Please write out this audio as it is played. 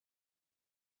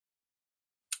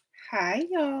Hi,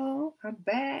 y'all. I'm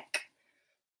back.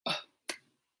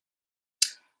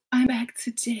 I'm back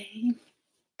today.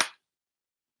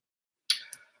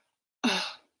 Oh,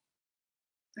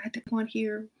 I had to come on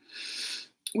here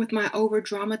with my over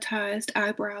dramatized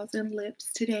eyebrows and lips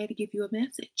today to give you a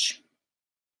message.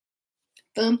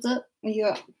 Thumbs up when you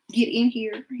get in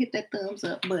here. Hit that thumbs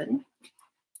up button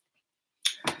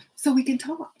so we can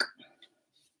talk.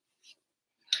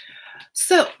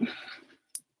 So,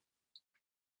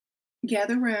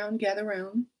 gather round, gather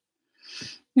round.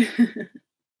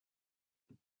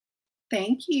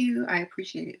 Thank you. I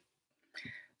appreciate it.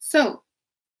 So,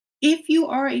 if you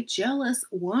are a jealous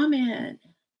woman,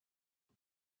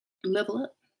 level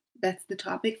up. That's the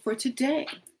topic for today.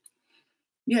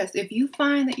 Yes, if you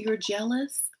find that you're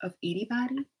jealous of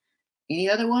anybody, any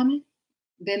other woman,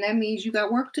 then that means you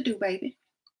got work to do, baby.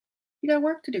 You got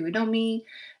work to do. It don't mean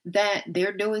that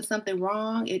they're doing something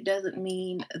wrong. It doesn't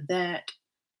mean that,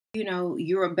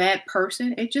 you're a bad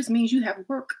person. It just means you have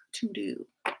work to do,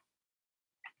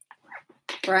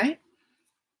 right?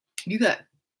 You got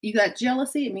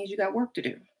jealousy, it means you got work to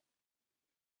do.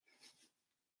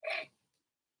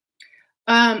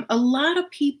 A lot of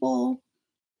people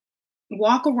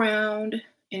walk around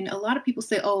and a lot of people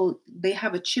say, oh, they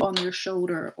have a chip on their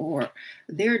shoulder or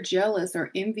they're jealous or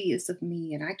envious of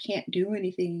me and I can't do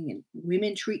anything. And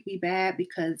women treat me bad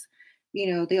because,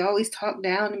 they always talk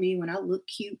down to me when I look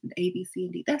cute and A, B, C,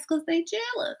 and D. That's because they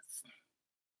jealous.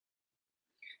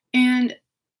 And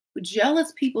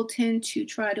jealous people tend to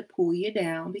try to pull you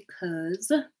down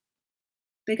because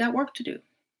they got work to do.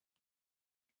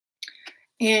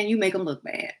 And you make them look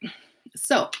bad.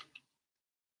 So,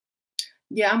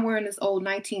 yeah, I'm wearing this old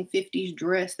 1950s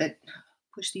dress that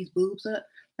push these boobs up.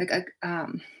 Like I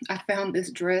found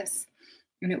this dress,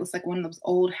 and it was like one of those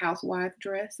old housewife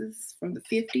dresses from the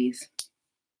 50s.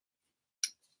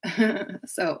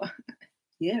 So,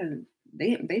 yeah,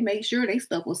 they made sure they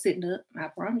stuff was sitting up. I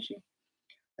promise you.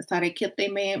 That's how they kept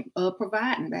their man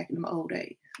providing back in the old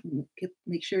days.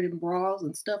 Make sure them bras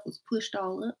and stuff was pushed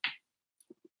all up.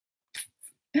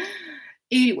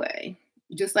 Anyway,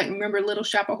 just like remember Little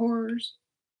Shop of Horrors?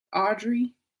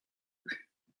 Audrey.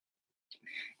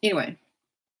 Anyway,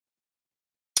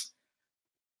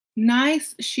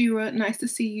 nice, Shira. Nice to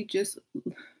see you.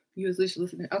 You was just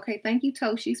listening. Okay, thank you,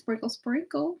 Toshi. Sprinkle,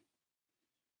 sprinkle.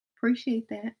 Appreciate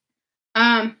that.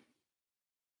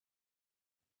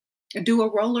 Do a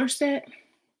roller set.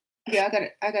 Yeah,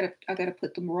 I gotta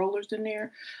put them rollers in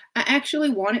there. I actually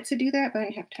wanted to do that, but I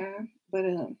didn't have time. But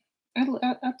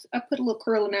I put a little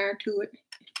curling iron to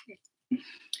it.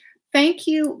 Thank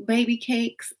you, baby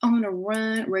cakes on a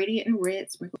run, radiant and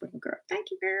red, sprinkle, sprinkle, girl.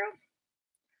 Thank you, girl.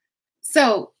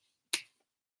 So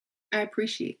I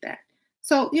appreciate that.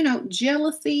 So,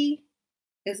 jealousy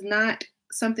is not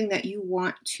something that you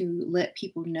want to let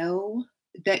people know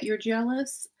that you're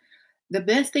jealous. The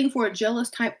best thing for a jealous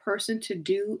type person to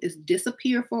do is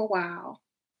disappear for a while,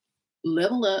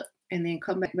 level up, and then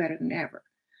come back better than ever.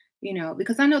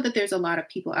 Because I know that there's a lot of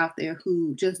people out there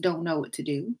who just don't know what to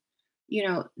do.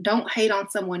 Don't hate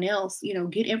on someone else,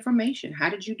 get information. How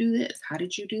did you do this? How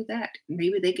did you do that?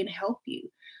 Maybe they can help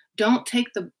you. Don't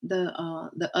take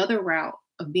the other route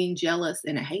of being jealous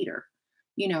and a hater.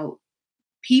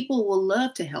 People will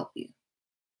love to help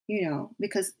you,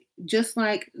 because just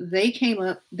like they came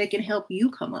up, they can help you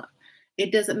come up.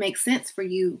 It doesn't make sense for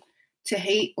you to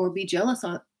hate or be jealous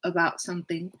about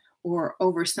something or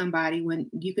over somebody when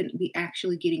you can be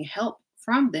actually getting help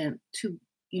from them to,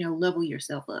 level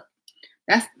yourself up.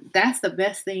 That's the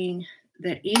best thing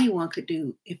that anyone could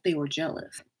do if they were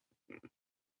jealous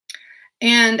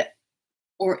and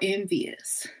or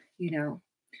envious,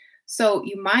 So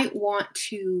you might want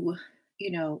to,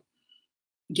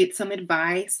 get some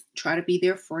advice, try to be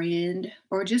their friend,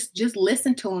 or just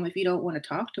listen to them if you don't want to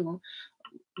talk to them.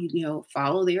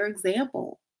 Follow their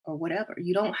example or whatever.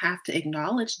 You don't have to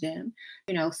acknowledge them.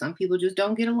 Some people just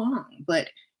don't get along. But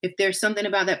if there's something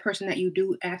about that person that you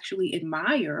do actually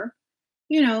admire,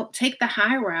 take the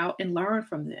high route and learn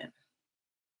from them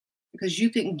because you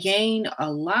can gain a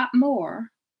lot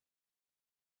more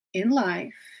in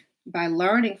life by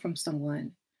learning from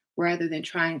someone rather than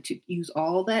trying to use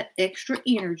all that extra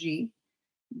energy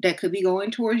that could be going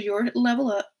towards your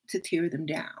level up to tear them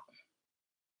down.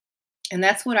 And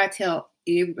that's what I tell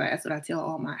everybody. That's what I tell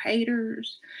all my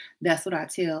haters. That's what I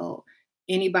tell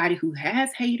anybody who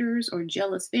has haters or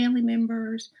jealous family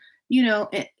members,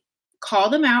 and call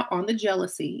them out on the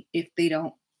jealousy if they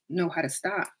don't know how to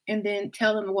stop. And then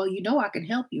tell them, well, I can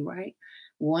help you, right?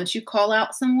 Once you call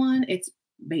out someone, it's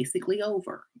basically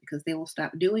over because they will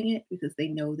stop doing it because they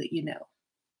know that you know.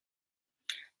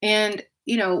 And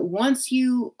once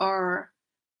you are,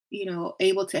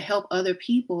 able to help other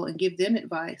people and give them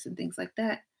advice and things like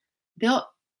that, they'll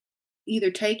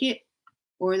either take it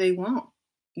or they won't.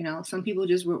 Some people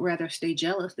just would rather stay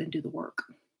jealous than do the work.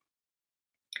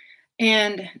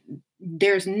 And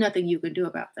there's nothing you can do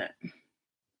about that.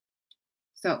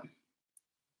 So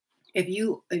if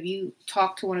you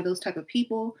talk to one of those type of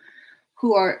people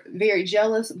who are very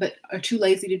jealous but are too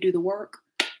lazy to do the work,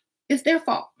 it's their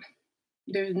fault.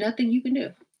 There's nothing you can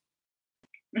do.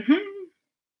 hmm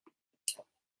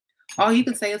All you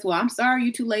can say is, "Well, I'm sorry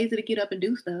you're too lazy to get up and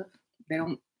do stuff." They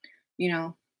don't, you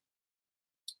know,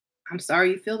 I'm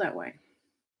sorry you feel that way.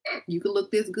 You could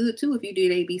look this good too if you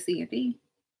did A, B, C, and D.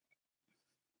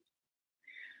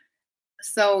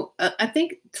 So I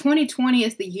think 2020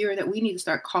 is the year that we need to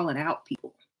start calling out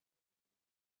people.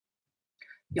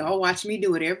 Y'all watch me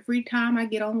do it every time I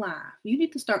get on live. You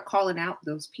need to start calling out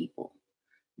those people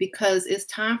because it's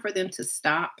time for them to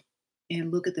stop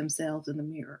and look at themselves in the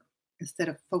mirror instead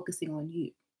of focusing on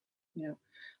you. You know,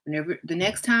 whenever the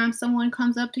next time someone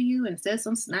comes up to you and says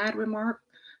some snide remark,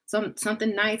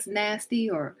 something nice, nasty,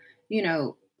 or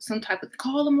some type of,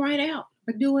 call them right out,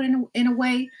 but do it in a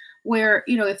way where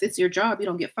if it's your job, you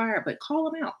don't get fired, but call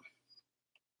them out.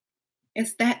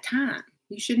 It's that time.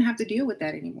 You shouldn't have to deal with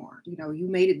that anymore. You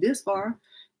made it this far.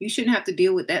 You shouldn't have to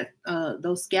deal with that.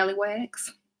 Those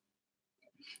scallywags.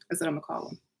 That's what I'm gonna call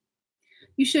them.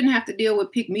 You shouldn't have to deal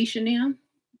with Pygmesh and them.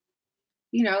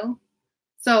 You know,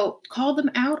 so call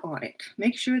them out on it.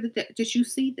 Make sure that you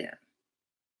see them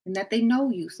and that they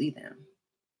know you see them.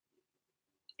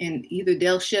 And either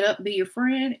they'll shut up, be your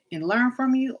friend, and learn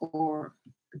from you, or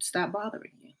stop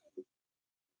bothering you.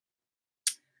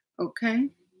 Okay.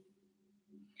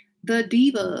 The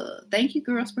diva. Thank you,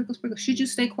 girl. Sprinkle, sprinkle. Should you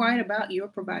stay quiet about your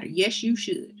provider? Yes, you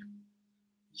should.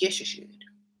 Yes, you should.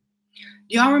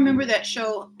 Y'all remember that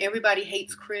show, Everybody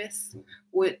Hates Chris,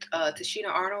 with Tashina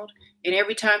Arnold? And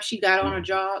every time she got on a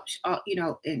job,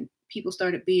 and people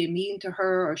started being mean to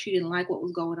her, or she didn't like what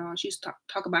was going on, she's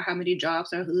talk about how many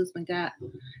jobs her husband got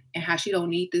and how she don't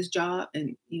need this job,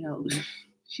 and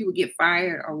she would get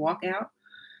fired or walk out.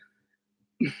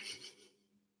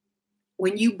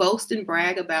 When you boast and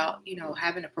brag about,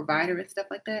 having a provider and stuff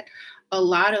like that, a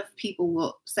lot of people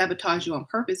will sabotage you on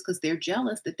purpose because they're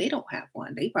jealous that they don't have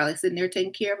one. They probably sitting there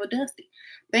taking care of a Dusty.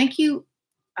 Thank you,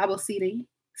 Abosidi.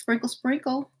 Sprinkle,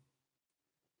 sprinkle.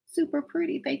 Super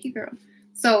pretty. Thank you, girl.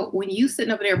 So when you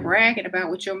sitting over there bragging about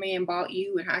what your man bought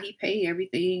you and how he paid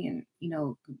everything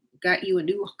and, got you a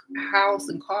new house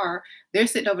and car, they're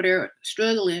sitting over there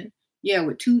struggling,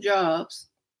 with 2 jobs,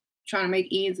 trying to make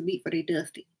ends meet for their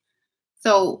Dusty.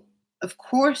 So, of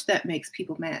course, that makes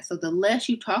people mad. So the less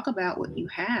you talk about what you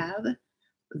have,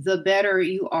 the better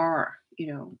you are,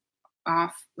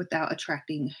 off without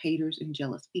attracting haters and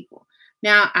jealous people.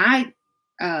 Now, I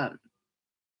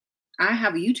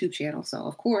have a YouTube channel, so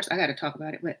of course I got to talk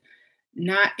about it, but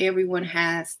not everyone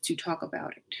has to talk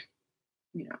about it.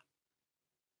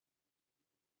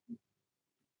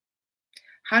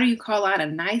 How do you call out a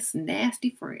nice, nasty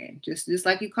friend? Just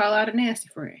like you call out a nasty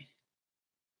friend.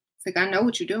 It's like, I know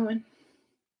what you're doing.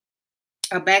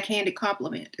 A backhanded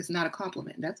compliment is not a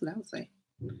compliment. That's what I would say.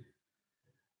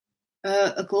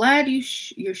 Glad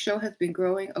your show has been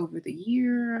growing over the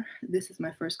year. This is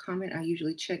my first comment. I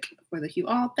usually check for the hue.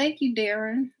 Oh, thank you,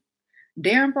 Darren.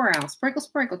 Darren Brown. Sprinkle,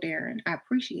 sprinkle, Darren. I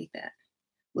appreciate that.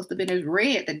 Must have been his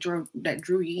red that drew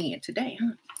you in today,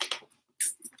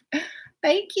 huh?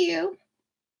 Thank you.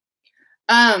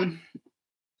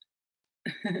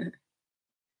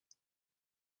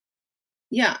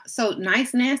 Yeah, so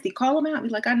nice, nasty. Call them out. Be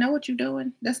like, I know what you're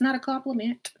doing. That's not a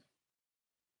compliment.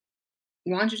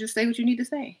 Why don't you just say what you need to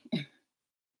say?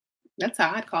 That's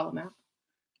how I'd call them out.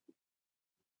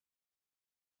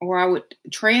 Or I would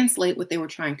translate what they were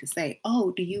trying to say.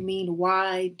 Oh, do you mean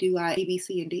why do I A, B,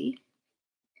 C, and D?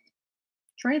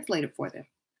 Translate it for them.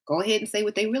 Go ahead and say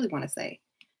what they really want to say.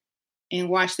 And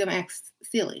watch them act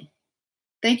silly.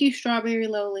 Thank you, Strawberry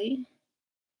Lowly.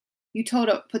 You told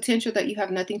a potential that you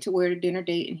have nothing to wear to dinner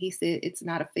date, and he said it's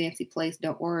not a fancy place.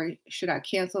 Don't worry. Should I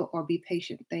cancel or be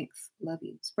patient? Thanks. Love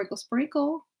you. Sprinkle,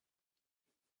 sprinkle.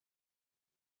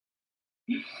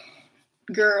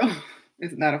 Girl,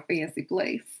 it's not a fancy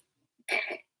place.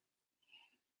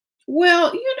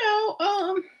 Well,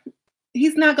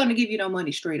 he's not going to give you no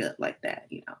money straight up like that.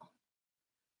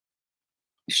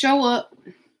 Show up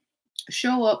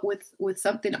with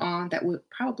something on that would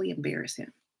probably embarrass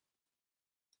him.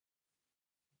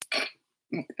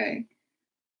 Okay.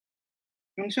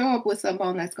 And show up with something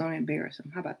on that's going to embarrass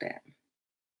him. How about that?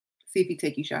 See if he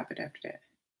take you shopping after that.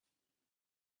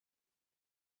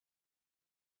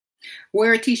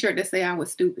 Wear a t-shirt that say I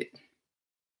was stupid.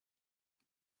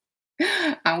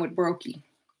 I would brokey.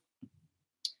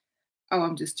 Oh,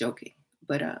 I'm just joking.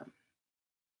 But I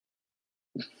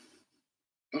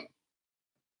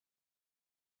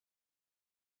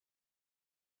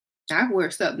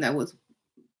wear something that was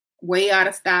way out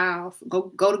of style.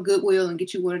 Go to Goodwill and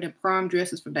get you one of the prom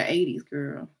dresses from the 80s,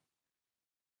 girl,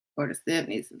 or the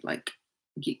 70s. Like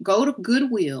go to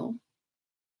Goodwill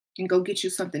and go get you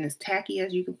something as tacky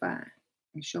as you can find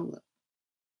and show up.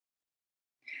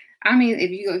 I mean, if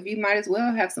you might as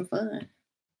well have some fun.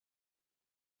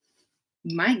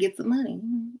 You might get some money.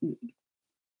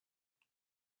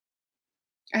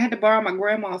 I had to borrow my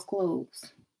grandma's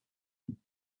clothes.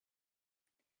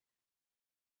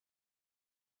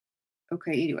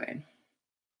 Okay, anyway.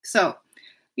 So,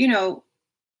 you know,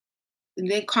 and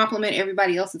then compliment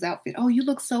everybody else's outfit. Oh, you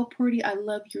look so pretty. I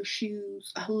love your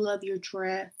shoes. I love your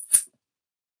dress.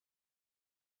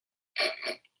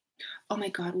 Oh my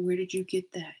God, where did you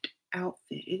get that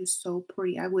outfit? It is so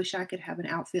pretty. I wish I could have an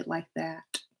outfit like that.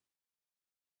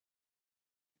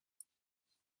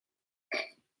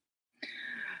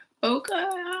 Okay.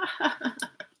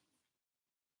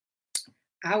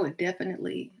 I would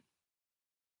definitely.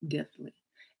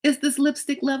 Is this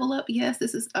lipstick level up? Yes,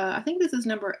 this is I think this is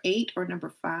number 8 or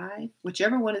number 5,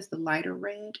 whichever one is the lighter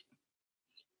red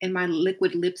in my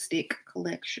liquid lipstick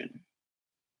collection.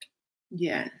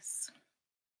 Yes.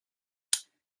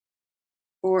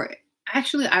 Or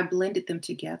actually I blended them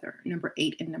together, number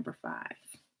 8 and number 5.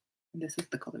 And this is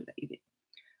the color that you get.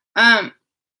 Um,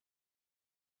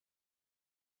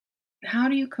 how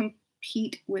do you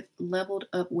compete with leveled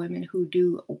up women who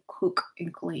do cook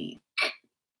and clean?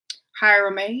 Hire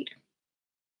a maid.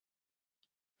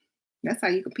 That's how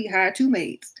you compete. Hire 2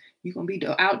 maids. You're gonna be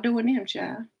outdoing them,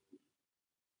 child.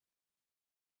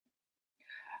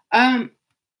 Um,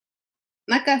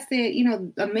 like I said,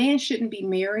 a man shouldn't be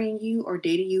marrying you or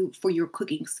dating you for your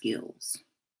cooking skills.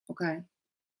 Okay.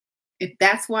 If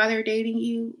that's why they're dating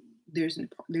you, there's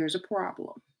a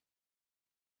problem.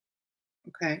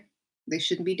 Okay. They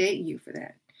shouldn't be dating you for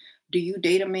that. Do you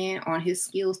date a man on his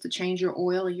skills to change your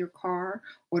oil in your car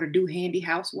or to do handy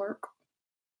housework?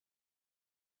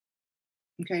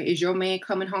 Okay. Is your man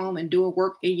coming home and doing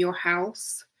work in your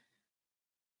house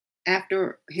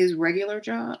after his regular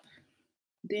job?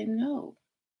 Then no.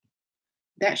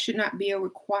 That should not be a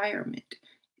requirement.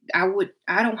 I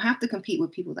don't have to compete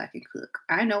with people that can cook.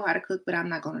 I know how to cook, but I'm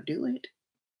not going to do it.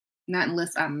 Not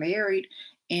unless I'm married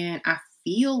and I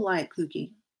feel like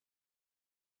cooking.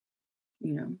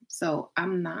 So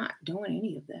I'm not doing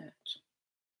any of that.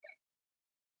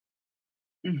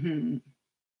 Hmm.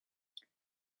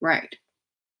 Right.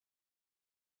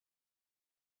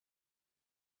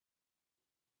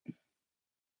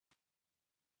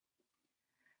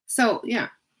 So yeah,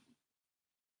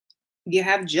 you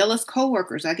have jealous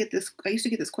coworkers. I used to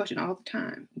get this question all the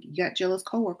time. You got jealous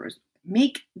coworkers.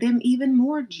 Make them even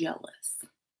more jealous.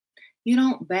 You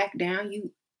don't back down.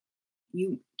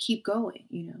 You keep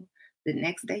going. The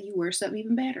next day you wear something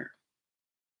even better.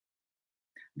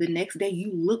 The next day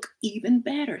you look even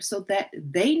better so that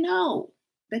they know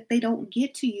that they don't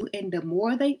get to you. And the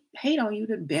more they hate on you,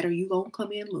 the better you gonna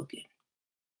come in looking.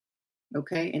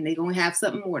 Okay. And they gonna have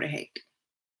something more to hate.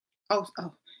 Oh,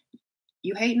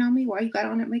 you hating on me? Why you got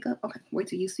on that makeup? Okay, wait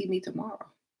till you see me tomorrow.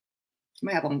 I'm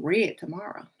gonna have on red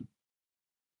tomorrow.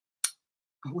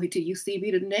 Wait till you see me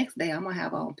the next day. I'm gonna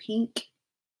have on pink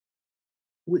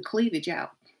with cleavage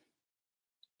out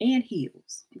and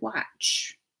heels.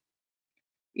 Watch.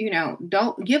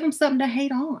 Don't give them something to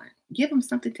hate on. Give them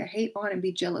something to hate on and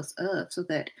be jealous of so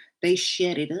that they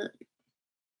shed it up.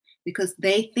 Because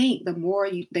they think the more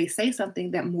they say something,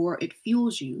 that more it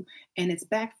fuels you and it's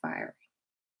backfiring.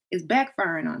 It's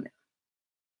backfiring on them.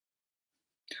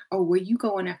 Oh, where you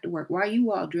going after work? Why are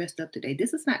you all dressed up today?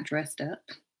 This is not dressed up.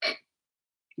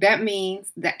 That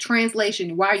means that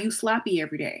translation, why are you sloppy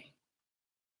every day?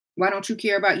 Why don't you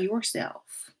care about yourself?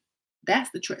 That's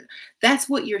the truth. That's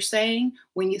what you're saying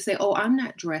when you say, oh, I'm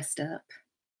not dressed up.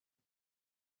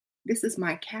 This is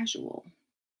my casual.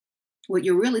 What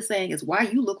you're really saying is why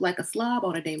you look like a slob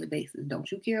on a daily basis.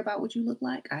 Don't you care about what you look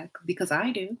like? Because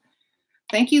I do.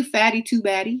 Thank you, Fatty Too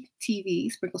Batty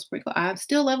TV, Sprinkle Sprinkle. I'm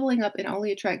still leveling up and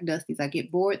only attract dusties. I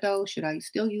get bored though. Should I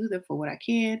still use them for what I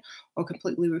can or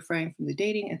completely refrain from the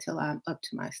dating until I'm up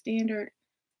to my standard?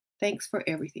 Thanks for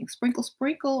everything. Sprinkle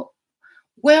Sprinkle.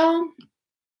 Well,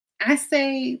 I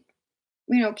say,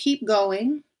 keep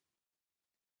going.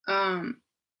 Um,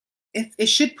 it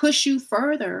should push you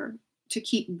further to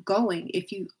keep going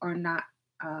if you are not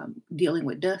dealing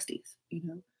with dusties.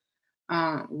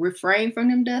 Refrain from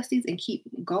them dusties and keep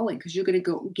going because you're gonna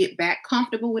go get back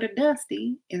comfortable with a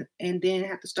dusty and then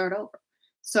have to start over.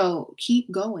 So keep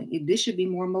going. This should be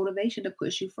more motivation to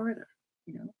push you further.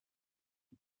 You know,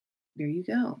 there you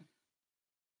go.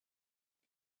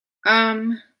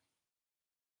 Um,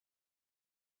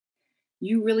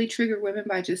 you really trigger women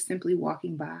by just simply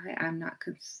walking by. I'm not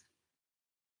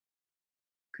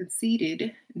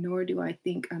conceited, nor do I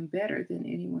think I'm better than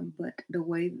anyone, but the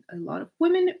way a lot of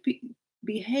women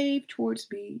behave towards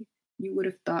me, you would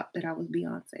have thought that I was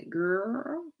Beyonce.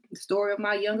 Girl, the story of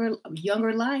my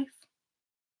younger life.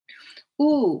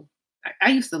 Ooh, I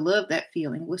used to love that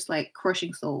feeling. It was like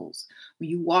crushing souls when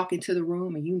you walk into the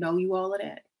room and you know you all of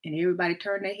that, and everybody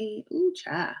turn their head. Ooh,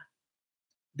 child,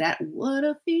 that what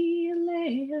a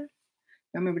feeling.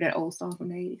 I remember that old song from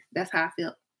the 80s. That's how I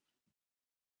felt.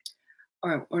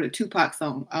 Or the Tupac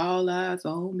song, All Eyes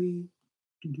on Me.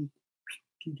 Doo-doo,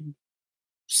 doo-doo.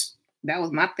 That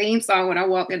was my theme song when I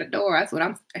walk in the door. That's what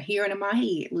I'm hearing in my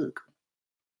head. Look,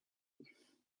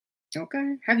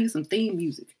 okay, have you some theme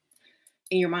music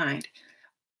in your mind.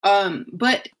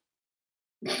 But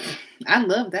I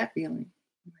love that feeling.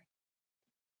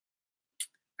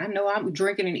 I know I'm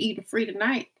drinking and eating free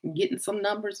tonight and getting some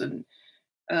numbers and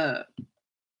uh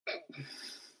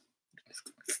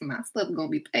my stuff gonna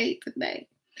be paid today.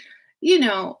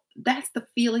 That's the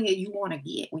feeling that you want to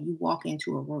get when you walk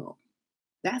into a room.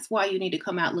 That's why you need to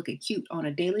come out looking cute on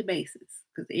a daily basis.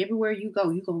 Because everywhere you go,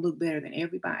 you're gonna look better than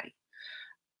everybody.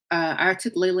 I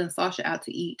took Layla and Sasha out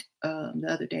to eat the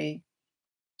other day,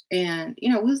 and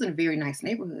we was in a very nice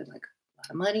neighborhood, like a lot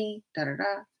of money, da da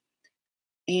da.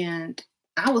 And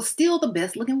I was still the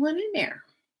best looking one in there.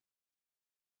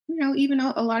 Even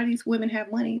though a lot of these women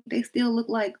have money, they still look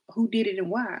like who did it and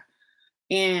why.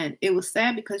 And it was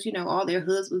sad because all their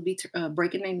husbands would be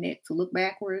breaking their neck to look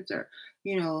backwards or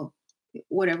you know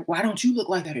whatever. Why don't you look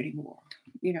like that anymore?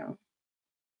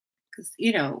 Because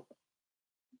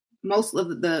most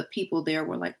of the people there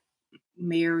were like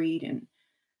married and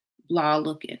blah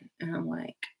looking, and I'm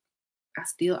like,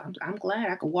 I'm glad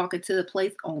I could walk into the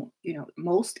place on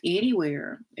most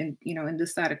anywhere in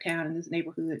this side of town in this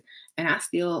neighborhood, and I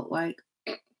still like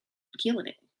killing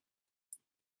it.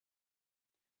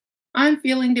 I'm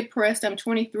feeling depressed. I'm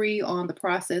 23 on the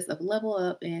process of level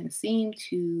up and seem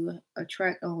to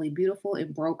attract only beautiful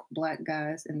and broke black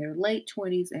guys in their late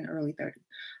 20s and early 30s.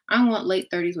 I want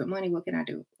late 30s with money. What can I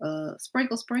do?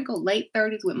 Sprinkle, sprinkle. Late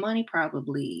 30s with money,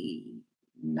 probably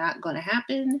not going to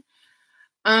happen.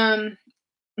 Um,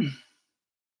 I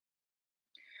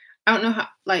don't know how,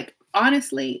 like,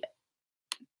 honestly,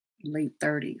 late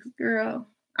 30s, girl,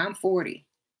 I'm 40.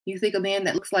 You think a man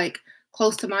that looks like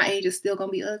close to my age is still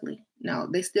gonna be ugly? No,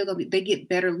 they get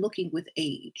better looking with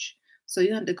age. So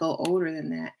you have to go older than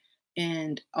that.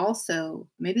 And also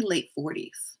maybe late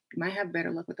 40s. You might have better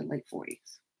luck with the late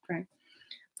 40s. Okay.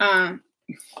 Um,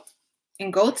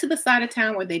 and go to the side of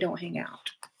town where they don't hang out.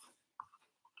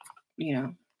 You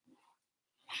know,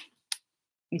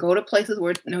 and go to places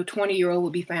where no 20-year-old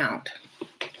will be found.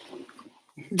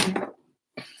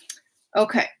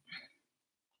 Okay.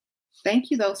 Thank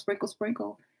you though, sprinkle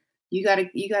sprinkle. You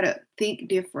gotta think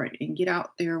different and get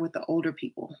out there with the older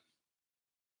people.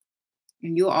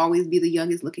 And you'll always be the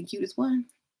youngest looking cutest one.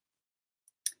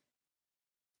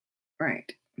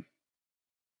 Right.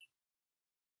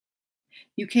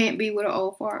 You can't be with an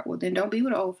old fart. Well, then don't be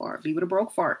with an old fart. Be with a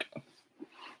broke fart.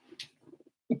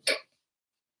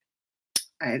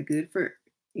 I had good for,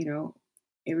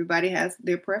 everybody has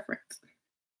their preference.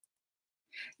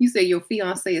 You say your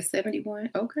fiance is 71.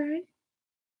 Okay.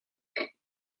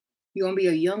 You're gonna be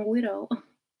a young widow.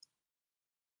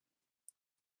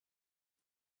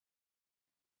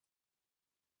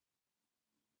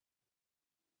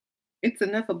 It's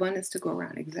enough abundance to go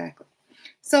around. Exactly.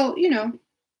 So,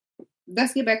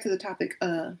 let's get back to the topic.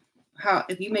 How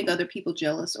if you make other people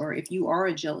jealous, or if you are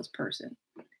a jealous person,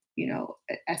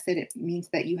 I said it means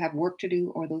that you have work to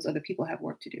do, or those other people have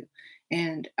work to do.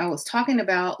 And I was talking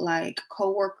about like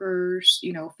coworkers,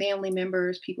 family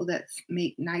members, people that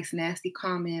make nice, nasty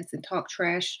comments and talk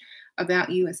trash about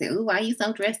you and say, "Oh, why you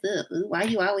so dressed up? Ooh, why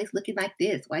you always looking like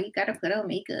this? Why you gotta put on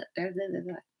makeup?" Da, da, da,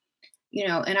 da.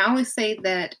 And I always say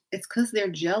that it's because they're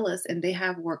jealous and they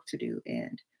have work to do,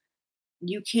 and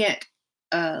you can't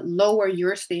lower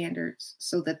your standards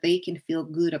so that they can feel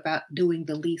good about doing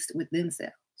the least with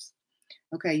themselves.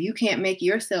 Okay, you can't make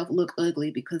yourself look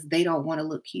ugly because they don't want to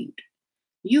look cute.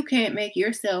 You can't make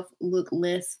yourself look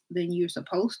less than you're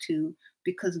supposed to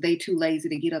because they too lazy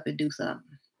to get up and do something.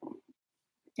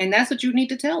 And that's what you need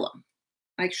to tell them.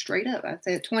 Like straight up. I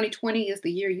said 2020 is the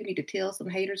year you need to tell some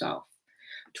haters off.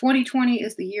 2020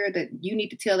 is the year that you need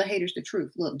to tell the haters the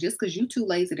truth. Look, just because you too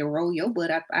lazy to roll your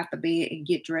butt out the bed and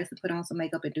get dressed and put on some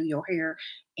makeup and do your hair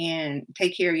and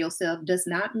take care of yourself does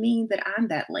not mean that I'm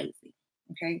that lazy.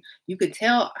 Okay. You can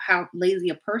tell how lazy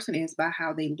a person is by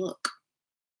how they look.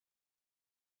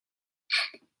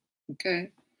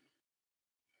 Okay.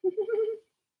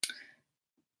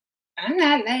 I'm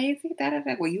not lazy. Da, da,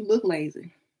 da. Well, you look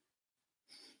lazy.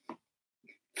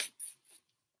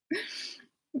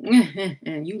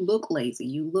 And you look lazy.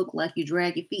 You look like you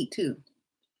drag your feet too.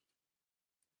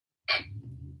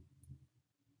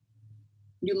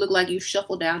 You look like you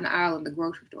shuffle down the aisle in the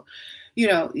grocery store.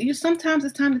 Sometimes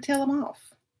it's time to tell them off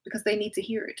because they need to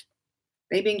hear it.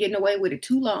 They've been getting away with it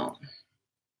too long.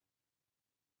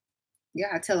 Yeah,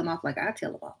 I tell them off like I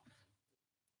tell them off.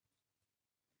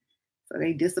 So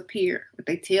they disappear with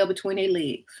their tail between their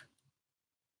legs.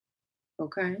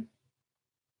 Okay?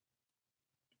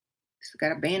 So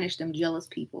gotta banish them jealous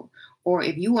people. Or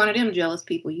if you one of them jealous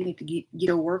people, you need to get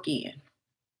your work in.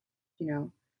 You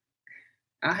know,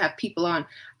 I'll have people on,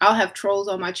 I'll have trolls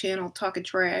on my channel talking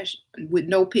trash with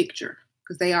no picture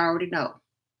because they already know.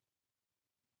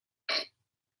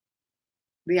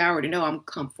 They already know I'm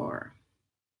come for 'em.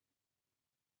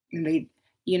 And they,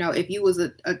 if you was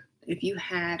if you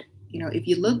had, if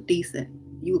you look decent,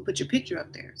 you would put your picture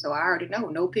up there. So I already know,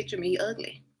 no picture me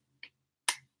ugly.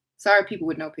 Sorry, people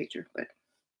with no picture, but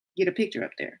get a picture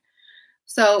up there.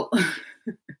 So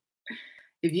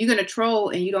if you're gonna troll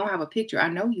and you don't have a picture, I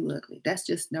know you ugly. That's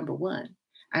just number one.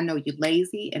 I know you're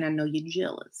lazy and I know you're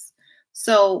jealous.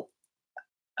 So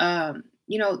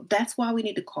that's why we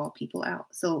need to call people out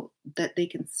so that they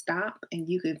can stop and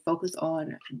you can focus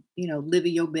on,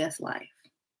 living your best life.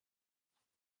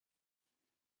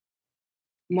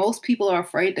 Most people are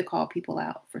afraid to call people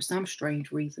out for some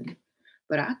strange reason,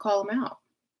 but I call them out.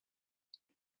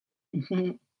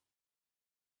 Mhm.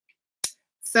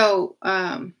 So,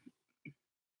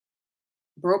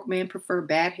 broke men prefer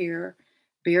bad hair,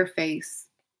 bare face,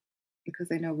 because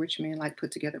they know rich men like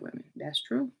put together women. That's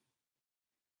true.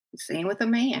 Same with a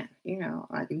man,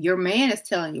 like if your man is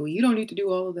telling you, well, you don't need to do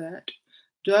all of that.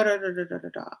 Da da da da da da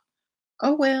da.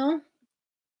 Oh well,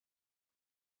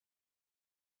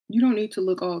 you don't need to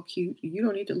look all cute. You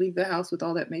don't need to leave the house with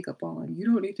all that makeup on. You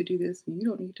don't need to do this. You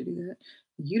don't need to do that.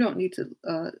 You don't need to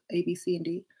A, B, C, and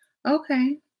D.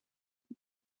 Okay.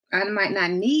 I might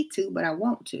not need to, but I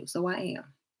want to. So I am.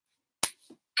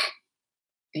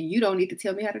 And you don't need to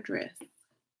tell me how to dress.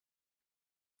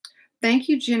 Thank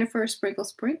you, Jennifer Sprinkle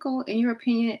Sprinkle. In your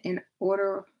opinion, in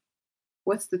order,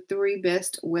 what's the three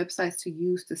best websites to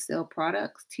use to sell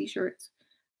products, t-shirts?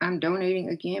 I'm donating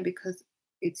again because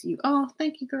it's you. Oh,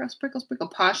 thank you, girl. Sprinkle Sprinkle.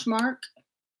 Poshmark.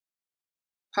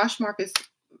 Poshmark is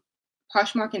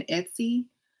Poshmark and Etsy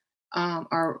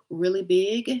are really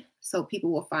big, so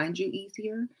people will find you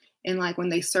easier. And like when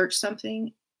they search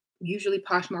something, usually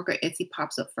Poshmark or Etsy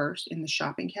pops up first in the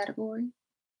shopping category.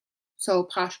 So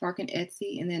Poshmark and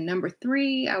Etsy, and then number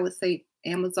three, I would say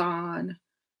Amazon.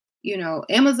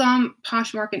 Amazon,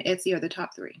 Poshmark, and Etsy are the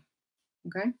top three.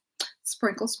 Okay,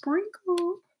 sprinkle,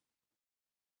 sprinkle.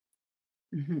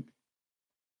 Mhm.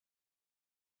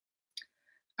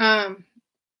 Um,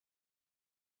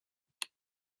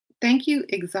 Thank you,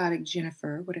 exotic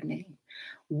Jennifer. What a name.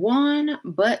 One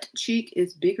butt cheek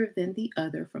is bigger than the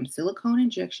other from silicone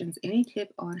injections. Any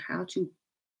tip on how to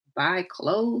buy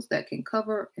clothes that can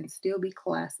cover and still be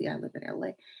classy? I live in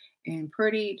LA and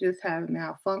pretty just have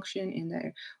malfunction in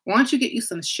there. Why don't you get you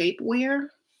some shapewear?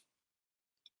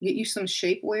 Get you some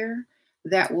shapewear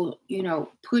that will,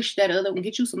 push that other one.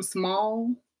 Get you some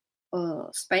small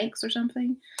Spanx or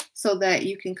something so that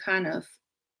you can kind of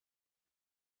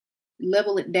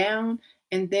level it down,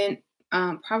 and then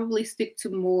probably stick to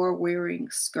more wearing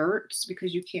skirts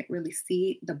because you can't really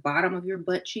see the bottom of your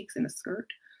butt cheeks in a skirt.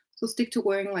 So stick to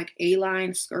wearing like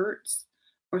A-line skirts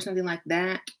or something like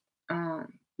that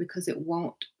because it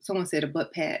won't. Someone said a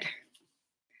butt pad,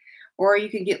 or you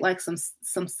can get like some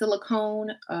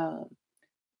silicone.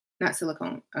 Not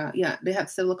silicone. Yeah, they have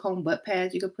silicone butt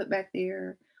pads you can put back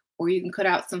there, or you can cut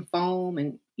out some foam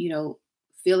and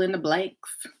fill in the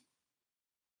blanks.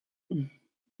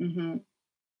 Mm-hmm.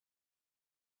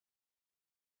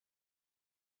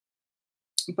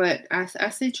 But I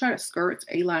say try to skirts.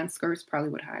 A-line skirts probably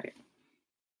would hide it.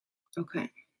 Okay.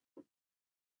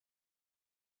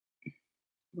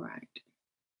 Right.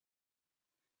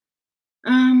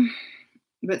 Um,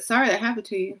 but sorry that happened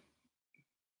to you.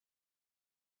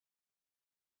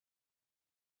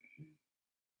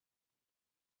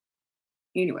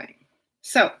 Anyway,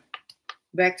 so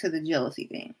back to the jealousy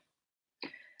thing.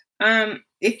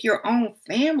 If your own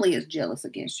family is jealous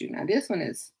against you, now this one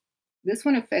is This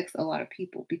one affects a lot of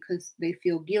people because they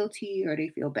feel guilty or they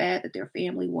feel bad that their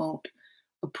family won't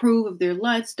approve of their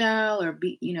lifestyle or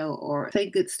be, or say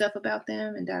good stuff about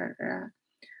them and da da da.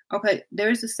 Okay,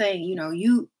 there's a saying,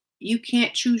 you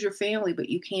can't choose your family, but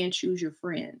you can choose your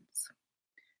friends.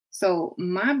 So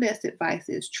my best advice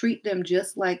is treat them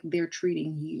just like they're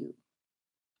treating you.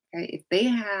 Okay. If they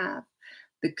have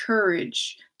the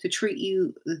courage to treat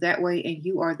you that way and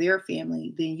you are their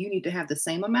family, then you need to have the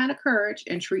same amount of courage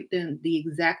and treat them the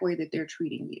exact way that they're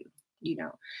treating you.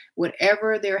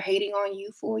 Whatever they're hating on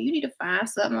you for, you need to find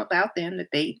something about them that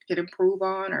they could improve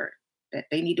on or that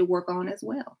they need to work on as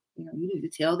well. You need to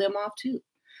tell them off too.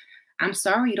 I'm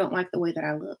sorry you don't like the way that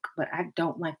I look, but I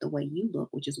don't like the way you look,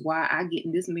 which is why I get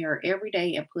in this mirror every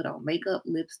day and put on makeup,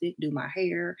 lipstick, do my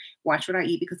hair, watch what I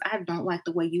eat, because I don't like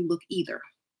the way you look either.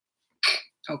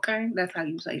 Okay, that's how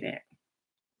you say that.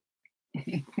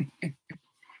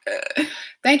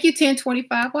 Thank you,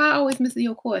 1025. Why I always missing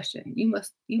your question? You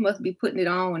must be putting it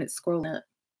on when it's scrolling up.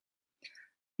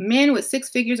 Men with six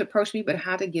figures approach me, but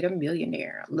how to get a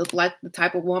millionaire? Look like the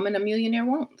type of woman a millionaire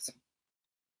wants.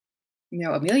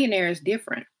 A millionaire is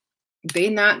different. They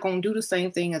not gonna do the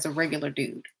same thing as a regular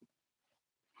dude.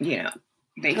 You know,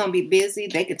 they gonna be busy.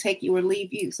 They could take you or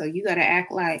leave you. So you gotta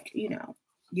act like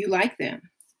you like them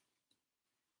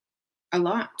a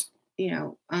lot.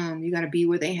 You gotta be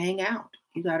where they hang out.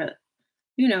 You gotta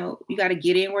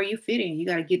get in where you fit in. You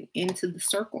gotta get into the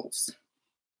circles.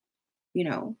 You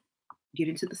know, get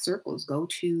into the circles. Go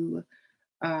to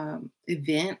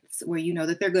events where you know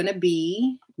that they're gonna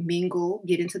be, mingle,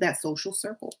 get into that social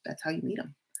circle. That's how you meet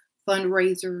them.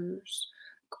 Fundraisers,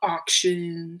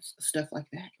 auctions, stuff like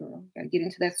that, girl. Gotta get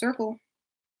into that circle.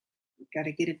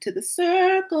 Gotta get into the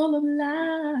circle of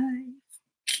life.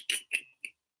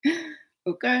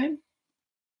 Okay.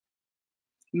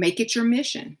 Make it your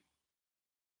mission.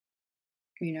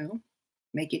 you know,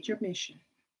 make it your mission.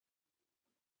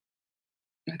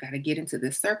 I gotta get into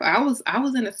this circle. I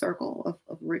was in a circle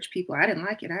of rich people. I didn't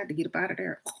like it. I had to get up out of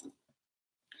there.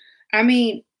 I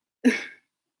mean,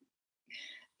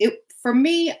 it for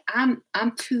me, I'm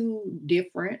too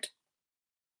different.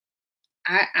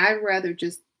 I'd rather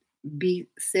just be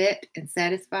set and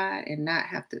satisfied and not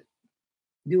have to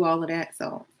do all of that.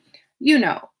 So, you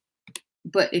know,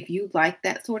 but if you like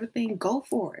that sort of thing, go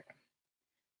for it.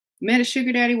 Met a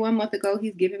sugar daddy 1 month ago.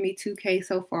 He's given me 2K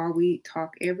so far. We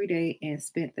talk every day and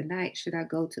spent the night. Should I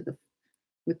go to the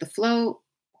with the flow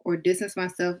or distance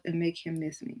myself and make him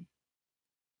miss me?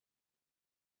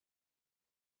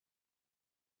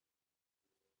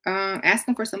 Ask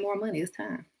him for some more money. It's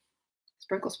time.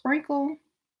 Sprinkle, sprinkle.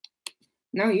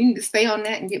 No, you need to stay on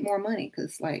that and get more money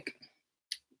because, like,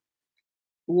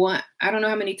 what I don't know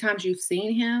how many times you've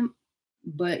seen him,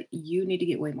 but you need to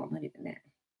get way more money than that.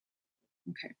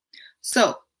 Okay.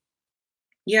 So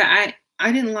yeah,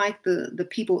 I didn't like the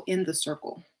people in the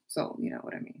circle. So you know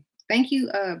what I mean. Thank you,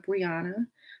 Brianna.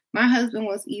 My husband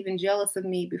was even jealous of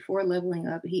me before leveling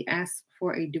up. He asked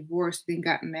for a divorce, then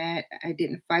got mad. I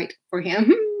didn't fight for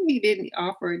him. He didn't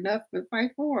offer enough to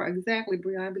fight for. Exactly,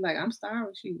 Brianna. Be like, I'm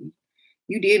sorry,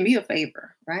 you did me a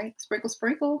favor, right? Sprinkle,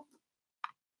 sprinkle.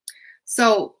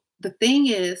 So the thing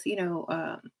is, I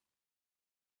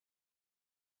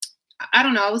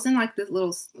don't know. I was in like this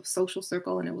little social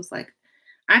circle, and it was like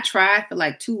I tried for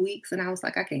like 2 weeks, and I was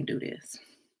like, I can't do this.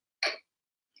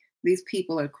 These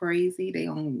people are crazy. They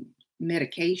on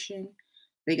medication.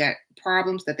 They got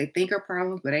problems that they think are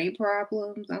problems, but ain't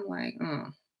problems. I'm like,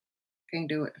 can't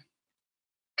do it.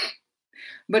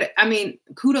 But I mean,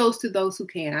 kudos to those who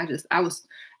can. I was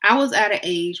at an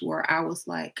age where I was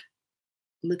like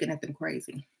looking at them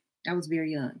crazy. I was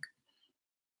very young.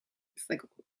 It's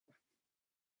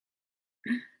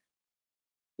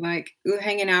like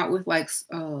hanging out with like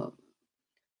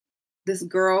this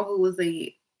girl who was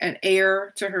an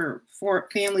heir to her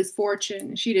family's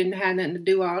fortune. She didn't have nothing to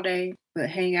do all day but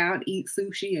hang out, eat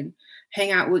sushi, and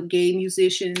hang out with gay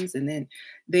musicians. And then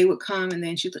they would come, and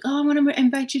then she's like, "Oh, I want to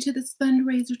invite you to this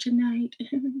fundraiser tonight.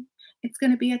 It's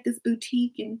going to be at this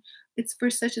boutique, and it's for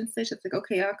such and such." It's like,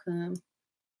 "Okay, I'll come."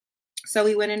 So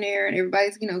we went in there, and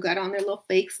everybody's got on their little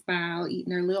fake smile,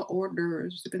 eating their little hors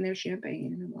d'oeuvres, sipping their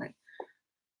champagne, and I'm like,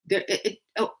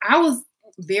 I was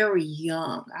very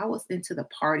young. I was into the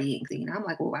partying thing. I'm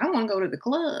like, well, I want to go to the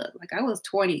club. Like I was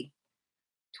 20,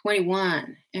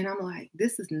 21. And I'm like,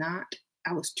 this is not,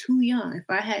 I was too young. If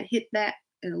I had hit that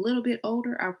a little bit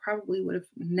older, I probably would have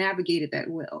navigated that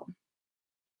well.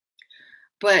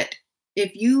 But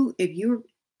if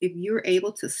you're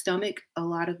able to stomach a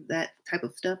lot of that type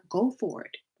of stuff, go for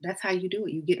it. That's how you do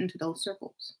it. You get into those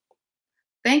circles.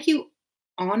 Thank you,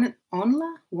 Onla.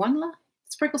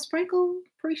 Sprinkle, sprinkle.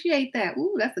 Appreciate that.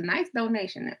 Ooh, that's a nice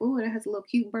donation. Ooh, that has a little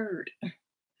cute bird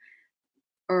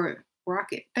or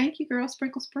rocket. Thank you, girl.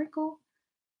 Sprinkle, sprinkle.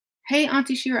 Hey,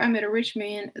 Auntie Shira, I met a rich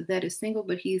man that is single,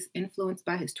 but he's influenced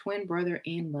by his twin brother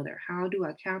and mother. How do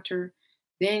I counter,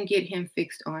 then get him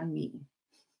fixed on me?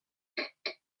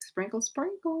 Sprinkle,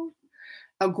 sprinkle.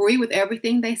 Agree with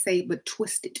everything they say, but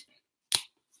twist it.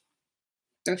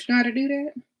 Don't you know how to do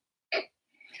that?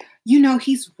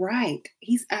 He's right.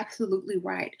 He's absolutely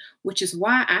right, which is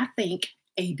why I think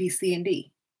A, B, C, and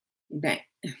D. That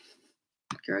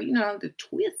girl, the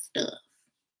twist stuff.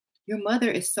 Your mother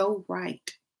is so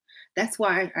right. That's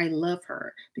why I love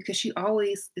her because she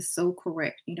always is so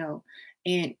correct.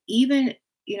 And even,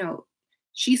 you know,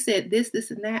 she said this,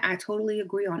 and that. I totally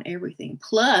agree on everything.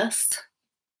 Plus,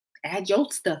 add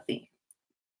your stuff in.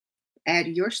 Add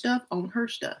your stuff on her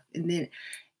stuff. And then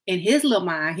in his little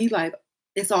mind, he's like,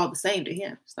 it's all the same to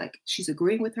him. It's like she's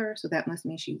agreeing with her, so that must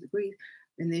mean she's agreed.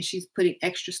 And then she's putting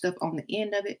extra stuff on the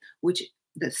end of it, which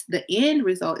the end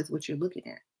result is what you're looking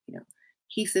at.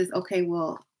 He says, okay,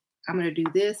 well, I'm going to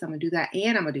do this, I'm going to do that,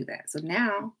 and I'm going to do that. So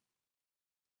now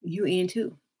you in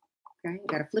too. Okay, you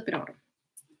got to flip it on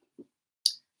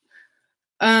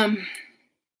them.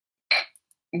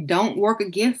 Don't work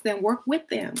against them, work with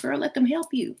them. Girl, let them help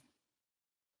you.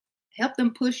 Help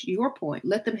them push your point.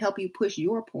 Let them help you push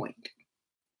your point.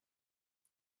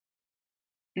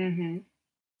 Mm-hmm.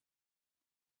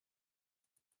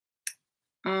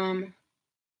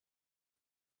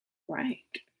 Right.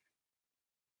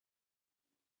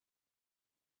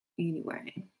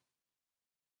 Anyway.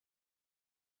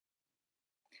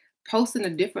 Posting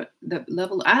the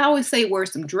level. I always say wear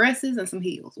some dresses and some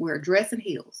heels. Wear a dress and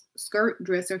heels. Skirt,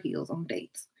 dress, or heels on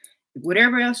dates.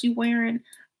 Whatever else you wearing,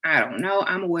 I don't know.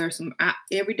 I'm gonna wear some.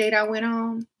 Every date I went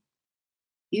on,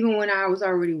 even when I was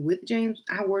already with James,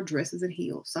 I wore dresses and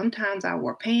heels. Sometimes I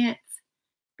wore pants,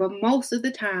 but most of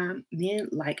the time, men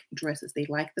like dresses. They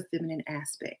like the feminine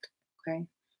aspect. Okay.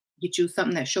 Get you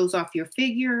something that shows off your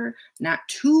figure, not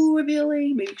too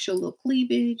revealing. Maybe show a little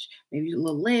cleavage, maybe a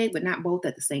little leg, but not both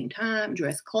at the same time.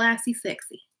 Dress classy,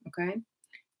 sexy. Okay.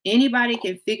 Anybody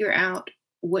can figure out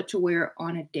what to wear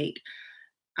on a date.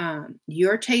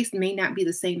 Your taste may not be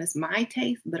the same as my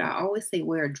taste, but I always say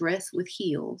wear a dress with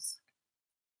heels.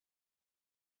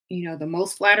 The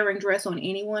most flattering dress on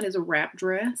anyone is a wrap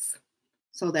dress.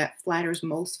 So that flatters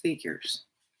most figures.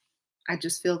 I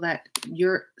just feel that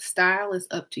your style is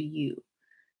up to you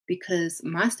because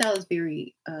my style is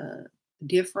very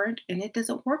different and it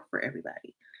doesn't work for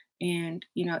everybody. And,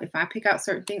 if I pick out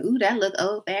certain things, ooh, that look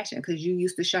old fashioned because you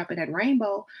used to shop at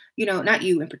Rainbow, not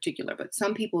you in particular, but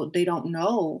some people, they don't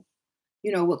know,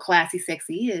 what classy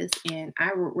sexy is. And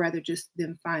I would rather just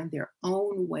them find their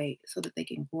own way so that they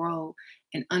can grow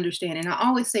and understand. And I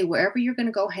always say, wherever you're going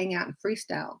to go hang out and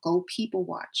freestyle, go people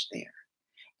watch there.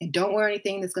 And don't wear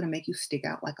anything that's going to make you stick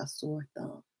out like a sore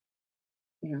thumb.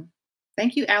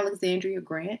 Thank you, Alexandria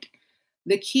Grant.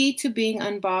 The key to being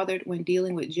unbothered when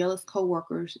dealing with jealous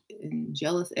coworkers and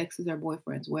jealous exes or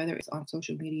boyfriends, whether it's on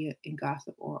social media in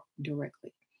gossip or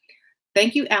directly.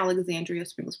 Thank you, Alexandria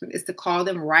Sprinkle, is to call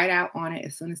them right out on it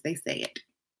as soon as they say it.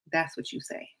 That's what you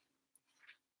say.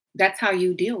 That's how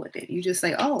you deal with it. You just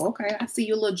say, oh, okay, I see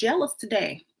you're a little jealous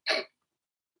today.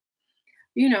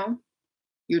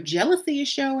 Your jealousy is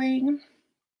showing.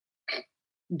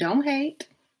 Don't hate.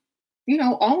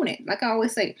 Own it. Like I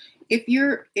always say, if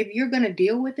you're gonna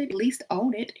deal with it, at least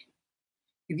own it.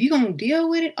 If you're gonna deal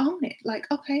with it, own it. Like,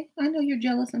 okay, I know you're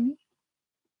jealous of me.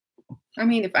 I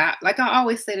mean, I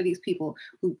always say to these people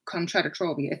who come try to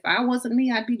troll me, if I wasn't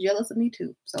me, I'd be jealous of me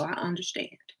too. So I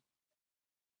understand.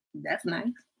 That's nice.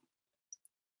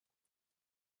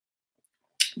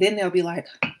 Then they'll be like,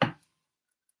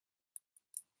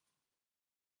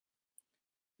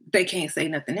 they can't say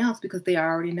nothing else because they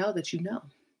already know that you know.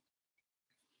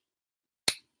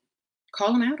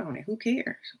 Call them out on it. Who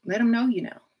cares? Let them know you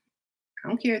know. I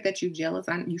don't care that you're jealous.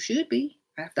 You should be.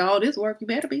 After all this work, you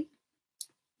better be.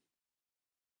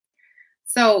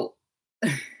 So,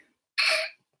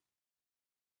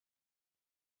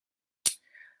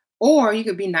 or you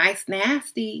could be nice,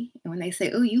 nasty. And when they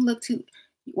say, oh, you look too,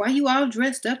 why you all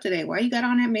dressed up today? Why you got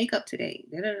on that makeup today?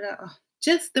 Da, da, da.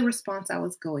 Just the response I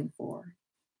was going for.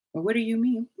 But what do you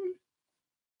mean?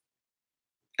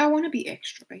 I want to be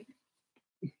extra, baby.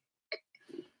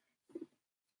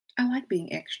 I like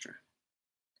being extra.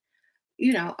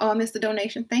 Oh, I missed the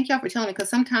donation. Thank y'all for telling me because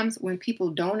sometimes when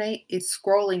people donate, it's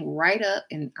scrolling right up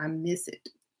and I miss it.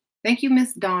 Thank you,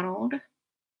 Miss Donald.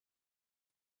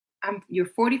 You're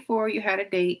 44. You had a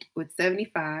date with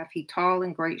 75. He tall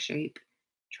and great shape.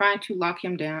 Trying to lock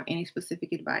him down. Any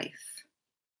specific advice?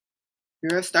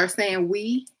 Girl, start saying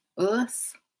we,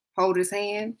 us, hold his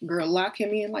hand. Girl, lock him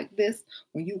in like this.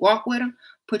 When you walk with him,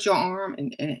 put your arm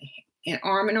and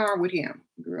arm in arm with him.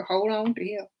 Girl, hold on to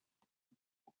him.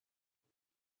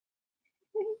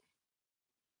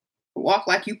 Walk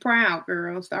like you proud,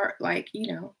 girl. Start like,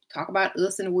 talk about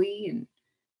us and we and,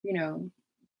 you know,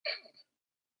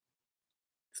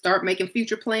 start making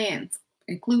future plans,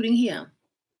 including him.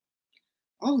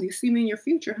 Oh, you see me in your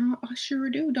future, huh? I sure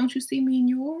do. Don't you see me in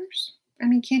yours? I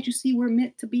mean, can't you see we're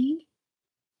meant to be?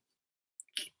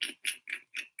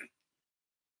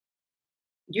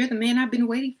 You're the man I've been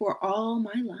waiting for all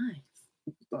my life.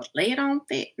 But lay it on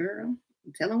thick, girl.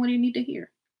 Tell him what he need to hear.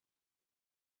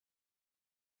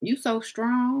 You so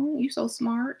strong. You so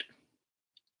smart.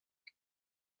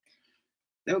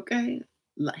 Okay.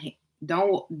 Like,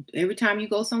 don't every time you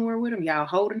go somewhere with him, y'all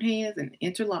holding hands and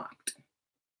interlocked.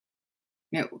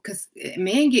 Because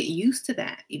men get used to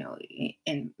that,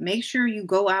 and make sure you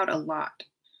go out a lot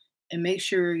and make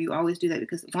sure you always do that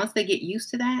because once they get used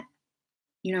to that,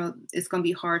 it's going to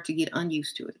be hard to get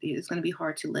unused to it. It's going to be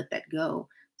hard to let that go.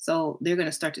 So they're going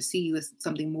to start to see you as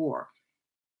something more.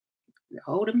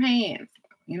 Hold them hands,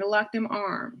 interlock them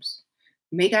arms,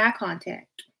 make eye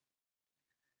contact.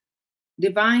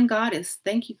 Divine Goddess,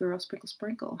 thank you, girl. Sprinkle,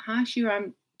 sprinkle. Hi, Shira.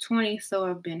 I'm 20, so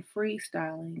I've been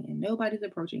freestyling, and nobody's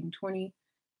approaching 20.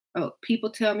 Oh, people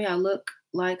tell me I look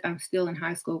like I'm still in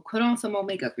high school. Put on some more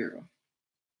makeup, girl.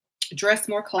 Dress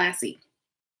more classy.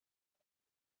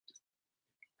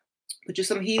 Put you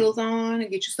some heels on and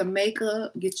get you some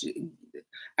makeup.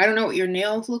 I don't know what your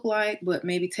nails look like, but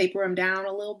maybe taper them down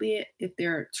a little bit if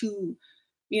they're too,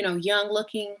 young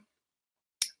looking.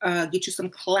 Get you some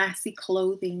classy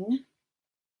clothing,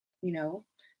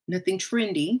 nothing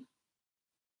trendy.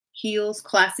 Heels,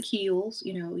 classic heels.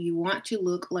 You want to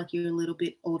look like you're a little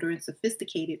bit older and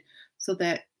sophisticated so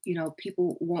that,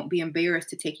 people won't be embarrassed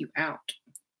to take you out.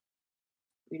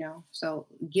 So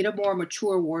get a more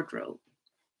mature wardrobe,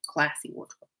 classy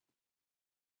wardrobe.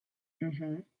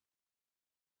 hmm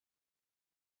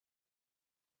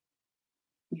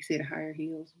You said higher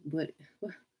heels, but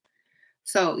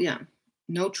so yeah,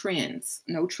 no trends,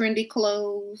 no trendy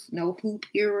clothes, no hoop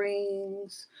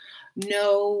earrings,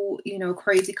 no,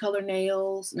 crazy color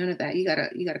nails, none of that. You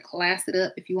gotta class it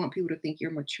up if you want people to think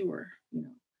you're mature.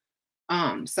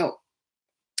 So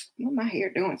what my hair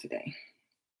doing today?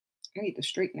 I need to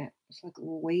straighten that. It's like a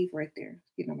little wave right there.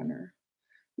 It's getting on my nerve.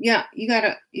 Yeah, you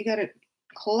gotta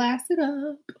class it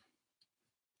up.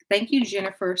 Thank you,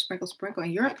 Jennifer Sprinkle Sprinkle.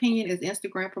 In your opinion, is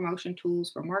Instagram promotion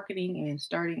tools for marketing and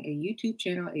starting a YouTube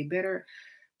channel a better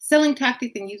selling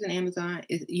tactic than using Amazon?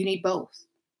 You need both.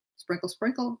 Sprinkle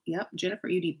Sprinkle. Yep, Jennifer,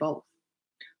 you need both.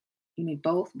 You need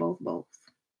both, both, both.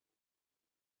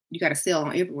 You got to sell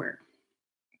on everywhere.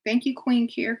 Thank you, Queen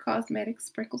Care Cosmetics.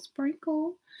 Sprinkle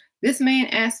Sprinkle. This man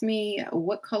asked me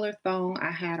what color thong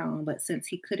I had on, but since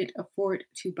he couldn't afford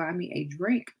to buy me a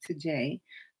drink today,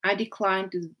 I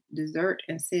declined dessert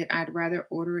and said I'd rather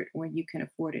order it when you can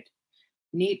afford it.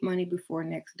 Need money before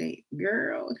next date.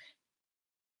 Girl,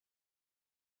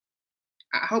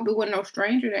 I hope it wasn't no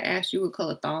stranger that asked you what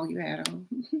color thong you had on.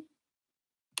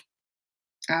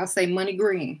 I'll say money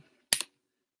green.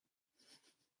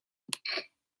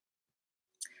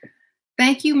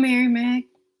 Thank you, Mary Mag.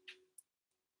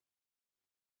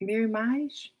 Mary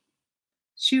Maj.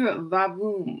 Shira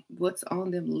Vavoom. What's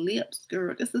on them lips,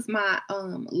 girl? This is my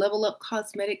Level Up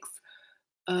Cosmetics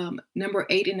number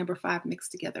 8 and number 5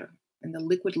 mixed together in the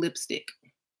liquid lipstick.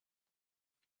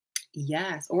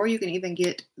 Yes, or you can even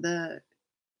get the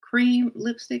cream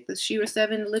lipstick, the Shira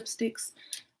 7 lipsticks,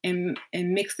 and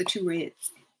mix the two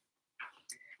reds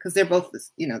because they're both,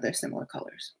 they're similar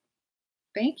colors.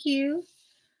 Thank you.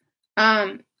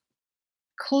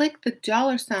 Click the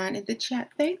 $sign in the chat.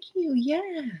 Thank you.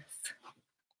 Yes.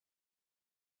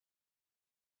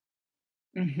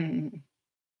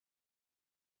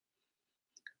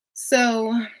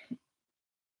 So,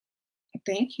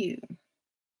 thank you.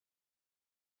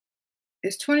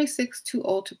 Is 26 too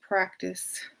old to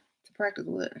practice? To practice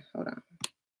what? Hold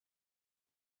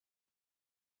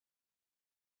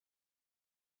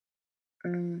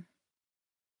on.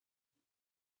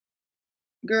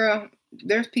 Girl,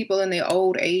 there's people in their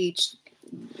old age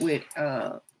with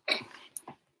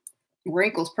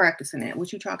wrinkles practicing that.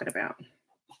 What you talking about?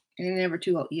 And never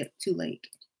too old, yet too late.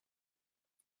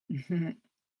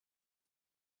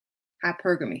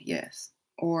 Hypergamy, yes.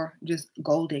 Or just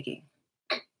gold digging.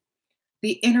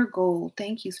 The inner goal.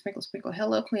 Thank you, Sprinkle Sprinkle.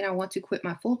 Hello, Queen. I want to quit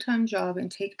my full-time job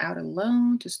and take out a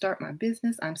loan to start my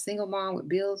business. I'm single mom with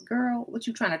bills. Girl, what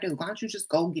you trying to do? Why don't you just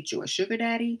go get you a sugar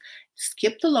daddy,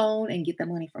 skip the loan, and get the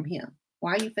money from him?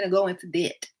 Why are you finna go into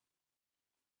debt?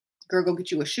 Girl, go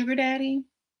get you a sugar daddy,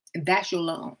 and that's your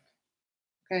loan.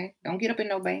 Okay? Don't get up in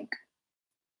no bank.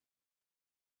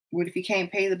 What if you can't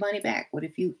pay the money back? What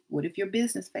if your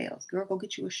business fails? Girl, go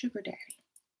get you a sugar daddy.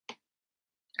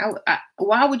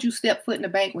 Why would you step foot in the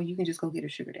bank when you can just go get a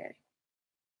sugar daddy?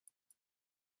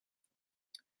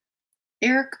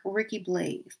 Erica Ricky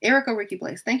Blaze.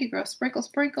 Thank you, girl. Sprinkle,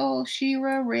 sprinkle.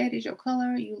 Shira, red is your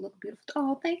color. You look beautiful.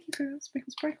 Oh, thank you, girl.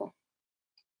 Sprinkle, sprinkle.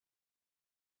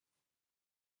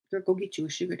 Girl, go get you a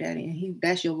sugar daddy, and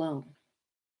that's your loan.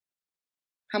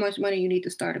 How much money you need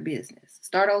to start a business?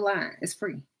 Start online. It's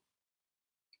free.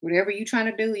 Whatever you're trying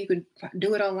to do, you can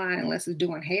do it online unless it's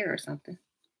doing hair or something.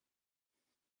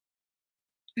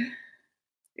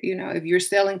 If you're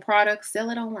selling products,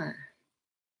 sell it online.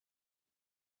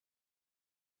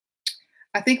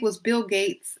 I think it was Bill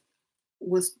Gates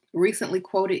was recently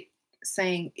quoted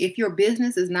saying, if your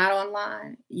business is not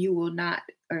online, you will not,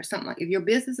 or something like, if your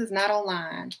business is not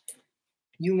online,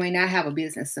 you may not have a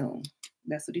business soon.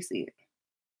 That's what he said.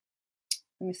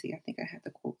 Let me see. I think I have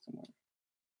the quote somewhere.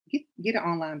 Get an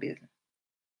online business.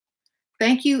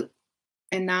 Thank you,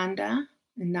 Anandya.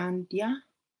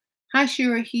 Hi,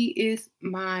 Shira. He is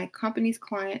my company's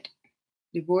client.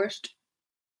 Divorced.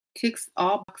 Ticks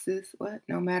all boxes. What?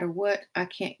 No matter what, I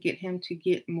can't get him to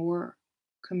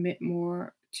commit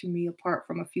more to me apart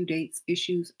from a few dates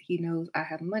issues. He knows I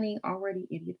have money already.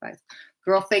 Any advice?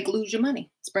 Girl, fake lose your money.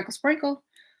 Sprinkle, sprinkle.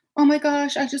 Oh my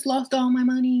gosh, I just lost all my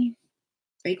money.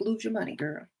 Fake lose your money,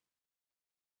 girl.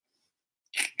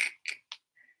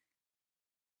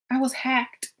 I was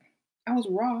hacked. I was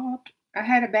robbed. I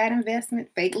had a bad investment.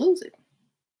 Fake lose it.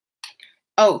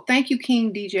 Oh, thank you,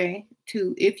 King DJ.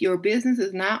 Too. If your business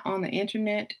is not on the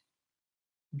internet,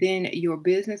 then your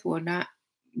business will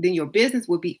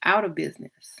be out of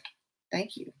business.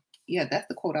 Thank you. Yeah, that's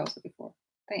the quote I was looking for.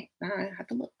 Thanks. Now I have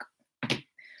to look.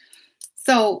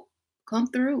 So come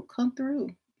through.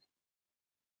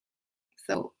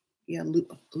 So yeah,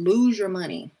 lose your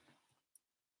money.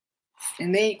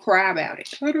 And then you cry about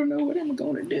it. I don't know what I'm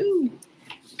going to do.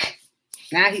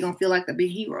 Now he's going to feel like the big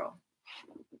hero.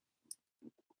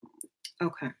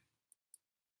 Okay.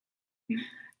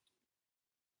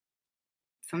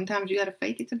 Sometimes you got to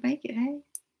fake it to make it, hey?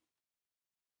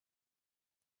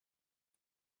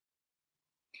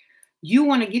 You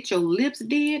want to get your lips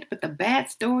did, but the bad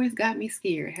stories got me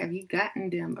scared. Have you gotten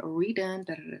them redone?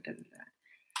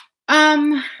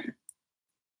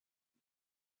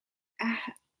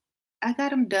 I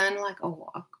got them done like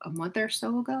a month or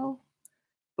so ago,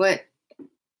 but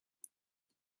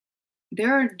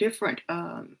there are different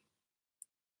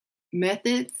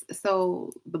methods.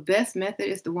 So the best method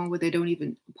is the one where they don't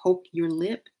even poke your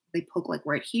lip. They poke like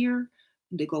right here.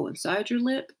 They go inside your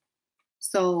lip.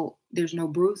 So there's no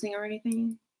bruising or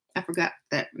anything. I forgot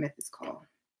that method's called.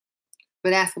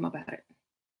 But ask them about it.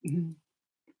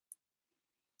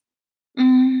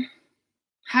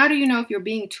 How do you know if you're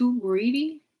being too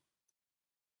greedy?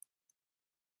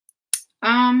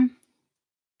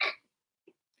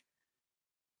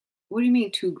 What do you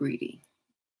mean too greedy?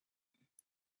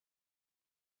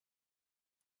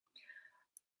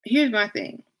 Here's my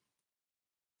thing.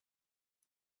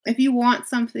 If you want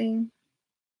something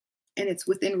and it's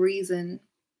within reason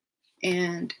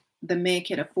and the man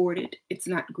can afford it, it's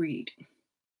not greed.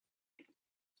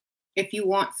 If you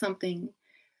want something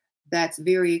that's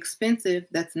very expensive,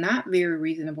 that's not very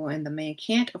reasonable, and the man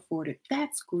can't afford it,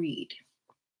 that's greed.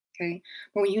 Okay.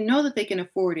 But when you know that they can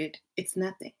afford it, it's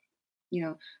nothing.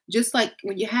 Just like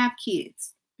when you have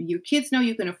kids, your kids know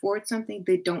you can afford something,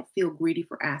 they don't feel greedy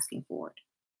for asking for it.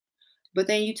 But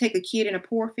then you take a kid in a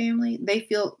poor family, they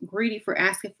feel greedy for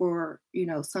asking for,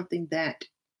 something that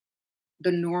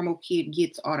the normal kid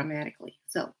gets automatically.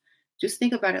 So just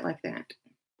think about it like that.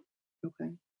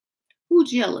 Okay. Who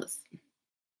jealous?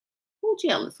 Who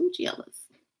jealous?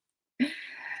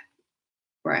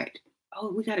 Right.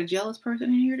 Oh, we got a jealous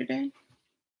person in here today?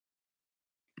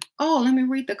 Oh, let me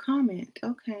read the comment.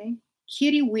 Okay.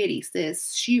 Kitty Witty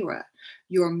says, Shira,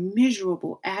 your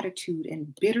miserable attitude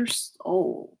and bitter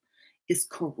soul is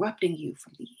corrupting you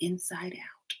from the inside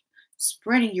out.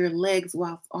 Spreading your legs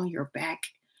while on your back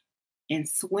and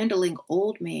swindling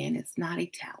old man is not a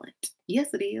talent.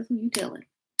 Yes, it is. Who you telling?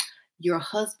 Your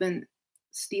husband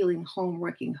stealing home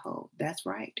wrecking hoe. That's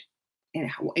right.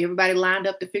 And everybody lined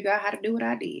up to figure out how to do what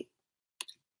I did.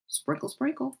 Sprinkle,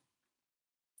 sprinkle.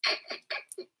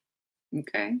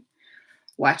 Okay.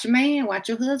 Watch your man, watch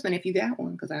your husband if you got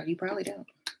one, because you probably don't.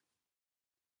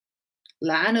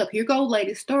 Line up. Here go,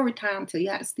 ladies. Story time. Tell you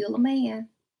how to steal a man.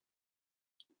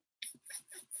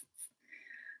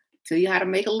 Tell you how to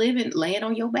make a living laying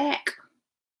on your back.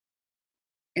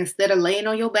 Instead of laying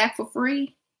on your back for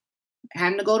free,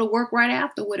 Having to go to work right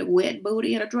after with a wet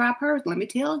booty and a dry purse. Let me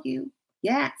tell you.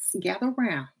 Yes, gather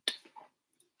round.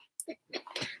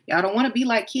 Y'all don't want to be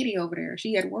like Kitty over there.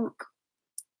 She at work.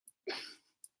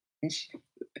 And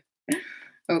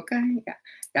okay.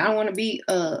 Y'all don't want to be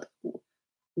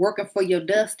working for your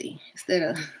Dusty instead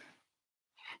of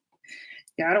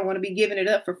y'all don't want to be giving it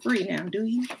up for free now, do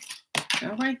you?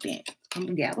 All right then. Come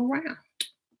to gather around.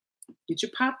 Get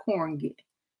your popcorn, get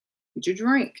your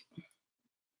drink.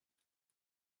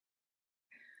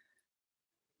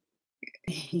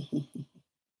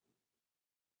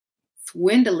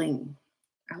 Swindling.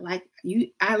 I like you.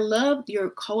 I loved your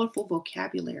colorful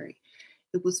vocabulary.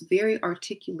 It was very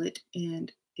articulate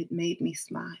and it made me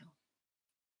smile.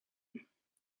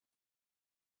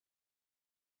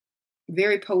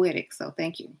 Very poetic. So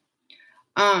thank you.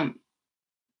 Um,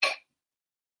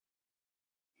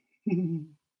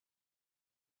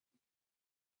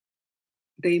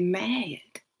 they mad.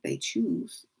 They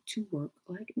choose to work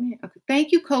like men. Okay.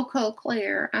 Thank you, Coco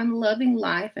Claire. I'm loving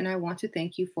life and I want to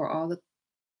thank you for all the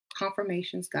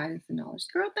confirmations, guidance, and knowledge.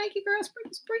 Girl, thank you, girl.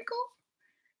 Sprinkle, sprinkle.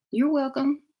 You're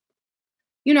welcome.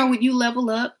 You know, when you level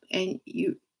up and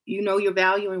you know your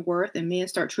value and worth and men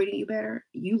start treating you better,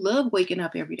 you love waking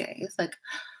up every day. It's like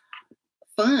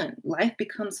fun. Life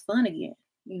becomes fun again.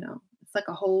 You know, it's like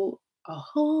a whole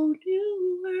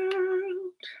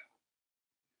new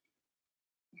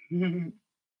world.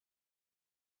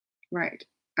 Right.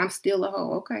 I'm still a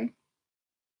hoe. Okay.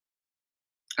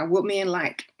 What men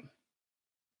like.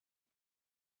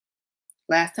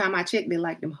 Last time I checked, they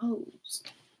like them hoes.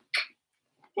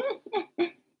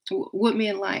 What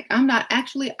men like. I'm not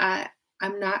actually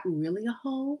I'm not really a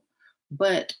hoe,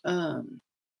 but I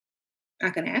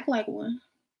can act like one.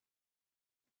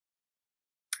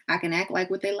 I can act like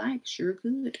what they like. Sure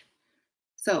could.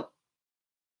 So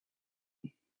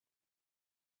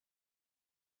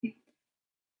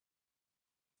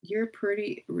you're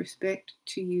pretty. Respect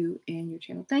to you and your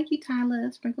channel. Thank you, Tyler.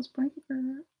 Sprinkle, sprinkle,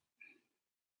 girl.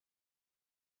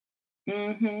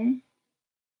 Mm-hmm.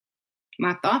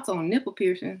 My thoughts on nipple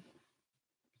piercing.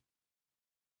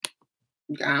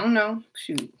 I don't know.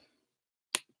 Shoot.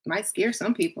 Might scare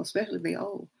some people, especially if they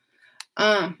old.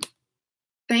 Um,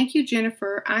 Thank you,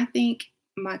 Jennifer. I think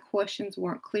my questions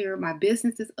weren't clear. My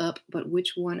business is up, but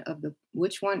which one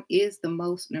is the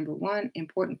most number one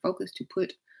important focus to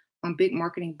put on big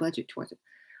marketing budget towards it?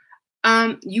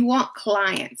 You want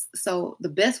clients. So the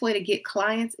best way to get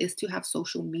clients is to have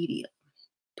social media.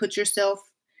 Put yourself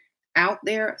out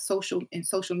there, social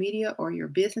media or your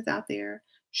business out there.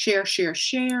 Share, share,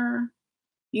 share.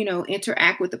 You know,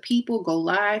 interact with the people, go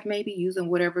live, maybe using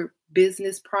whatever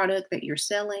business product that you're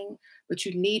selling. But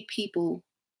you need people,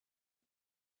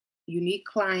 you need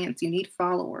clients, you need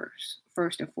followers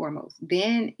first and foremost.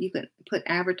 Then you could put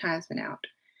advertisement out.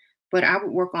 But I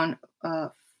would work on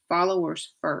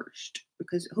followers first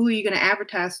because who are you going to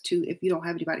advertise to if you don't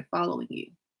have anybody following you?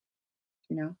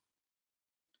 You know,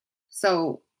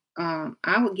 so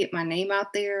I would get my name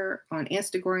out there on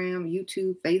Instagram,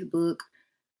 YouTube, Facebook,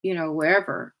 you know,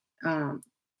 wherever. And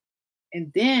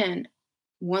then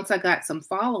once I got some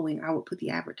following, I would put the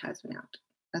advertisement out.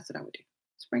 That's what I would do.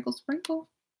 Sprinkle, sprinkle.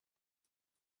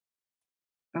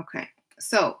 Okay.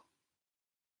 So,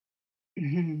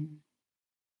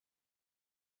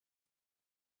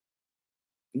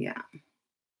 yeah.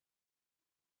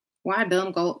 Why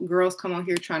dumb girls come on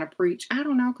here trying to preach? I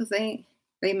don't know, because they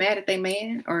mad at their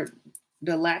man or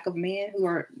the lack of men who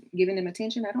are giving them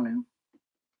attention. I don't know.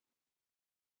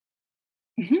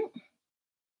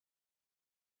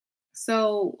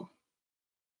 So,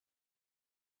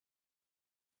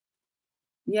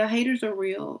 yeah, haters are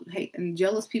real. Hate and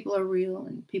jealous people are real,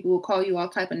 and people will call you all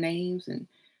type of names and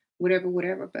whatever,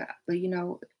 whatever. But you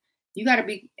know, you got to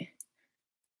be.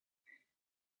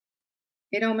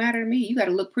 It don't matter to me. You got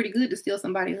to look pretty good to steal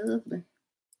somebody's husband.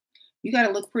 You got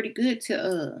to look pretty good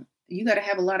to You got to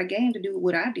have a lot of game to do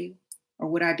what I do or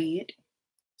what I did.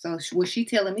 So what she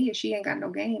telling me is she ain't got no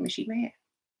game and she mad.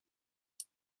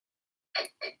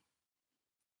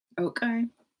 Okay.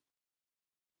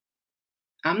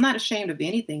 I'm not ashamed of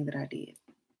anything that I did.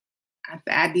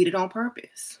 I did it on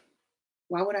purpose.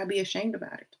 Why would I be ashamed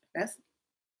about it? That's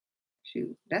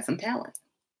some talent.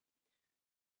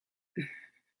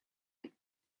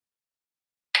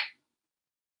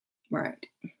 Right.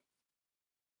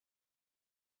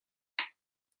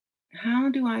 How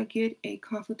do I get a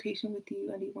consultation with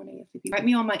you? I need one ASAP. Write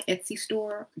me on my Etsy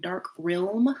store, Dark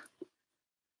Realm.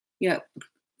 Yep.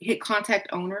 Hit contact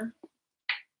owner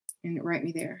and write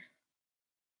me there.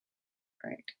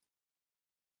 Right.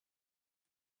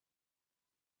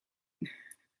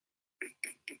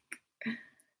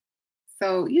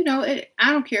 So,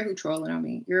 I don't care who trolling on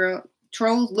me. Girl,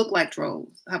 trolls look like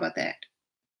trolls. How about that?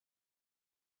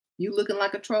 You looking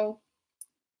like a troll?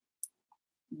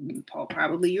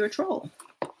 Probably you're a troll.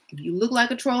 If you look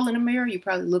like a troll in the mirror, you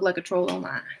probably look like a troll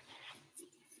online.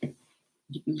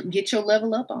 Get your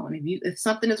level up on. If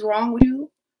something is wrong with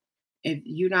you, if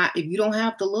you don't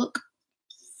have the look,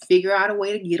 figure out a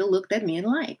way to get a look that men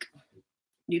like.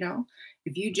 You know,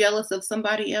 if you jealous of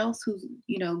somebody else who's,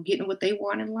 getting what they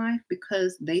want in life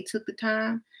because they took the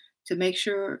time to make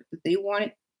sure that they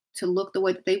wanted to look the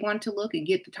way that they wanted to look and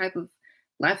get the type of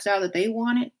lifestyle that they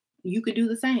wanted, you could do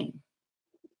the same.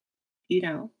 You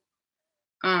know,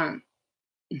 um,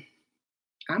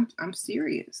 I'm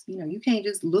serious. You can't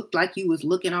just look like you was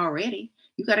looking already.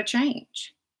 You got to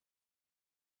change.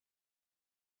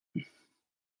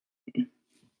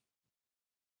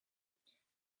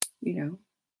 You know,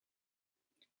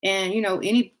 and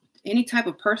any type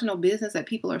of personal business that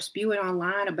people are spewing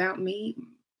online about me,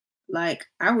 like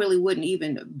I really wouldn't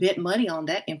even bet money on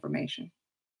that information.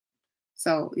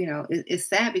 So it's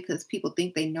sad because people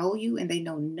think they know you and they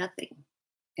know nothing,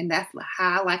 and that's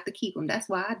how I like to keep them. That's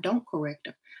why I don't correct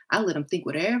them. I let them think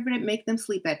whatever that make them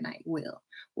sleep at night will,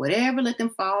 whatever let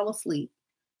them fall asleep.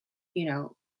 you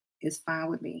know, is fine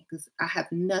with me because I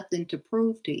have nothing to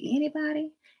prove to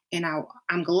anybody. And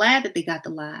I'm glad that they got the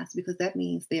lies because that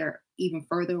means they're even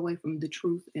further away from the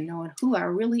truth and knowing who I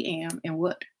really am and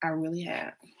what I really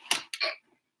have.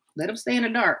 Let them stay in the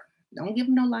dark. Don't give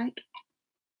them no light.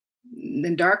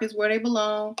 The dark is where they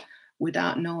belong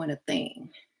without knowing a thing.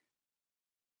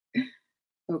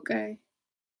 Okay?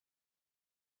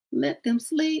 Let them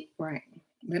sleep. Right.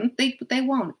 Let them think what they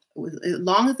want. As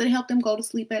long as it help them go to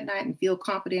sleep at night and feel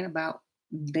confident about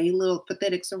their little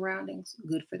pathetic surroundings,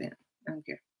 good for them. I don't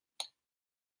care.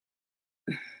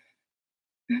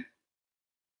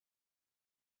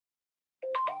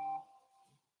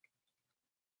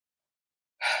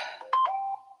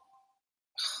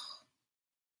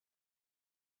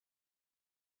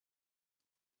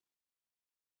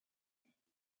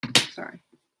 Sorry.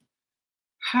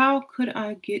 How could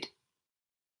I get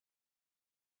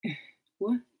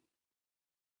what?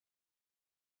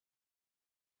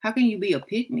 How can you be a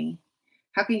pick me?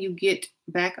 How can you get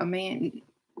back a man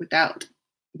without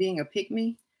being a pick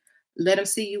me? Let him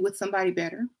see you with somebody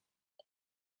better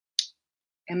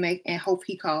and hope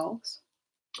he calls.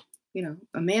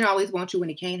 A man always wants you when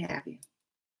he can't have you.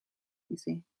 You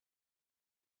see.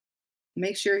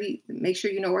 Make sure you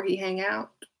know where he hang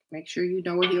out. Make sure you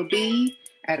know where he'll be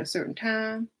at a certain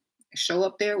time. Show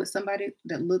up there with somebody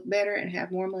that look better and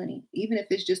have more money, even if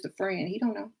it's just a friend. He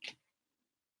don't know.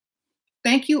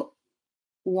 Thank you,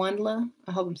 Wanla.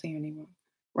 I hope I'm saying your name wrong.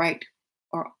 Right.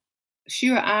 Or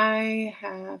sure, I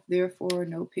have therefore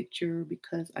no picture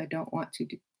because I don't want to.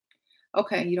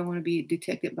 Okay, you don't want to be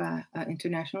detected by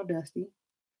International Dusty.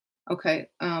 Okay,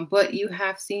 but you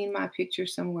have seen my picture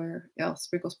somewhere else.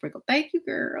 Sprinkle, sprinkle. Thank you,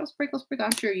 girl. Sprinkle, sprinkle.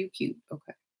 I'm sure you cute.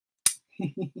 Okay.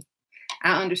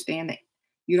 I understand that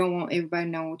you don't want everybody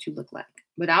knowing what you look like.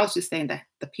 But I was just saying that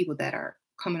the people that are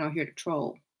coming on here to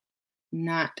troll,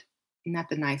 not not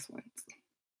the nice ones.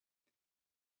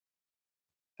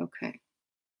 Okay.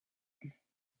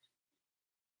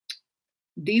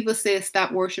 Diva says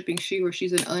stop worshiping she or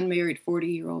she's an unmarried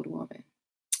 40-year-old woman.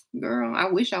 Girl, I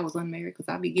wish I was unmarried because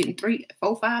I'd be getting 3,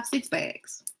 4, 5, 6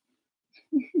 bags.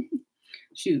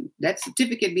 Shoot, that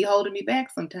certificate be holding me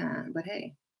back sometime. But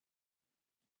hey,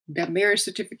 that marriage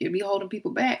certificate be holding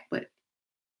people back. But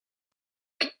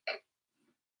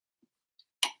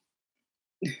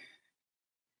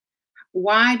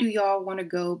why do y'all want to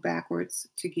go backwards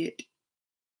to get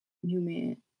new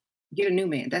men? Get a new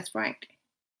man. That's right.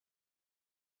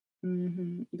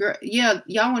 Girl, yeah,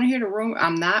 y'all want to hear the rumor?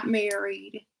 I'm not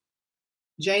married.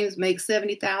 James makes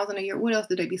 70,000 a year. What else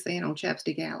did they be saying on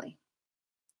Chapstick Alley?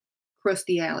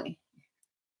 Krusty Alley.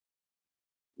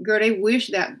 Girl, they wish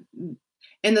that.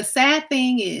 And the sad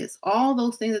thing is, all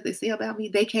those things that they say about me,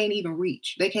 they can't even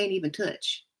reach. They can't even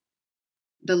touch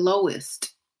the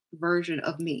lowest version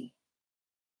of me.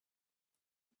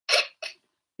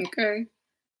 Okay.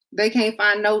 They can't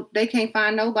find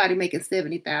nobody making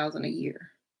 70,000 a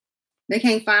year. They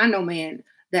can't find no man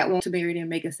that wants to marry them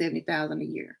making 70,000 a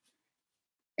year.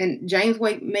 And James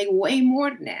make way more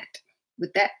than that.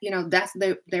 But that, that's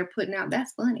they're putting out.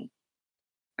 That's funny.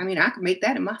 I mean, I could make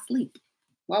that in my sleep.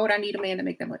 Why would I need a man to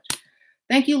make that much?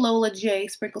 Thank you, Lola J.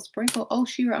 Sprinkle, sprinkle. Oh,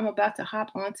 Shira, I'm about to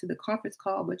hop onto the conference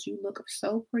call, but you look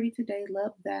so pretty today.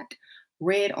 Love that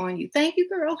red on you. Thank you,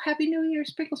 girl. Happy New Year,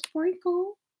 Sprinkle,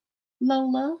 sprinkle.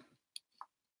 Lola.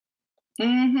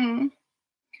 Mm-hmm.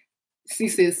 She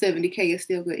says 70K is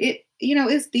still good.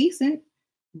 It's decent.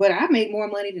 But I make more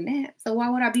money than that. So why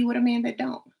would I be with a man that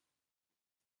don't?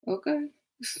 Okay.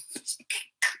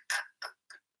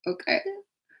 Okay.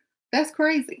 That's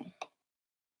crazy.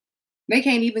 They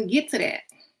can't even get to that.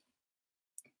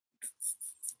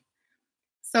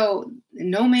 So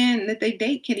no man that they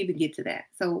date can even get to that.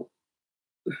 So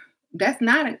that's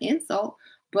not an insult,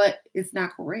 but it's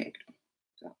not correct.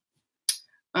 So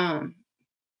um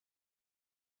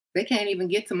they can't even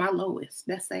get to my lowest.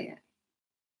 That's sad.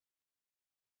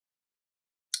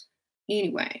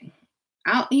 Anyway,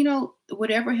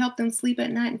 whatever helped them sleep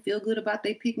at night and feel good about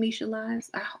their pygmisha lives,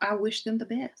 I wish them the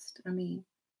best. I mean,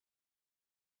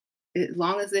 as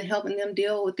long as it's helping them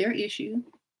deal with their issue,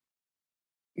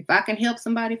 if I can help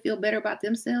somebody feel better about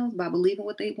themselves by believing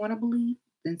what they want to believe,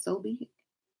 then so be it.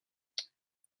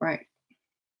 Right.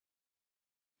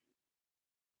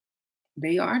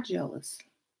 They are jealous.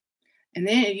 And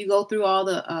then if you go through all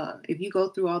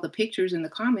the pictures and the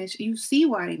comments, you see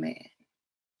why they mad.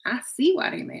 I see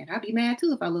why they mad. I'd be mad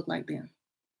too if I look like them.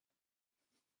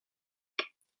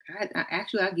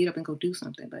 I get up and go do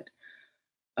something, but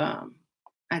um,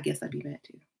 I guess I'd be mad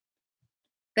too.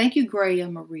 Thank you,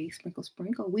 Graya Marie Sprinkle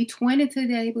Sprinkle. We 20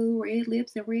 today, boo. Red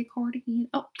lips and red cardigan.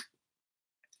 Oh,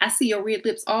 I see your red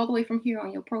lips all the way from here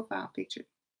on your profile picture.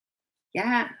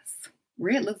 Yes,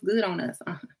 red looks good on us.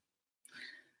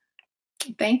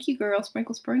 Thank you, girl.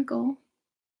 Sprinkle Sprinkle.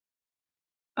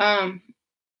 Um,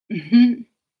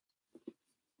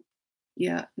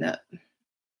 yeah, no.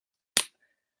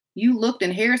 You looked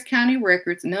in Harris County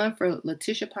records, none for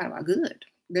Letitia Padua. Good.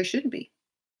 There shouldn't be.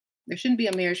 There shouldn't be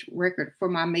a marriage record for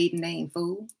my maiden name,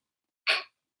 fool.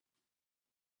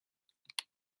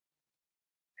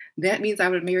 That means I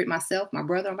would have married myself, my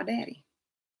brother, or my daddy.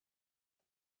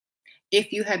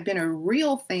 If you had been a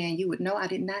real fan, you would know I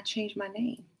did not change my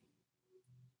name.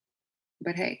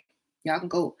 But hey, y'all can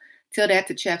go tell that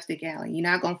to Chapstick Alley. You're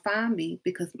not going to find me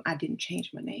because I didn't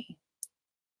change my name.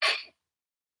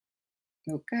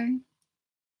 Okay.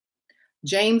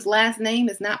 James' last name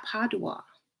is not Padua.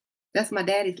 That's my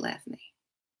daddy's last name.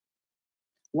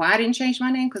 Why I didn't change my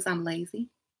name? Because I'm lazy.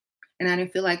 And I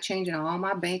didn't feel like changing all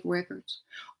my bank records,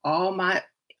 all my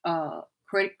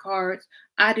credit cards.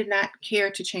 I did not care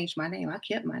to change my name. I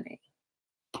kept my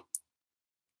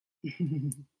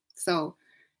name. So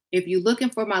if you're looking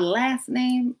for my last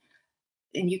name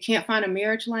and you can't find a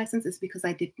marriage license, it's because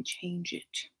I didn't change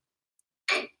it.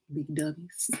 Big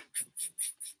dummies.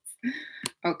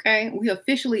 Okay, we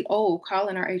officially old,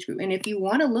 calling our age group. And if you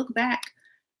want to look back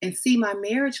and see my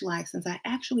marriage license, I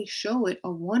actually show it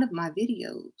on one of my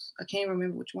videos. I can't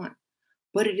remember which one,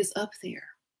 but it is up there,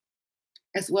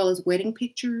 as well as wedding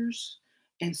pictures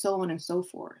and so on and so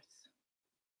forth.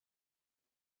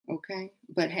 Okay,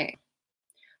 but hey,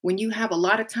 when you have a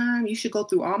lot of time, you should go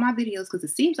through all my videos because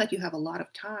it seems like you have a lot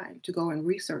of time to go and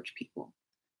research people.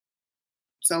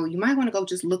 So you might want to go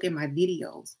just look at my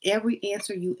videos. Every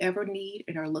answer you ever need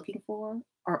and are looking for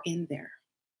are in there.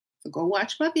 So go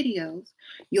watch my videos.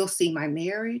 You'll see my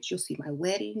marriage. You'll see my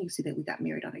wedding. You see that we got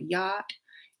married on a yacht.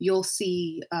 You'll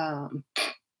see the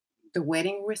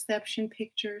wedding reception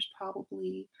pictures,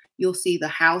 probably. You'll see the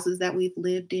houses that we've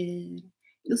lived in.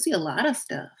 You'll see a lot of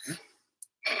stuff.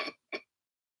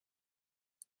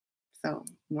 So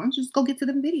why don't you just go get to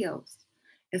them videos?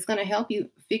 It's going to help you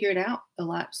figure it out a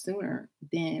lot sooner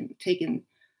than taking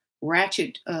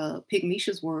Ratchet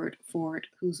Pygmisha's word for it,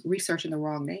 who's researching the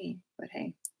wrong name. But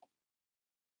hey,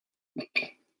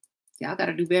 y'all got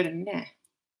to do better than that.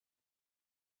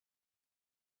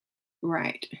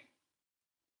 Right.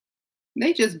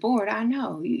 They just bored. I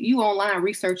know. You online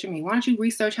researching me. Why don't you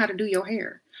research how to do your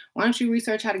hair? Why don't you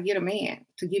research how to get a man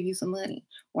to give you some money?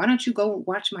 Why don't you go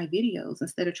watch my videos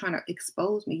instead of trying to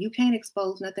expose me? You can't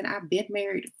expose nothing. I've been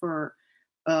married for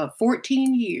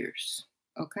 14 years.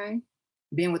 Okay.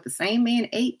 Been with the same man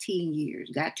 18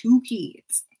 years. Got 2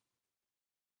 kids.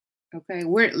 Okay.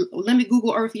 Let me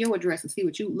Google Earth your address and see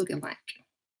what you looking like.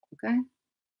 Okay.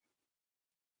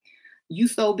 You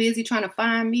so busy trying to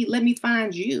find me. Let me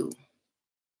find you.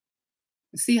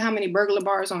 See how many burglar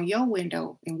bars on your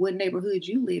window and what neighborhood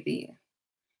you live in.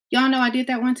 Y'all know I did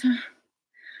that one time.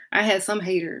 I had some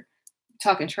hater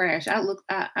talking trash. I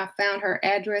found her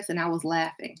address and I was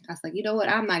laughing. I was like, you know what?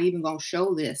 I'm not even gonna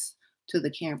show this to the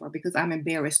camera because I'm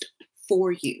embarrassed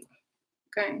for you.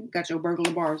 Okay, got your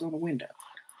burglar bars on the window.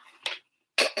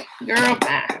 Girl,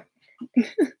 bye.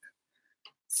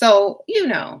 So,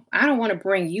 I don't want to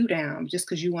bring you down just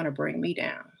because you want to bring me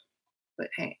down. But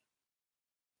hey,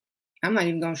 I'm not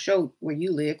even going to show where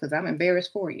you live because I'm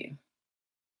embarrassed for you.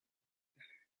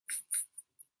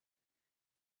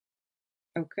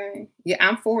 Okay. Yeah,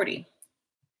 I'm 40.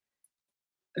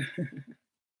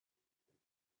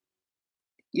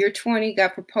 You're 20,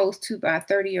 got proposed to by a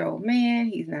 30-year-old man.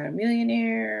 He's not a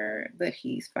millionaire, but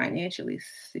he's financially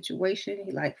situation.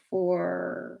 He like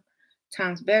 4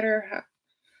 times better.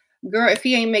 Girl, if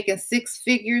he ain't making 6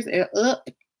 figures and up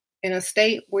in a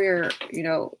state where,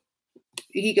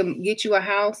 he can get you a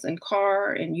house and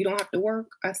car and you don't have to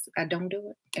work, I don't do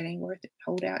it. It ain't worth it.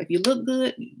 Hold out. If you look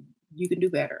good, you can do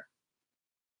better.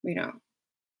 You know,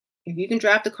 if you can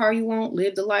drive the car you want,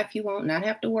 live the life you want, not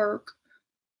have to work,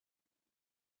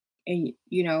 and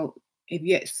if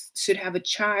you should have a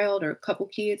child or a couple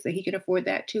kids that he can afford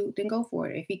that too, then go for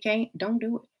it. If he can't, don't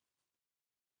do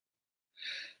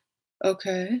it.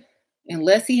 Okay.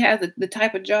 Unless he has the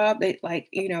type of job that, like,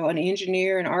 an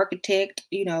engineer, an architect,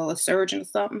 a surgeon or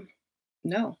something.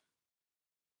 No.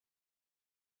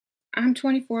 I'm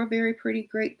 24, very pretty,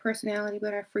 great personality,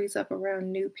 but I freeze up around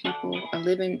new people. I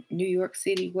live in New York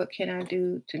City. What can I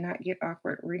do to not get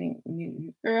awkward reading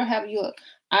new? Girl, have you,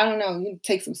 I don't know, you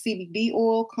take some CBD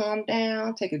oil, calm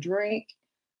down, take a drink,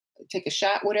 take a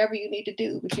shot, whatever you need to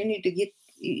do. But you need to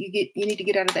you need to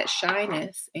get out of that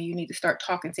shyness, and you need to start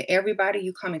talking to everybody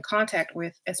you come in contact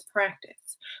with as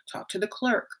practice. Talk to the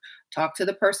clerk, talk to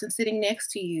the person sitting next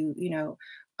to you,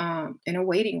 in a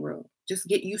waiting room. Just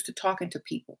get used to talking to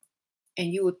people,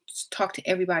 and you would talk to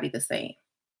everybody the same.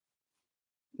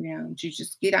 You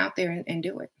just get out there and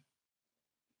do it.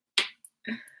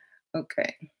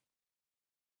 Okay.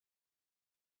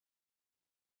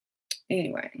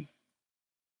 Anyway,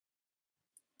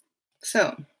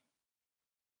 so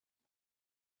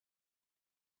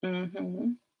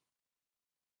mhm.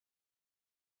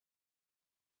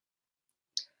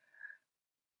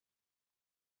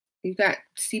 You got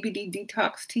CBD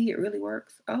detox tea. It really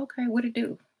works. Okay, what it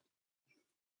do?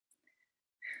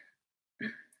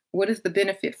 What is the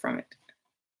benefit from it?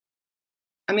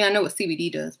 I mean, I know what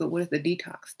CBD does, but what does the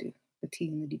detox do? The tea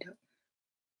and the detox.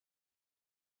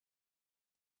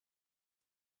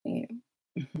 Yeah.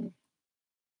 Mhm.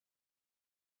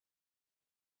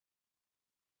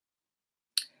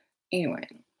 Anyway,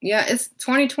 yeah, it's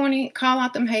 2020. Call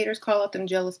out them haters. Call out them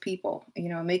jealous people.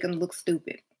 Make them look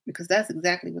stupid, because that's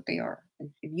exactly what they are.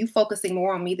 If you focusing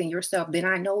more on me than yourself, then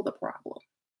I know the problem.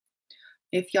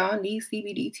 If y'all need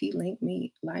CBD tea, link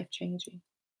me. Life changing.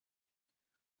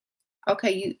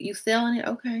 Okay, you selling it?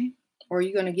 Okay, or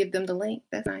you gonna give them the link?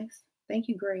 That's nice. Thank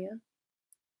you, Greya.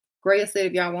 Greya said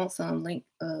if y'all want some, link.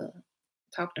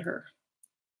 Talk to her.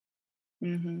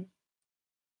 Hmm.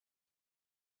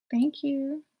 Thank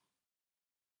you.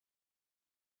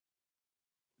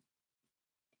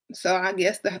 So I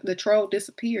guess the troll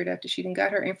disappeared after she didn't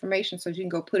got her information, so she can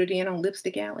go put it in on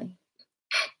Lipstick Alley.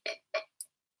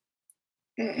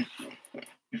 Mm.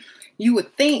 You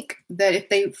would think that if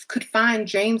they could find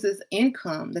James's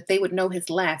income, that they would know his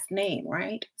last name,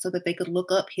 right? So that they could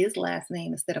look up his last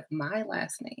name instead of my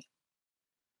last name.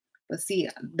 But see,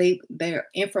 their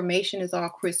information is all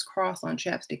crisscross on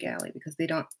Chapstick Alley because they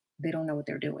don't know what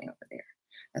they're doing over there.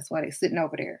 That's why they're sitting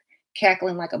over there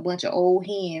cackling like a bunch of old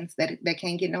hens that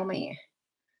can't get no man.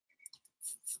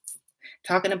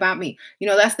 Talking about me.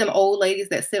 That's them old ladies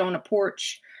that sit on the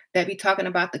porch that be talking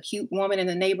about the cute woman in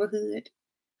the neighborhood.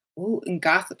 Ooh, and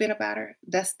gossiping about her.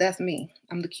 That's me.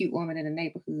 I'm the cute woman in the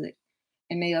neighborhood.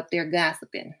 And they up there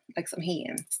gossiping like some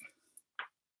hens.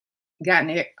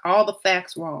 Gotten all the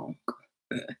facts wrong.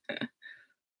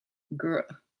 Girl.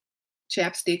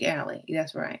 Chapstick Alley.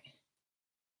 That's right.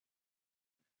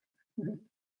 Mhm.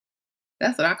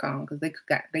 That's what I call them because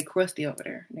they crusty over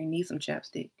there. They need some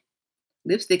chapstick.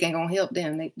 Lipstick ain't gonna help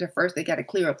them. They got to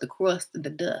clear up the crust and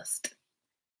the dust.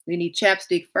 They need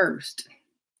chapstick first.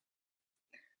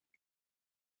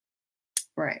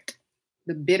 Right.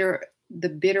 The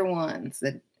bitter ones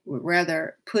that would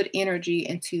rather put energy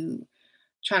into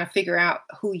trying to figure out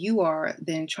who you are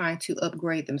than trying to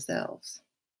upgrade themselves.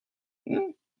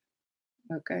 Mm,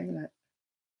 okay.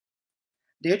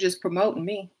 They're just promoting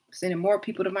me, sending more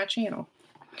people to my channel.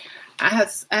 I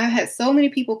had so many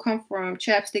people come from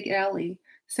Chapstick Alley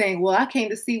saying, "Well, I came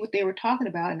to see what they were talking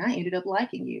about, and I ended up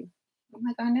liking you." I'm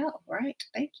like, I know, right?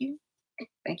 Thank you.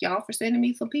 Thank y'all for sending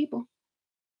me some people.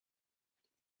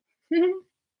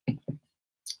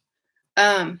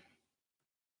 um,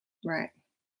 right.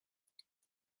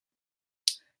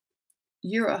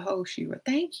 You're a host, Shira.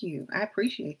 Thank you. I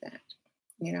appreciate that.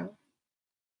 You know,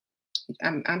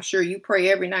 I'm sure you pray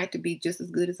every night to be just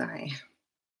as good as I am.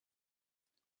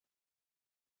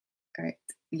 Right.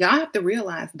 Y'all have to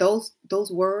realize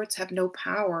those words have no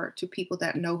power to people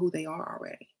that know who they are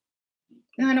already.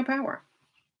 They have no power.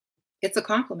 It's a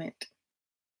compliment.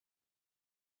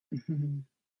 Mhm.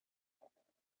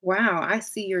 Wow, I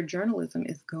see your journalism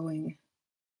is going.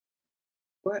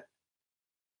 What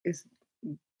is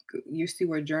You see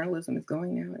where journalism is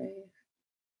going nowadays.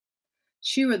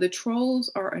 Shira, the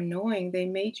trolls are annoying. They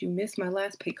made you miss my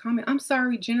last paid comment. I'm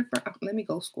sorry, Jennifer. Let me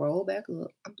go scroll back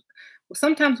up. Well,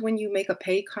 sometimes when you make a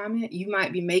paid comment, you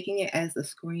might be making it as the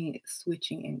screen is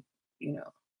switching and, you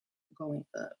know, going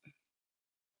up.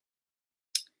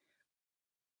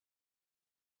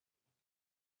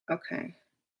 Okay.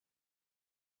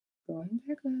 Going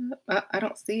back up. I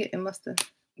don't see it. It must have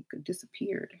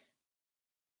disappeared.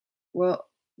 Well,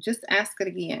 just ask it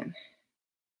again.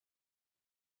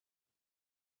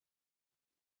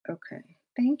 Okay.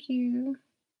 Thank you.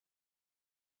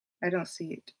 I don't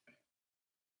see it.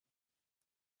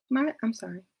 I'm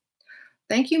sorry.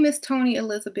 Thank you, Miss Tony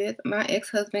Elizabeth. My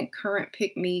ex-husband, current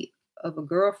pick me of a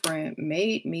girlfriend,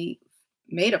 made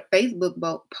a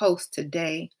Facebook post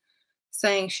today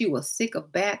saying she was sick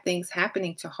of bad things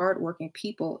happening to hardworking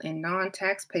people and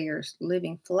non-taxpayers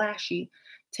living flashy,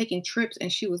 taking trips,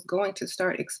 and she was going to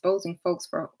start exposing folks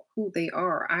for who they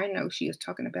are. I know she is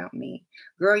talking about me.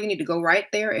 Girl, you need to go right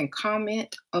there and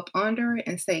comment up under it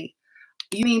and say,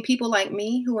 you mean people like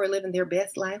me who are living their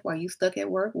best life while you stuck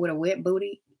at work with a wet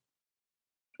booty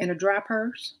and a dry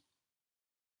purse?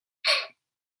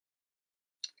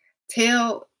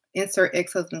 Tell insert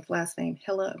ex-husband's last name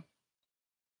hello.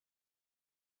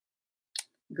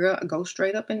 Girl, go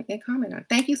straight up and comment on it.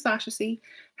 Thank you, Sasha C.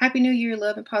 Happy New Year,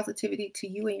 love and positivity to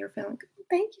you and your family.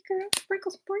 Thank you, girl.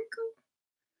 Sprinkle, sprinkle.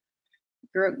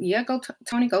 Girl, yeah,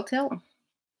 Tony, go tell them.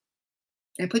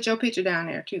 And put your picture down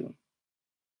there too.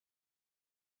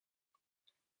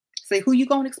 Say who you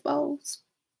gonna expose?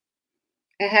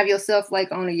 And have yourself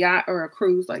like on a yacht or a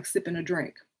cruise, like sipping a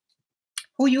drink.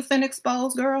 Who you finna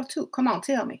expose, girl, too? Come on,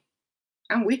 tell me.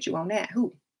 I'm with you on that.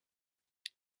 Who?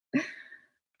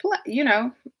 You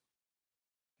know.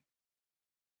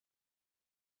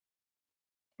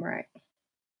 Right.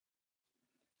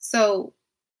 So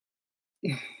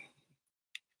let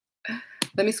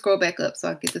me scroll back up so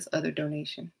I get this other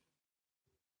donation.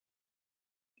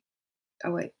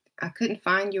 Oh, wait. I couldn't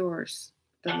find yours.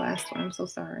 The last one. I'm so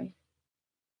sorry.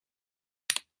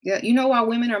 Yeah, you know why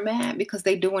women are mad? Because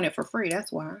they doing it for free.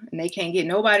 That's why. And they can't get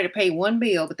nobody to pay one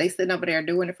bill, but they sitting over there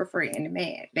doing it for free and they're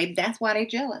mad. That's why they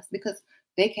jealous because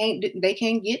they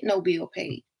can't get no bill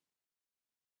paid.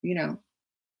 You know,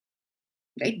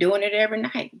 they doing it every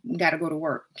night. Got to go to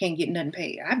work. Can't get nothing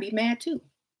paid. I'd be mad too.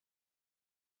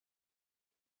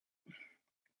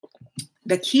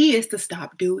 The key is to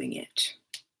stop doing it.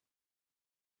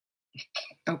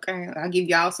 Okay, I'll give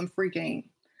y'all some free game.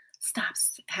 Stop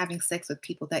having sex with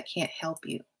people that can't help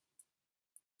you.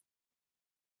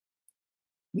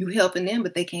 You helping them,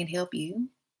 but they can't help you.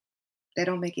 That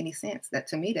don't make any sense. That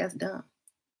to me, that's dumb.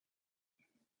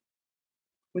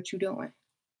 What you doing?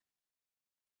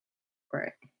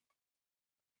 Right.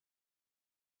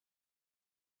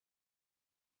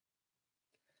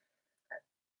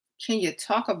 Can you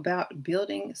talk about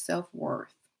building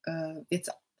self-worth? It's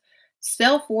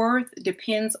self-worth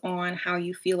depends on how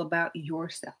you feel about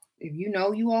yourself. If you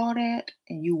know you all that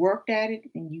and you worked at it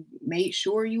and you made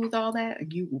sure you was all that,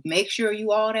 and you make sure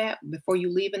you all that before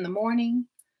you leave in the morning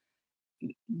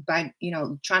by,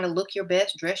 trying to look your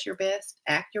best, dress your best,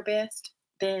 act your best,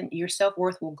 then your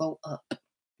self-worth will go up.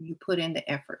 You put in the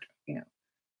effort.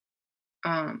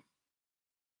 Um,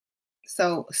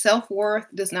 so self-worth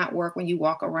does not work when you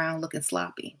walk around looking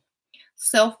sloppy.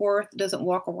 Self-worth doesn't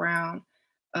work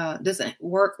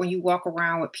when you walk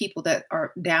around with people that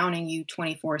are downing you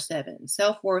 24/7.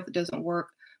 Self-worth doesn't work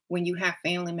when you have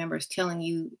family members telling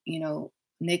you,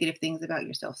 negative things about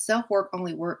yourself. Self-worth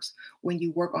only works when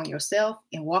you work on yourself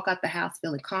and walk out the house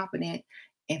feeling confident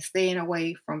and staying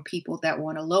away from people that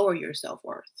want to lower your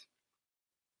self-worth.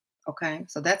 Okay,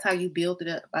 so that's how you build it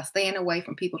up, by staying away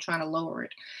from people trying to lower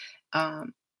it,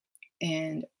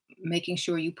 and making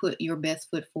sure you put your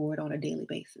best foot forward on a daily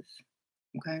basis.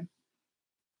 Okay,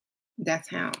 that's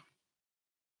how.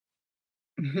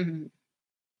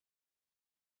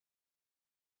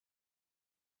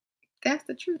 That's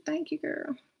the truth. Thank you,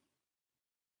 girl.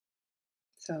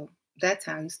 So that's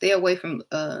how you stay away from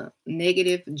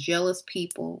negative, jealous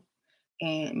people,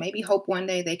 and maybe hope one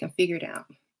day they can figure it out.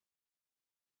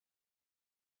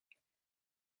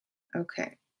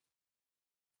 Okay.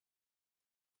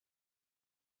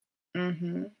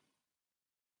 Hmm.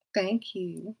 Thank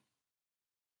you.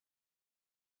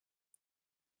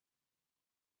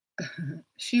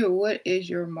 Sure. What is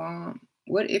your mom?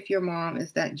 What if your mom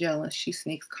is that jealous? She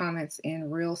sneaks comments in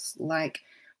reels like,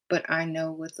 but I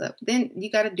know what's up. Then you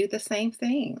got to do the same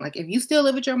thing. Like if you still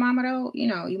live with your mama, though,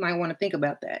 you might want to think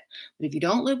about that. But if you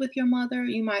don't live with your mother,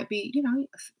 you might be,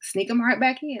 sneak them right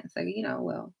back in. So,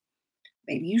 well,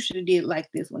 Maybe you should have did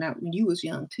like this when you was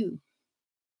young too.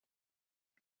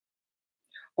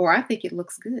 Or I think it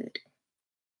looks good.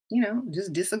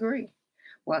 Just disagree.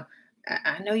 Well,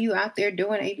 I know you out there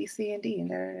doing A, B, C, and D, and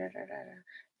da, da, da, da, da, da.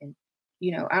 And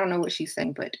I don't know what she's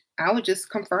saying, but I would just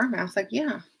confirm. I was like,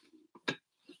 yeah.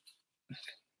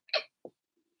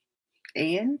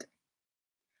 And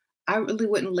I really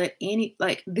wouldn't let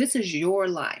this is your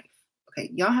life.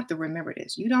 Okay. Y'all have to remember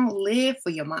this. You don't live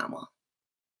for your mama.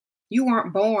 You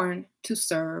weren't born to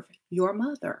serve your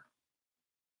mother.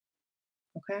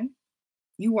 Okay.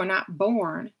 You were not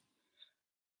born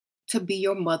to be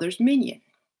your mother's minion.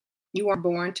 You are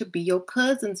born to be your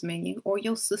cousin's minion or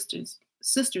your sister's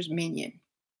minion.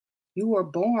 You were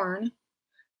born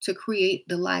to create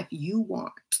the life you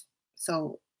want.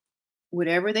 So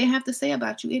whatever they have to say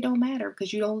about you, it don't matter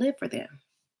because you don't live for them.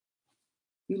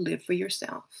 You live for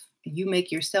yourself. You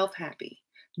make yourself happy.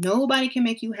 Nobody can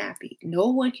make you happy. No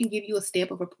one can give you a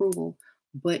stamp of approval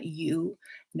but you.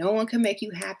 No one can make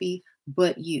you happy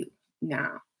but you.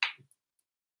 Now,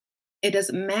 it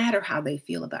doesn't matter how they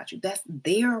feel about you. That's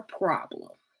their problem.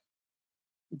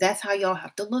 That's how y'all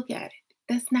have to look at it.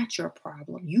 That's not your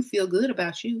problem. You feel good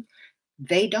about you.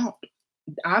 They don't.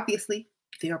 Obviously,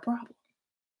 their problem.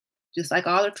 Just like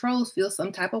all the trolls feel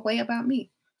some type of way about me.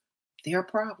 Their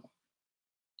problem.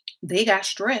 They got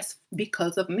stressed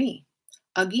because of me.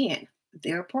 Again,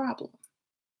 their problem.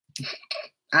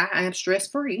 I am stress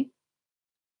free.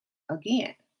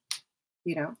 Again,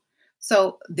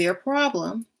 So their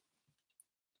problem,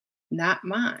 not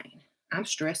mine. I'm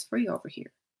stress free over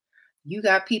here. You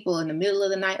got people in the middle of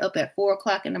the night up at 4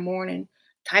 o'clock in the morning,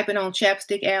 typing on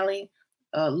Chapstick Alley,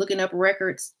 looking up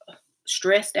records,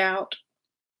 stressed out.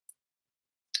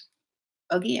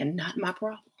 Again, not my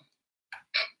problem.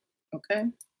 Okay.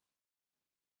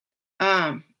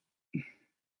 Um,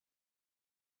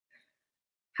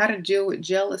 how to deal with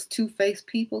jealous, two-faced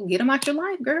people? Get them out your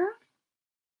life, girl.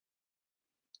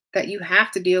 That you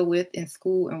have to deal with in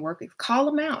school and work. Call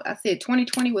them out. I said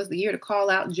 2020 was the year to call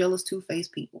out jealous,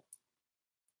 two-faced people.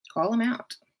 Call them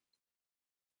out.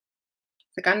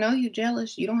 Like, I know you're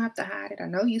jealous. You don't have to hide it. I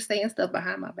know you saying stuff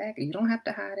behind my back and you don't have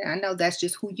to hide it. I know that's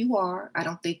just who you are. I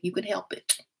don't think you can help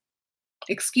it.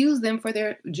 Excuse them for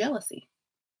their jealousy.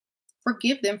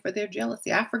 Forgive them for their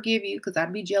jealousy. I forgive you because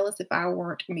I'd be jealous if I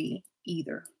weren't me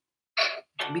either.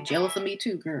 You'd be jealous of me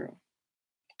too, girl.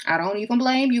 I don't even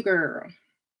blame you, girl.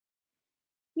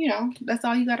 That's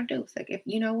all you got to do. It's like, if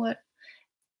you know what,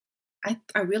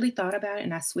 I really thought about it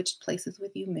and I switched places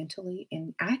with you mentally,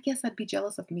 and I guess I'd be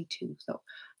jealous of me too. So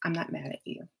I'm not mad at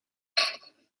you.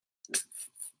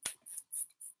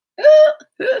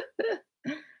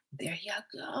 There you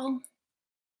go.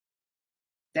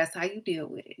 That's how you deal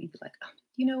with it. You be like, oh,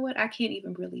 you know what? I can't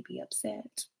even really be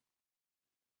upset.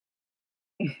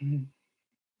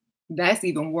 That's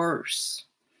even worse.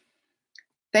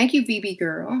 Thank you, BB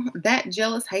girl. That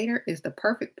jealous hater is the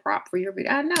perfect prop for your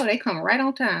video. I know they come right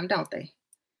on time, don't they?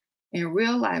 In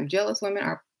real life, jealous women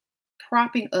are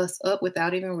propping us up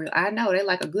without even real. I know they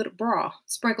like a good bra.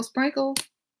 Sprinkle, sprinkle.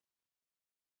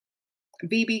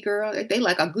 BB girl, they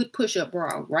like a good push-up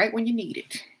bra right when you need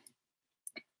it.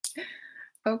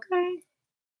 Okay.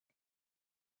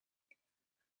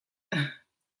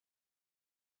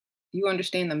 You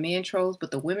understand the men trolls,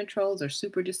 but the women trolls are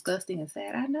super disgusting and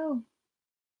sad. I know.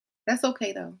 That's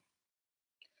okay though.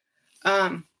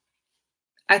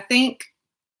 I think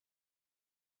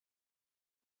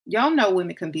y'all know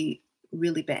women can be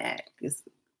really bad because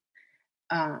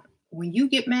when you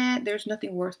get mad, there's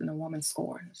nothing worse than a woman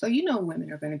scorn. So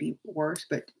women are going to be worse,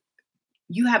 but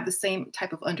you have the same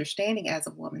type of understanding as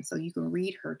a woman, so you can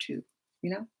read her too,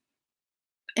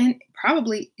 and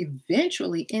probably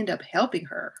eventually end up helping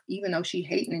her, even though she's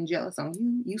hating and jealous on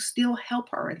you. You still help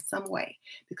her in some way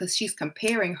because she's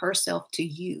comparing herself to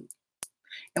you.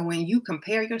 And when you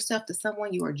compare yourself to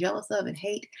someone you are jealous of and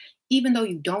hate, even though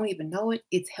you don't even know it,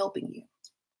 it's helping you.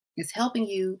 It's helping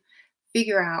you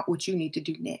figure out what you need to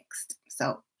do next.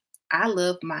 So I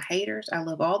love my haters. I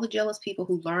love all the jealous people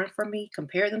who learn from me,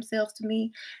 compare themselves to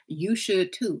me. You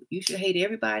should too. You should hate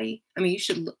everybody. I mean,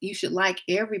 you should like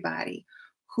everybody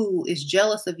who is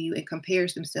jealous of you and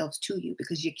compares themselves to you,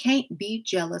 because you can't be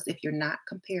jealous if you're not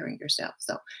comparing yourself.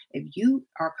 So if you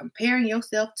are comparing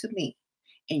yourself to me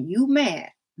and you mad,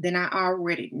 then I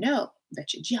already know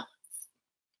that you're jealous,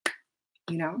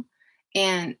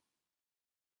 and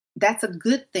that's a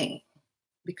good thing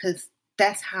because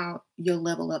that's how your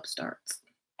level up starts.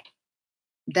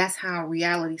 That's how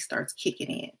reality starts kicking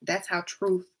in. That's how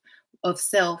truth of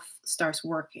self starts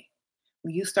working.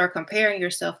 When you start comparing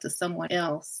yourself to someone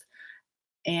else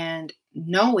and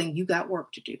knowing you got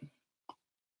work to do.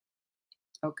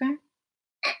 Okay.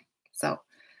 So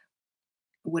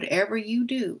whatever you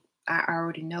do, I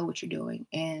already know what you're doing,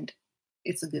 and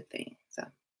it's a good thing. So,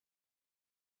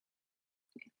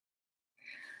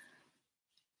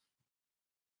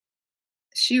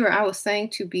 Shira, I was saying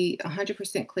to be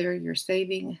 100% clear, you're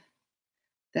saving.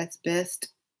 That's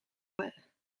best. But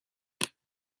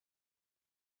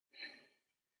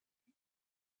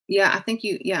yeah, I think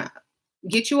yeah,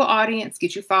 get you an audience,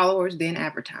 get you followers, then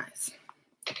advertise.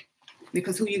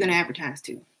 Because who you going to advertise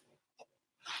to?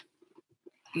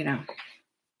 You know,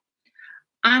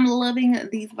 I'm loving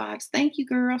these vibes. Thank you,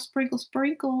 girl. Sprinkle,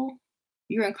 sprinkle.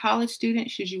 You're a college student.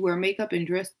 Should you wear makeup and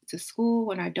dress to school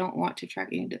when I don't want to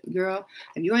attract any girl?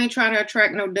 If you ain't trying to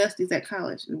attract no dusties at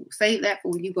college, save that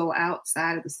for when you go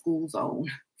outside of the school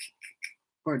zone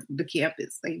or the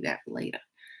campus. Save that for later.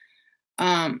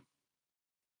 Um.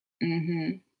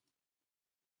 Mm-hmm.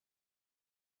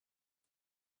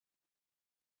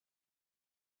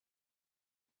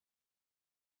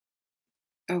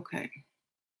 Okay.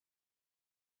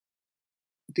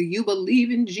 Do you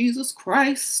believe in Jesus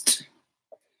Christ?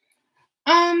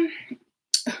 Um.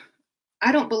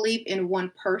 I don't believe in one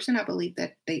person. I believe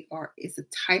that it's a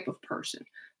type of person.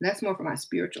 That's more for my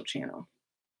spiritual channel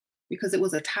because it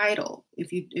was a title.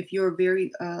 If you're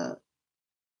very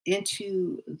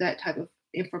into that type of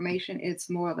information, it's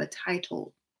more of a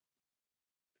title.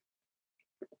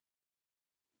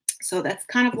 So that's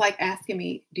kind of like asking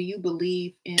me, do you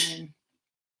believe in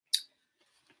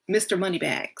Mr.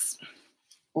 Moneybags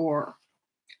or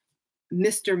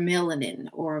Mr. Melanin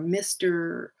or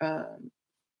Mr.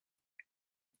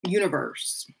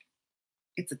 Universe?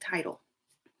 It's a title.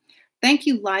 Thank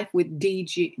you, Life with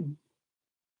JD,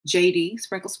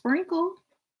 sprinkle, sprinkle.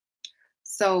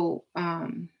 So,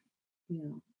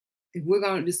 if we're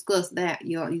going to discuss that,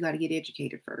 you got to get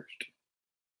educated first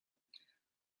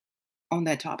on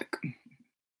that topic.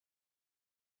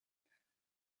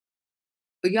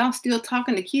 But y'all still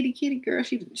talking to Kitty girl?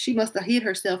 She must have hid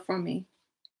herself from me,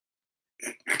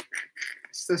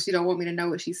 so she don't want me to know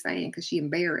what she's saying because she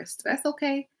embarrassed. That's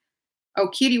okay. Oh,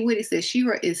 Kitty Witty says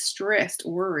Shira is stressed,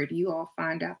 worried. You all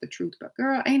find out the truth, but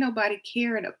girl, ain't nobody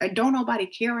caring. Don't nobody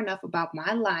care enough about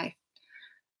my life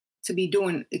to be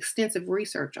doing extensive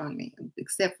research on me,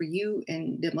 except for you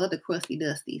and them other crusty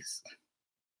dusties.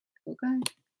 Okay.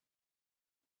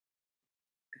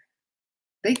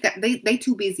 They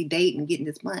too busy dating, getting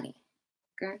this money.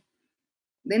 Okay.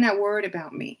 They're not worried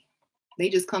about me. They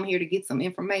just come here to get some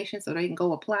information so they can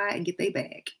go apply and get their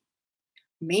bag.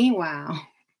 Meanwhile,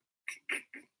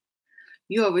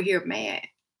 you over here mad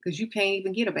because you can't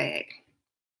even get a bag.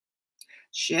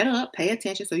 Shut up, pay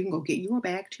attention so you can go get your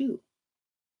bag too.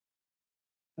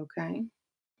 Okay.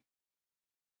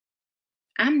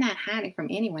 I'm not hiding from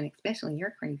anyone, especially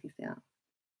your crazy self.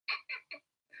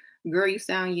 Girl, you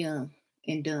sound young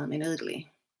and dumb and ugly.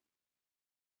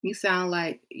 You sound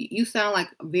like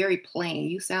very plain.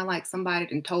 You sound like somebody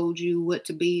that told you what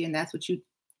to be, and that's what you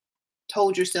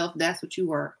told yourself. That's what you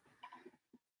were.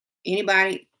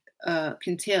 Anybody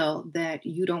can tell that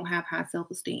you don't have high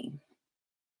self-esteem.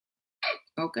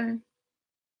 Okay,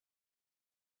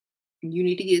 you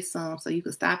need to get some so you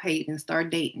can stop hating and start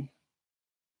dating.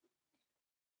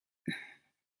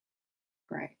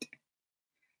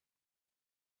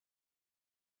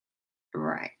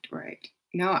 Right, right.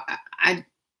 No,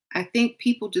 I think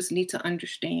people just need to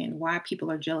understand why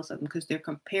people are jealous of them because they're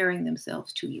comparing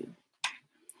themselves to you.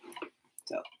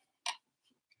 So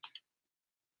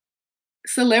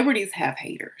celebrities have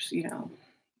haters.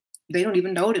 They don't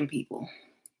even know them people.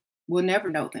 We'll never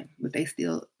know them, but they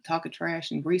still talking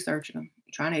trash and researching them,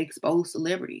 trying to expose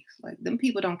celebrities. Like them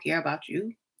people don't care about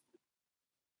you.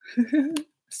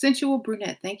 Sensual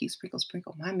brunette, thank you, sprinkle,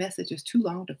 sprinkle. My message is too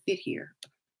long to fit here.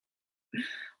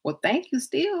 Well, thank you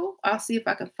still. I'll see if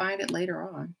I can find it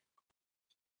later on.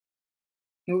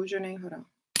 What was your name? Hold on.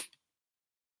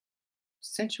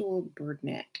 Sensual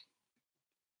brunette.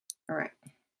 All right.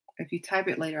 If you type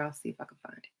it later, I'll see if I can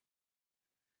find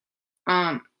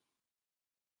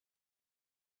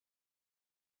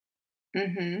it.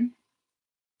 Mm-hmm.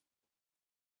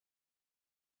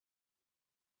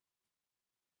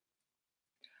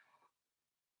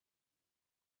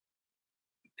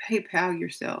 PayPal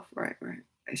yourself. Right.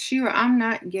 Shira, I'm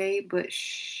not gay, but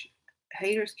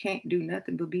haters can't do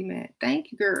nothing but be mad.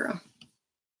 Thank you, girl.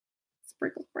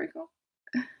 Sprinkle, sprinkle.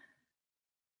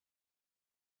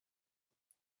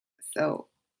 So,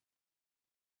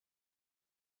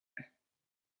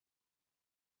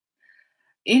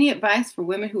 any advice for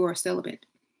women who are celibate?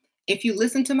 If you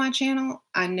listen to my channel,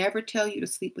 I never tell you to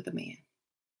sleep with a man.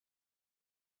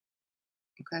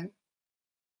 Okay.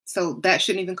 So that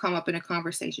shouldn't even come up in a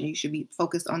conversation. You should be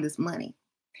focused on this money.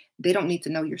 They don't need to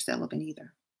know you're celibate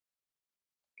either.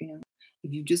 You know,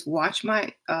 if you just watch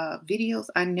my videos,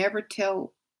 I never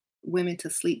tell women to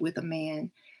sleep with a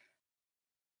man.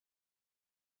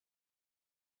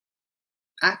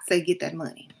 I'd say get that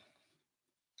money.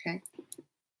 Okay.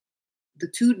 The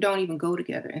two don't even go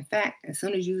together. In fact, as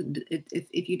soon as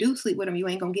if you do sleep with him, you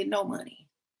ain't gonna get no money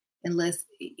unless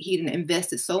he done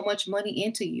invested so much money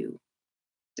into you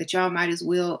that y'all might as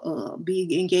well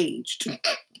be engaged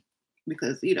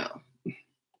because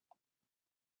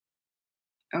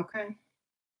okay.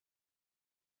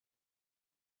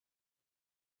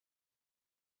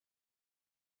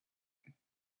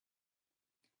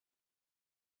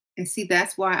 And see,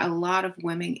 that's why a lot of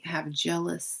women have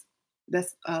jealous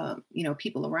that's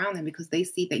people around them because they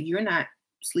see that you're not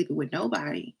sleeping with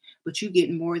nobody, but you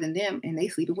getting more than them and they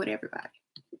sleeping with everybody.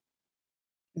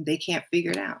 And they can't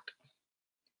figure it out.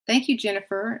 Thank you,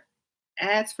 Jennifer.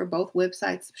 Ads for both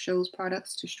websites shows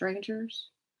products to strangers.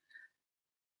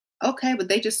 Okay, but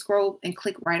they just scroll and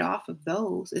click right off of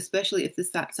those, especially if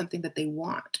it's not something that they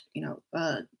want.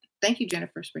 Thank you,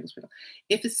 Jennifer Springsfield.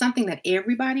 If it's something that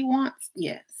everybody wants,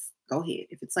 yes, go ahead.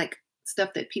 If it's like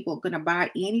stuff that people are gonna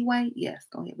buy anyway, yes,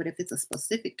 go ahead. But if it's a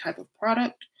specific type of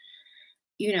product,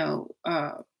 you know,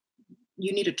 uh,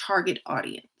 you need a target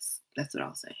audience. That's what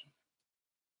I'll say.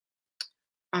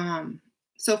 Um,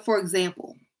 so for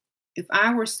example, if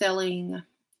I were selling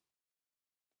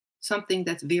something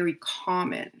that's very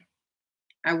common,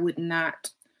 I would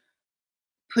not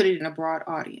put it in a broad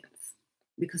audience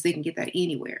because they can get that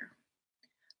anywhere.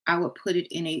 I would put it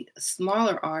in a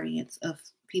smaller audience of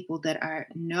people that I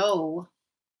know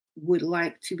would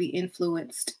like to be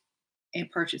influenced and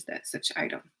purchase that such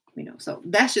item. So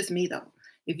that's just me though.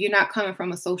 If you're not coming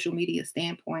from a social media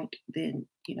standpoint, then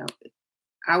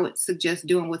I would suggest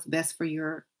doing what's best for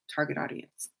your target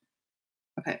audience.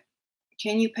 Okay.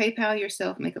 Can you PayPal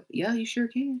yourself makeup? Yeah, you sure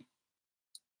can.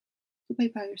 You can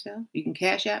PayPal yourself. You can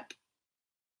cash app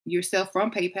yourself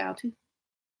from PayPal too.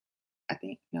 I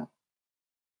think. No.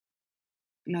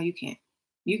 No, you can't.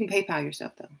 You can PayPal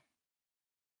yourself though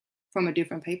from a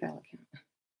different PayPal account.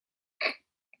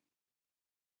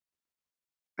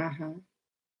 Uh-huh.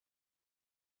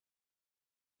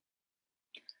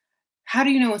 How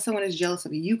do you know when someone is jealous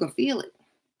of you? You can feel it.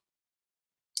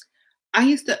 I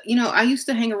used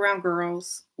to hang around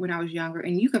girls when I was younger,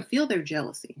 and you can feel their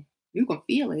jealousy. You can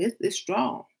feel it. It's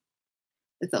strong.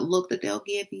 It's a look that they'll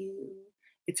give you.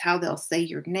 It's how they'll say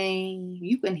your name.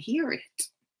 You can hear it.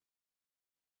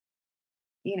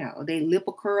 They lip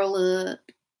will curl up.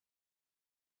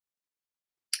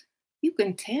 You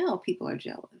can tell people are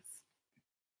jealous.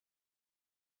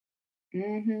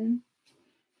 Hmm.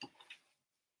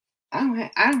 I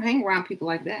don't hang around people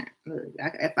like that. Look,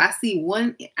 if I see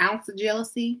 1 ounce of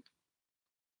jealousy,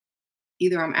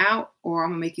 either I'm out or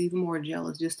I'm gonna make you even more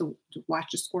jealous just to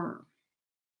watch you squirm.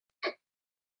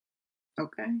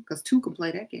 Okay, because two can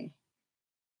play that game.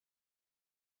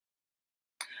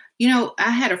 I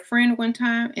had a friend one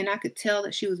time, and I could tell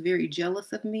that she was very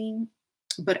jealous of me,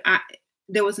 but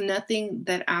there was nothing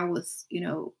that I was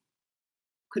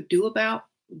could do about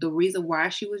the reason why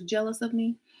she was jealous of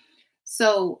me.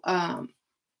 So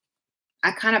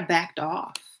I kind of backed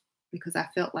off because I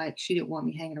felt like she didn't want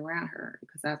me hanging around her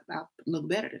because I look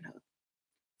better than her.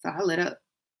 So I let up.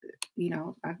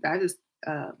 I just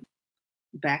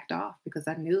backed off because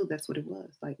I knew that's what it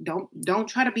was. Like, don't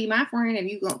try to be my friend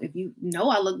if you know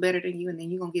I look better than you, and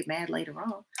then you're gonna get mad later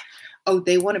on. Oh,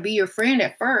 they want to be your friend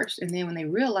at first, and then when they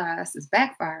realize it's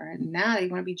backfiring, now they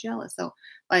want to be jealous. So,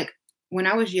 like when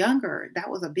I was younger, that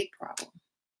was a big problem.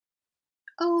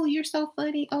 Oh, you're so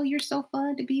funny. Oh, you're so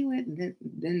fun to be with. And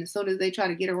then as soon as they try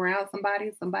to get around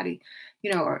somebody,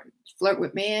 or flirt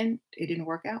with men, it didn't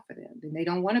work out for them. Then they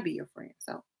don't want to be your friend.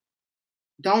 So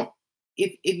don't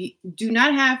if you do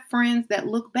not have friends that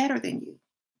look better than you.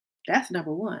 That's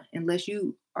number one. Unless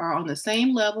you are on the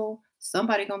same level,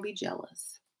 somebody gonna be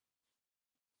jealous.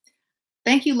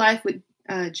 Thank you, Life with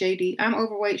JD. I'm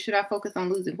overweight. Should I focus on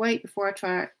losing weight before I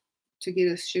try to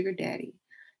get a sugar daddy?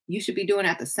 You should be doing it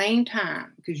at the same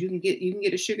time because you can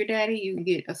get a sugar daddy, you can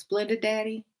get a splendid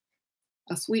daddy,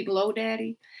 a sweet and low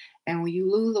daddy, and when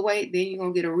you lose the weight, then you're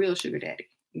gonna get a real sugar daddy.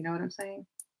 You know what I'm saying?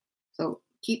 So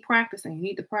keep practicing. You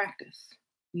need to practice.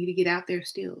 You need to get out there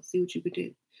still, see what you could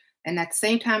do, and at the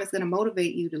same time, it's gonna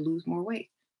motivate you to lose more weight.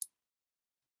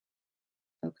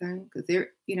 Okay, because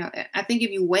I think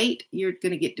if you wait, you're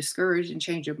gonna get discouraged and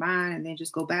change your mind, and then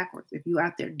just go backwards. If you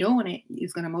out there doing it,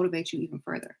 it's gonna motivate you even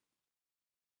further.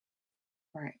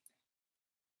 Right.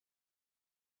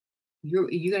 You're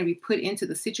going to be put into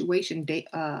the situation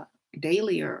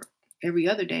daily or every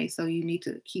other day. So you need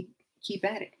to keep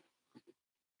at it.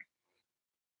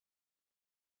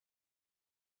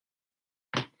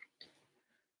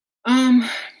 Um,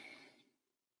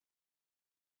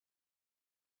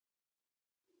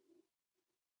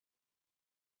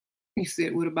 you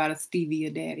said, what about a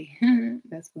stevia daddy?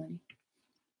 That's funny.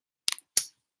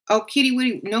 Oh, Kitty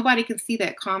Witty, nobody can see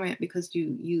that comment because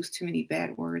you use too many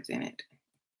bad words in it.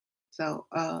 So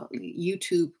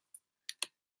YouTube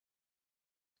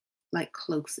like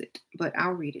close it, but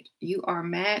I'll read it. You are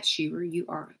mad, Shira. You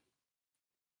are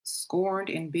scorned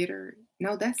and bitter.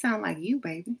 No, that sound like you,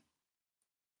 baby.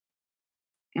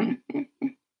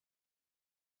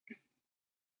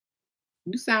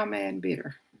 You sound mad and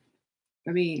bitter.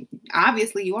 I mean,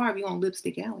 obviously you are if you on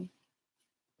Lipstick Alley.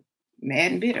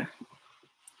 Mad and bitter.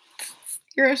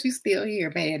 Girl, she's still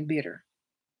here, mad and bitter.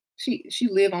 She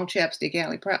live on Chapstick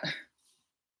Alley.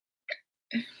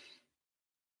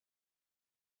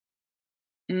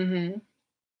 Mm-hmm.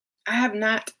 I have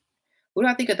not. What do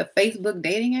I think of the Facebook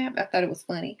dating app? I thought it was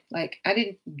funny. Like I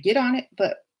didn't get on it,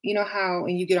 but you know how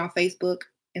when you get on Facebook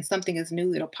and something is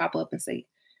new, it'll pop up and say,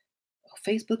 oh,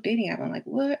 Facebook dating app. I'm like,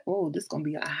 what? Oh, this is gonna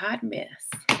be a hot mess.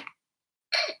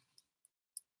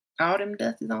 All them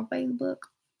dusties on Facebook.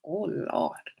 Oh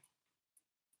Lord.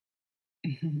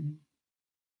 Mhm.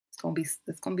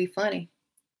 It's gonna be funny.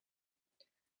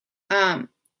 Um,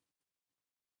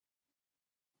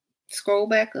 Scroll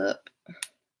back up.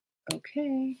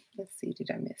 Okay. Let's see. Did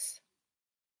I miss?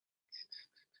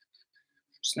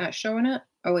 It's not showing up.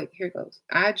 Oh wait, here it goes.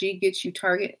 IG gets you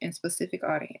target and specific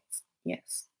audience.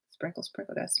 Yes. Sprinkle,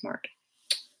 sprinkle. That's smart.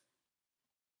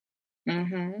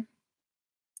 Mm-hmm.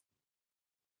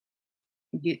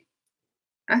 Get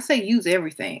I say use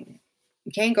everything.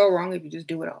 You can't go wrong if you just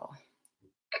do it all.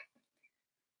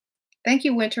 Thank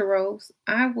you, Winter Rose.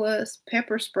 I was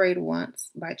pepper sprayed once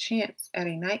by chance at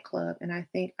a nightclub, and I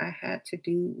think I had to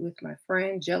do with my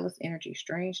friend jealous energy.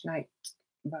 Strange night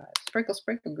vibe. Sprinkle,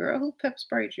 sprinkle, girl. Who pepper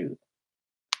sprayed you?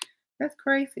 That's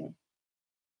crazy.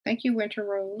 Thank you, Winter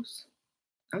Rose.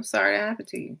 I'm sorry that happened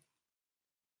to you.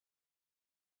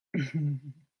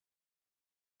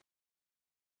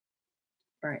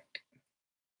 Right.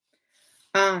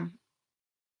 Um.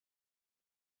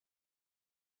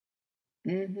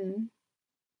 Hmm.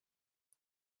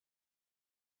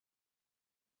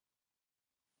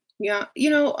 Yeah.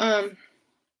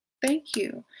 Thank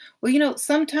you. Well,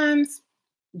 sometimes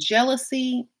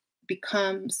jealousy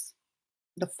becomes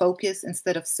the focus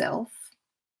instead of self.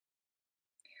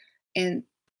 And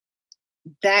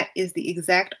that is the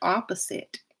exact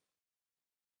opposite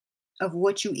of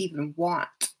what you even want.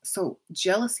 So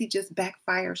jealousy just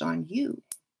backfires on you,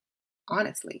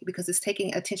 honestly, because it's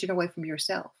taking attention away from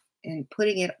yourself and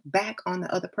putting it back on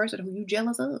the other person who you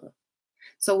jealous of.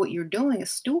 So what you're doing is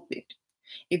stupid.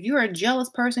 If you're a jealous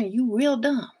person, you real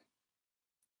dumb.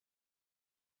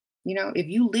 If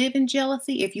you live in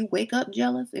jealousy, if you wake up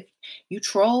jealous, if you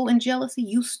troll in jealousy,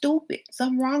 you stupid.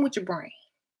 Something wrong with your brain.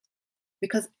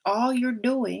 Because all you're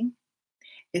doing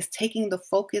is taking the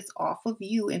focus off of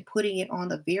you and putting it on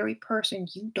the very person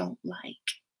you don't like.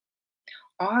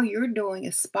 All you're doing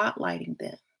is spotlighting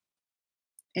them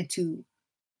into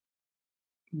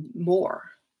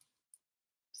more.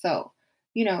 So,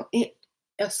 it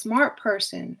a smart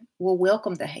person will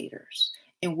welcome the haters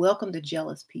and welcome the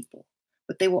jealous people,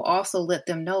 but they will also let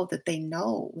them know that they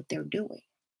know what they're doing.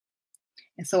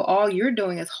 And so all you're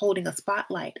doing is holding a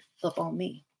spotlight up on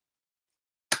me,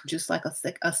 just like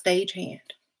a stage hand.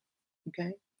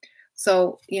 Okay.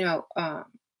 So,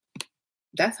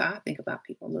 that's how I think about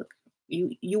people. Look,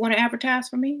 you want to advertise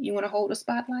for me? You want to hold a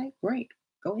spotlight? Great.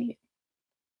 Go ahead.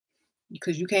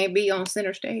 Because you can't be on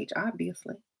center stage,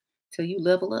 obviously, till you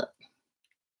level up.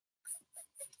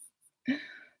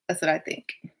 That's what I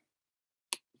think.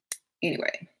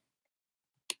 Anyway.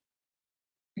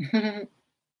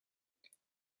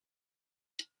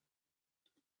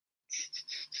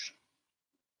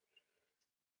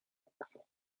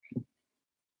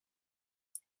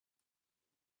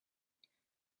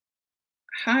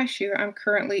 Hi, Shira. I'm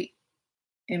currently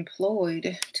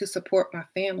employed to support my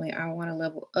family. I want to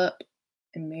level up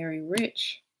and marry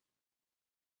rich.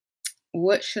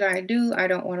 What should I do? I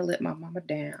don't want to let my mama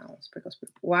down. Sprinkle,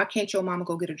 sprinkle. Why can't your mama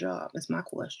go get a job? That's my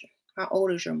question. How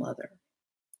old is your mother?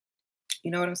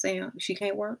 You know what I'm saying? She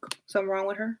can't work. Something wrong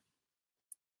with her?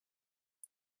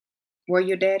 Where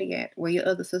your daddy at? Where your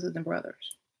other sisters and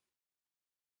brothers?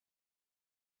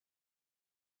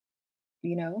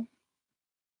 You know?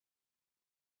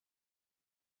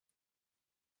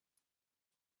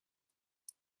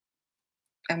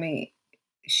 I mean,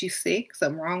 she's sick.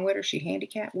 Something wrong with her? She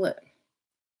handicapped? What?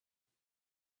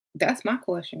 That's my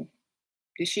question.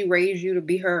 Did she raise you to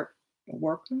be her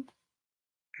worker?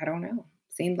 I don't know.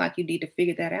 Seems like you need to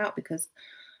figure that out because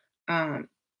um,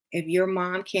 if your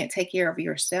mom can't take care of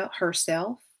yourself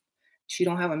herself, she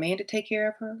don't have a man to take care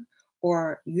of her,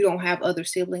 or you don't have other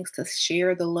siblings to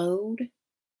share the load.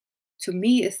 To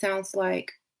me, it sounds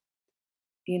like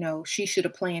she should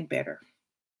have planned better.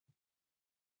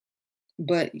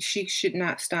 But she should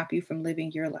not stop you from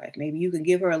living your life. Maybe you can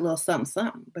give her a little something,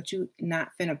 something, but you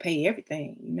not finna pay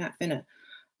everything. You're not finna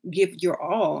give your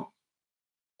all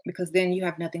because then you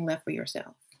have nothing left for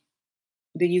yourself.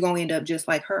 Then you're gonna end up just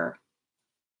like her.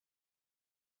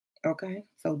 Okay?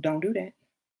 So don't do that.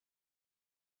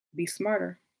 Be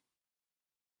smarter.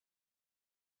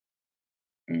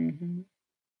 Hmm.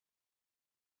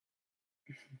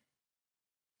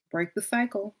 Break the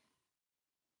cycle.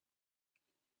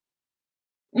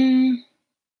 Mm.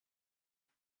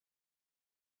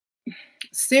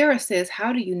 Sarah says,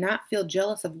 how do you not feel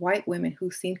jealous of white women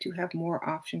who seem to have more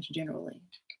options generally?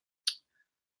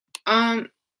 Um,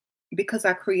 because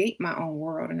I create my own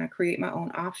world and I create my own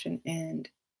option, and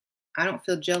I don't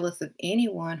feel jealous of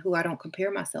anyone who I don't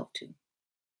compare myself to.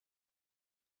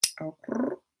 Oh,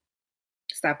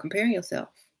 stop comparing yourself.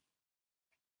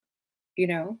 You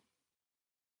know,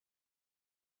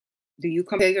 do you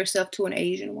compare yourself to an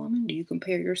Asian woman? Do you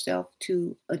compare yourself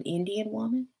to an Indian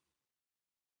woman?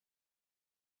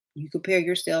 You compare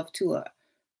yourself to a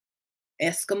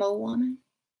Eskimo woman?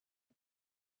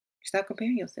 Stop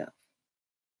comparing yourself.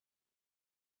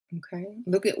 Okay.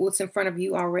 Look at what's in front of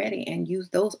you already and use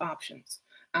those options.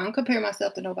 I don't compare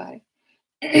myself to nobody.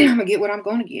 I'm gonna get what I'm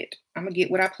gonna get. I'm gonna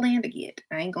get what I plan to get.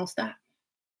 I ain't gonna stop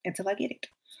until I get it.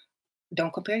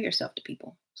 Don't compare yourself to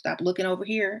people. Stop looking over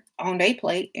here on their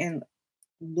plate and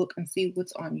look and see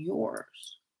what's on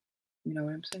yours. You know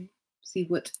what I'm saying? See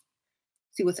what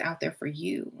see what's out there for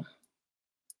you.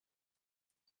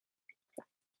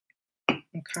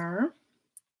 Okay.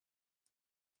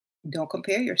 Don't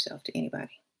compare yourself to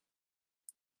anybody.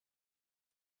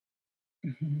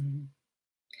 Mhm.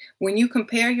 When you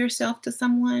compare yourself to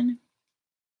someone,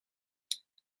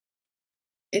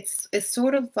 it's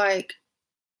sort of like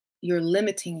you're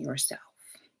limiting yourself,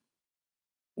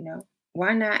 you know?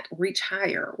 Why not reach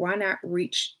higher? Why not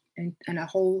reach in a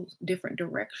whole different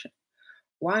direction?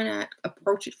 Why not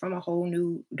approach it from a whole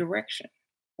new direction?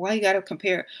 Why you gotta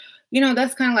compare?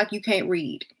 That's kind of like you can't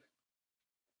read.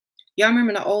 Y'all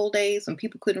remember in the old days when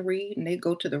people couldn't read and they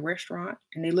go to the restaurant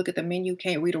and they look at the menu,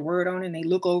 can't read a word on it, and they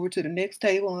look over to the next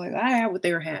table and like, I have what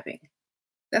they're having.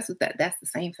 That's the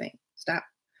same thing. Stop,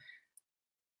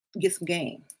 get some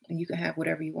game, and you can have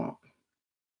whatever you want.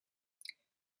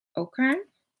 Okay?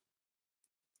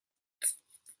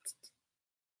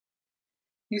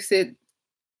 You said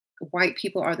white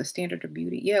people are the standard of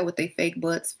beauty. Yeah, with they fake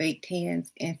butts, fake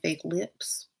tans, and fake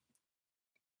lips.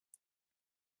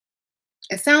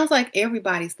 It sounds like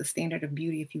everybody's the standard of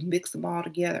beauty if you mix them all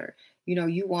together.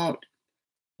 You want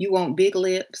big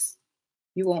lips,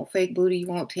 you want fake booty, you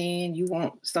want tan, you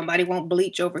want somebody want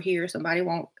bleach over here, somebody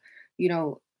want, you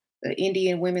know, the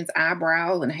Indian women's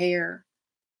eyebrows and hair.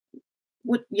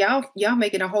 What y'all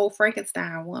making a whole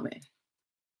Frankenstein woman.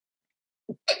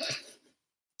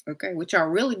 Okay, what y'all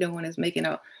really doing is making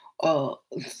a a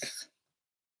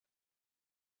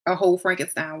whole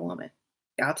Frankenstein woman.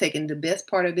 Y'all taking the best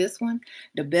part of this one,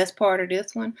 the best part of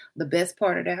this one, the best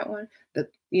part of that one, the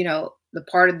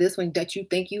part of this one that you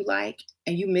think you like,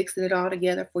 and you mixing it all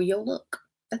together for your look.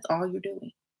 That's all you're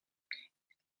doing.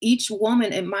 Each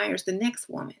woman admires the next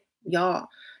woman. Y'all,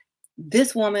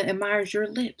 this woman admires your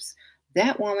lips.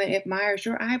 That woman admires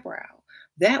your eyebrow.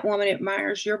 That woman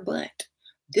admires your butt.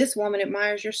 This woman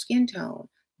admires your skin tone.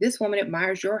 This woman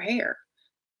admires your hair.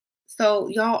 So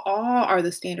y'all all are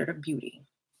the standard of beauty.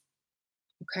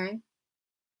 Okay.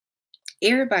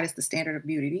 Everybody's the standard of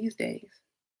beauty these days.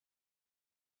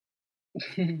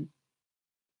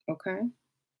 Okay.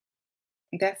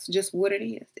 That's just what it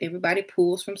is. Everybody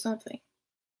pulls from something.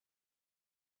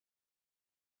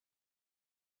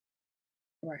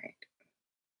 Right.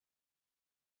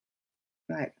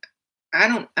 Like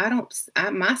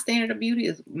my standard of beauty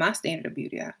is my standard of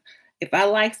beauty. If I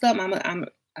like something,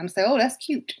 I'm say, oh, that's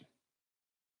cute.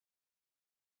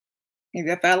 And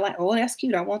if I like, oh, that's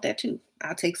cute, I want that too.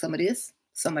 I'll take some of this,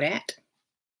 some of that.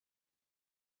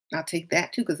 I'll take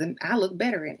that too, because then I look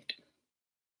better in it.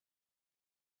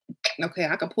 Okay,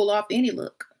 I can pull off any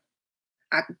look.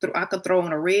 I could throw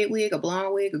on a red wig, a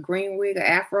blonde wig, a green wig, an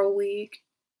afro wig,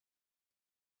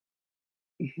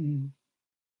 mhm,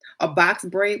 a box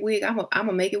braid wig. I'm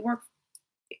gonna make it work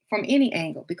from any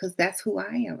angle because that's who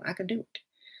I am. I can do it.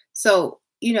 So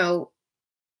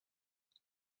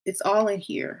it's all in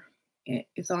here.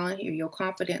 It's on here. Your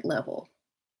confident level,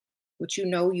 what you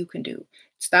know you can do.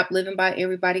 Stop living by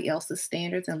everybody else's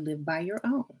standards and live by your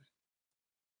own.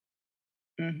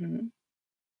 Hmm.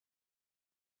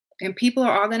 And people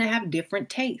are all going to have different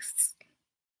tastes.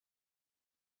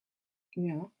 You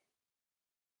know,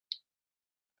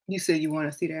 you said you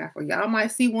want to see the Afro. Y'all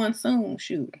might see one soon.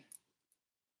 Shoot.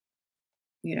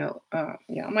 Y'all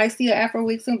might see an Afro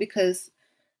wig soon because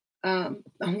I'm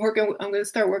going to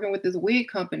start working with this wig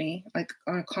company like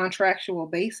on a contractual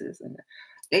basis, and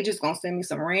they just gonna send me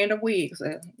some random wigs.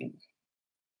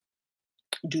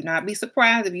 Do not be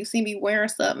surprised if you see me wearing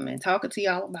something and talking to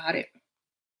y'all about it,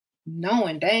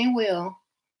 knowing dang well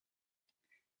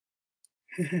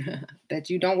that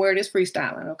you don't wear this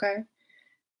freestyling. Okay,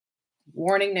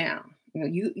 warning now.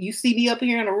 You see me up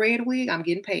here in a red wig. I'm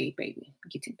getting paid, baby.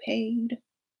 Getting paid.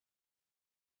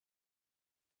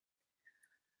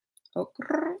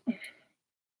 Okay.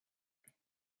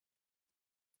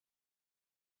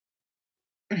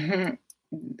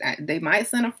 They might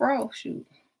send a fro. Shoot,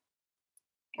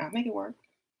 I'll make it work.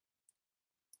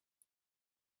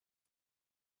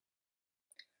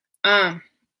 Um,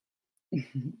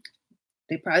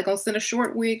 they probably gonna send a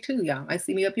short wig too, y'all. I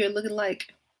see me up here looking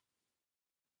like.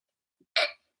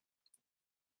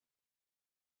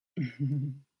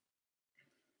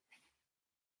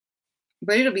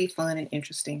 But it'll be fun and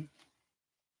interesting.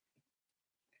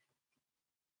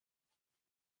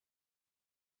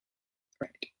 Right.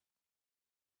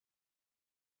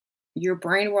 You're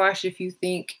brainwashed if you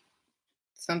think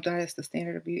something is the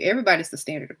standard of beauty. Everybody's the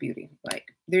standard of beauty.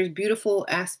 Like there's beautiful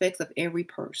aspects of every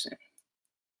person,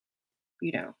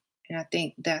 you know. And I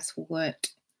think that's what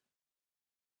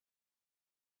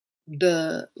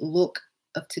the look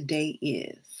of today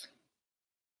is,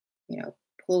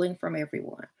 pulling from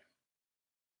everyone.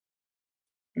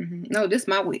 No, this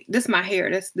my wig. This my hair.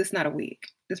 This not a wig.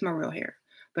 This my real hair.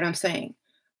 But I'm saying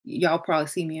y'all probably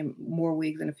see me in more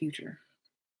wigs in the future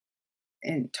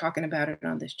and talking about it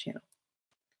on this channel.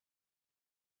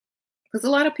 Because a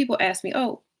lot of people ask me,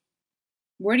 "Oh,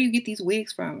 where do you get these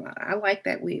wigs from? I like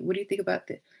that wig. What do you think about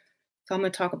that?" So I'm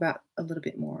gonna talk about a little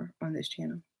bit more on this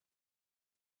channel.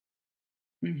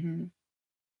 hmm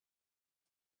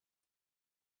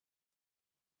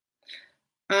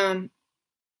Um,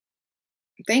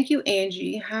 Thank you,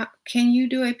 Angie. How can you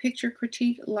do a picture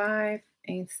critique live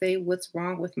and say what's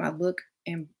wrong with my look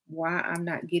and why I'm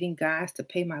not getting guys to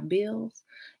pay my bills?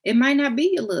 It might not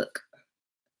be your look.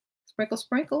 Sprinkle,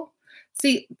 sprinkle.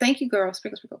 See, thank you, girl.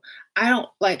 Sprinkle, sprinkle. I don't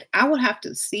like. I would have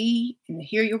to see and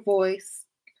hear your voice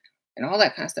and all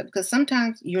that kind of stuff because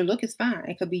sometimes your look is fine.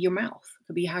 It could be your mouth. It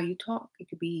could be how you talk. It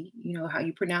could be how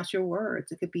you pronounce your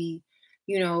words. It could be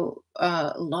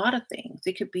a lot of things.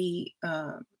 It could be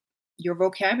your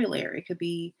vocabulary. It could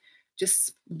be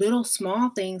just little small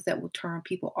things that will turn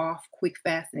people off quick,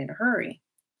 fast, and in a hurry,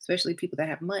 especially people that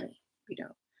have money. You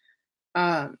know,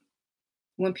 um,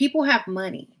 when people have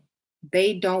money,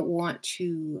 they don't want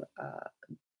to,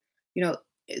 you know,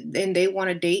 and they want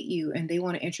to date you and they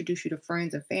want to introduce you to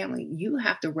friends and family. You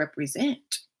have to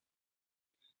represent.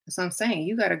 That's what I'm saying.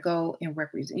 You got to go and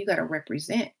represent. You got to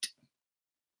represent.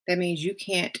 That means you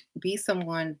can't be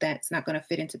someone that's not going to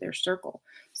fit into their circle.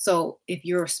 So if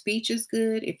your speech is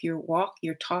good, if your walk,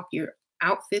 your talk, your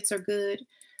outfits are good,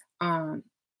 um,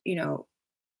 you know,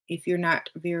 if you're not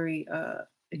very,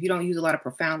 if you don't use a lot of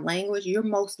profound language, you're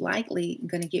most likely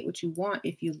going to get what you want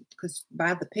because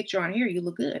by the picture on here, you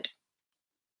look good.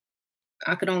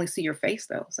 I could only see your face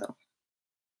though. So,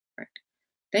 right.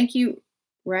 Thank you,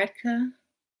 Radka.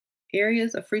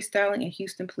 Areas of freestyling in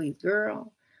Houston, please,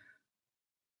 girl.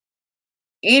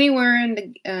 Anywhere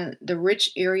in the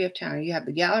rich area of town, you have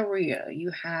the Galleria,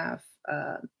 you have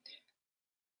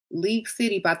League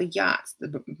City by the yachts,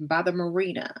 by the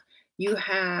marina. You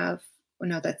have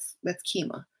no, that's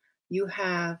Kima. You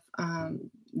have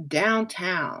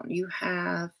downtown. You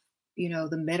have the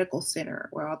medical center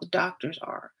where all the doctors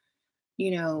are.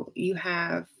 You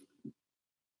have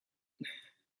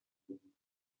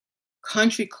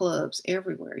country clubs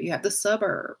everywhere. You have the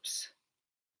suburbs,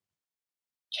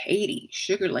 Katy,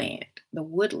 Sugarland, the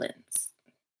Woodlands.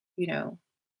 You know,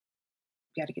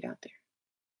 you got to get out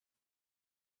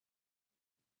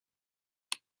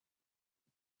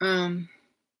there. Um,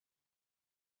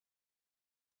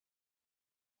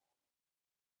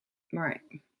 right.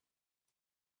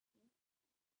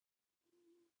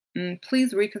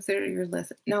 Please reconsider your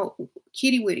lesson. No,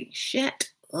 kitty witty, shut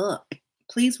up.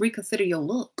 Please reconsider your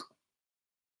look.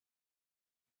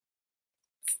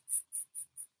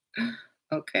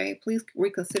 Okay, please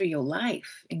reconsider your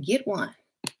life and get one.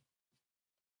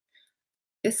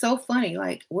 It's so funny.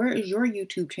 Like, where is your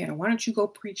YouTube channel? Why don't you go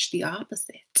preach the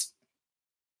opposite?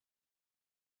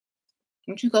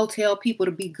 Why don't you go tell people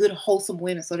to be good, wholesome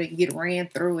women so they can get ran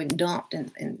through and dumped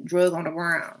and drug on the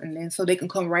ground, and then so they can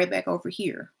come right back over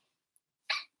here.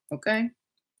 Okay?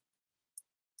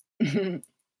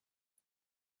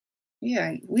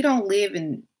 Yeah, we don't live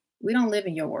in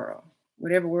your world,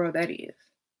 whatever world that is.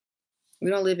 We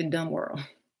don't live in dumb world.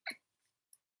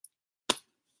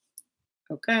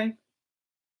 Okay?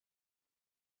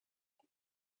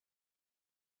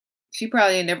 She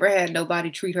probably ain't never had nobody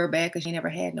treat her bad because she never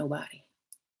had nobody.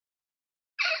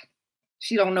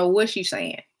 She don't know what she's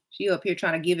saying. She up here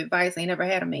trying to give advice, ain't never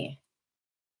had a man.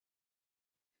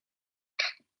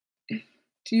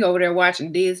 She over there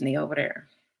watching Disney over there.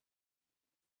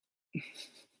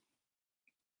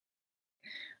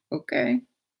 Okay.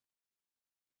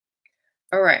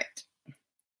 All right.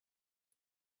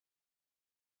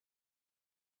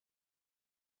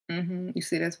 You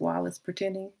see that's Wallace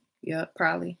pretending? Yep,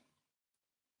 probably.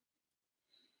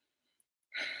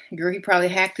 Girl, he probably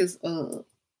hacked his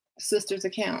sister's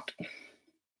account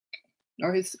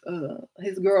or his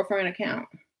girlfriend account,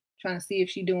 trying to see if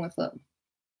she doing something.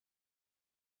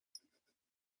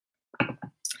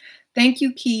 Thank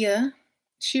you, Kia.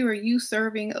 Shira, you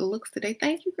serving looks today.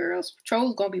 Thank you, girls.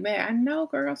 Trolls gonna be mad. I know,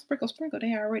 girl. Sprinkle, sprinkle.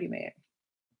 They already mad.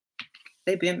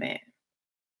 They been mad.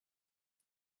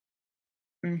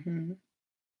 hmm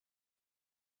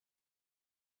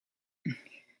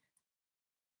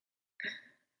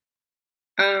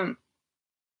Um,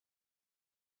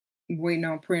 waiting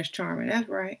on Prince Charming. That's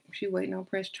right. She waiting on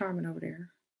Prince Charming over there.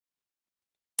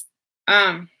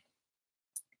 Um,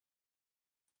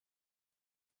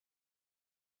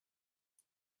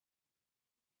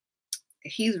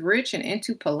 he's rich and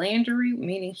into philandry,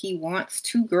 meaning he wants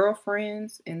two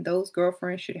girlfriends, and those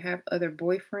girlfriends should have other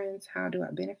boyfriends. How do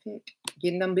I benefit?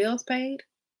 Getting them bills paid?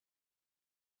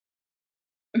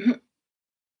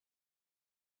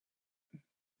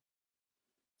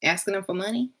 Asking them for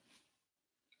money?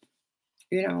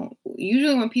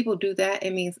 Usually when people do that,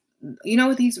 it means, you know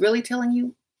what he's really telling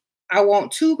you? I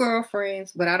want two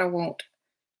girlfriends, but I don't want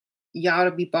y'all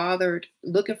to be bothered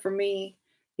looking for me.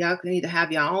 Y'all can either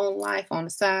have your own life on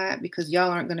the side because y'all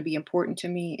aren't going to be important to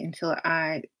me until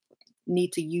I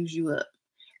need to use you up.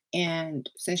 And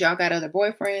since y'all got other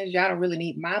boyfriends, y'all don't really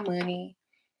need my money.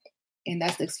 And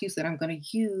that's the excuse that I'm going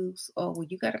to use. Oh, well,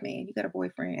 you got a man, you got a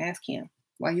boyfriend, ask him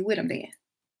why you with him then.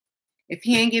 If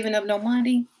he ain't giving up no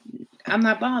money, I'm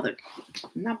not bothered.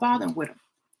 I'm not bothering with him.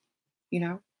 You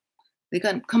know, they're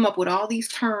going to come up with all these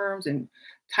terms and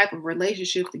type of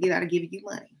relationships to get out of giving you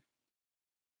money.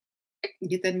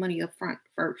 Get that money up front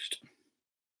first.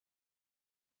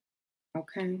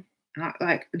 Okay.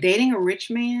 Like dating a rich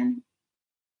man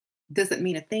doesn't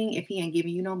mean a thing if he ain't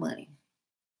giving you no money.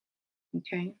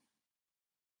 Okay.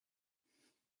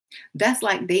 That's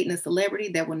like dating a celebrity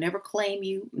that will never claim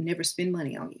you, never spend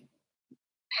money on you.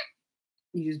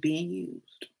 You're just being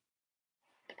used.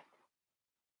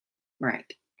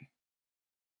 Right.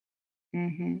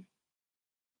 hmm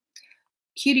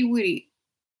Kitty Witty.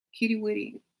 Kitty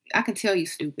Witty. I can tell you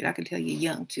stupid. I can tell you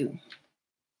young too.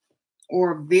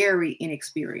 Or very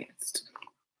inexperienced.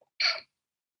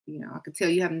 I can tell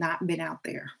you have not been out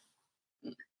there.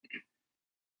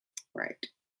 Right.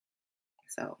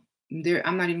 So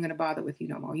I'm not even gonna bother with you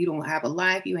no more. You don't have a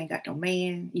life, you ain't got no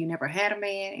man, you never had a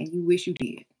man, and you wish you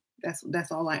did.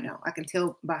 That's all I know. I can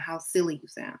tell by how silly you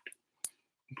sound.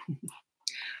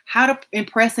 How to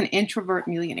impress an introvert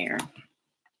millionaire.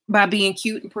 By being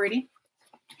cute and pretty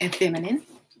and feminine.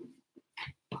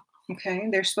 Okay.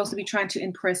 They're supposed to be trying to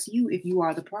impress you if you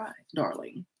are the prize,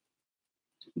 darling.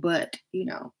 But,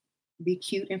 be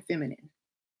cute and feminine.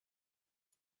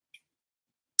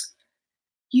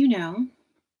 You know,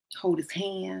 hold his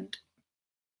hand,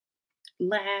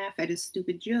 laugh at his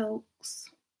stupid jokes.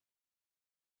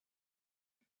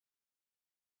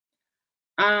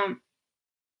 Um,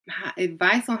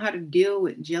 Advice on how to deal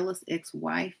with jealous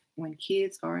ex-wife when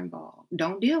kids are involved.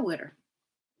 Don't deal with her.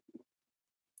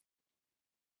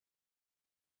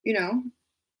 You know,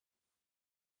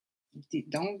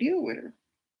 don't deal with her.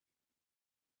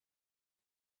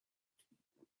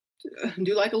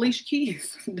 Do like Alicia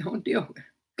Keys. Don't deal with her.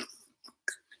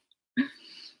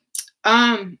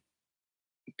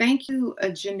 Thank you,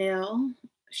 Janelle.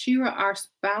 Shira, our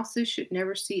spouses should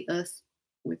never see us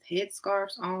with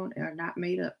headscarves on and are not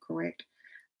made up, correct?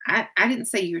 I didn't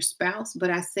say your spouse, but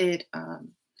I said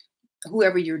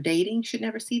whoever you're dating should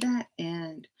never see that.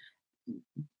 And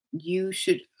you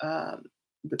should,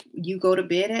 you go to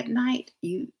bed at night,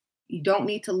 you don't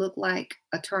need to look like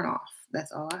a turnoff.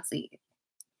 That's all I said.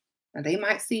 Now, they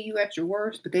might see you at your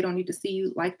worst, but they don't need to see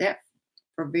you like that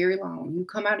for very long. You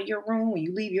come out of your room, when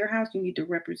you leave your house, you need to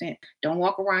represent. Don't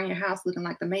walk around your house looking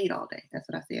like the maid all day. That's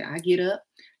what I said. I get up.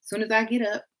 As soon as I get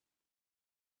up,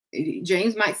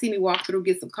 James might see me walk through,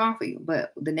 get some coffee,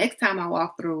 but the next time I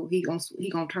walk through, he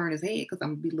gonna turn his head because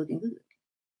I'm gonna be looking good.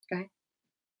 Okay.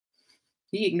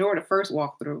 He ignored the first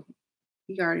walk through.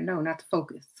 He already know not to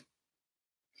focus.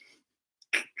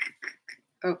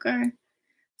 Okay.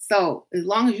 So as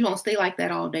long as you don't stay like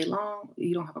that all day long,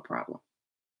 you don't have a problem.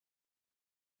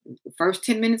 The first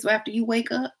 10 minutes after you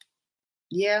wake up,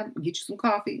 yeah, get you some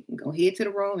coffee, and go head to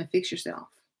the room and fix yourself.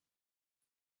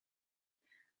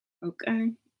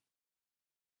 Okay.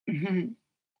 Mhm.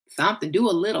 Something, do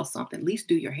a little something. At least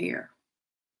do your hair.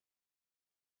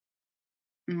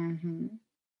 Hmm.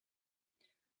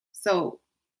 So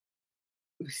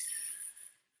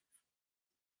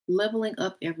leveling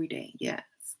up every day. Yes.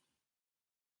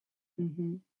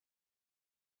 Hmm.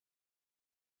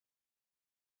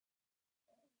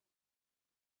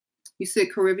 You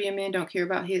said Caribbean men don't care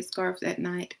about headscarves at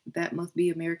night. That must be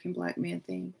American black man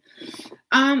thing.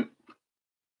 Um,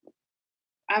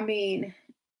 I mean,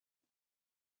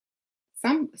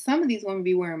 some of these women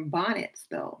be wearing bonnets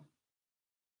though,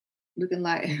 looking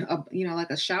like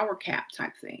like a shower cap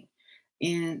type thing,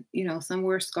 and some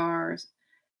wear scarves,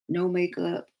 no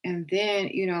makeup, and then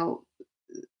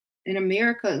in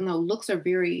America, looks are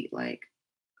very like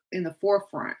in the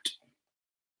forefront.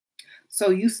 So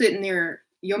you sitting there,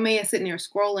 your man sitting there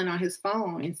scrolling on his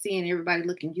phone and seeing everybody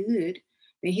looking good.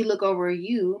 Then he look over at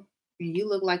you and you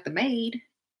look like the maid.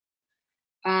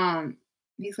 Um,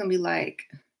 he's gonna be like,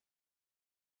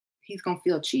 he's gonna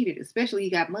feel cheated, especially he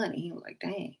got money. He was like,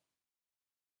 dang,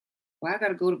 well, I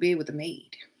gotta go to bed with the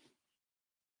maid.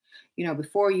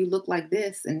 Before you look like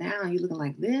this and now you looking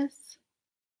like this.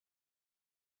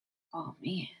 Oh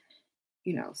man.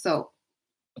 So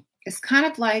it's kind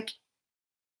of like,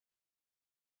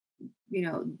 you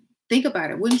know, think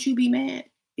about it. Wouldn't you be mad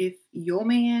if your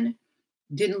man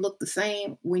didn't look the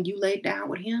same when you laid down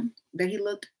with him that he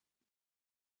looked,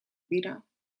 you know?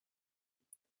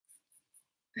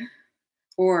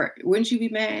 Or wouldn't you be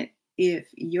mad if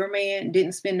your man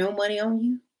didn't spend no money on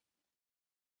you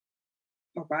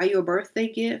or buy you a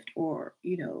birthday gift or,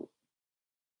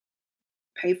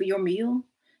 pay for your meal?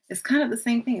 It's kind of the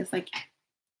same thing. It's like,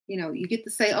 you get to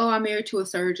say, "Oh, I'm married to a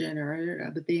surgeon,"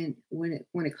 but then when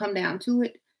it come down to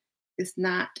it, it's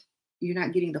not you're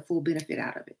not getting the full benefit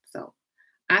out of it. So,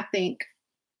 I think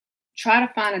try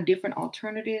to find a different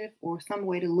alternative or some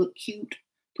way to look cute.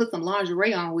 Put some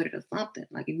lingerie on with it or something.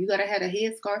 Like if you gotta have a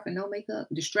headscarf and no makeup,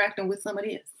 distract them with some of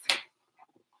this.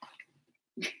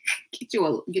 Get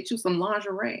you some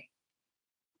lingerie.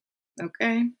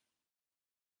 Okay,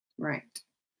 right.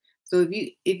 So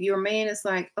if your man is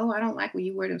like, oh, I don't like when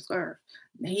you wear them scarves,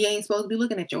 he ain't supposed to be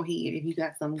looking at your head if you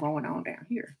got something going on down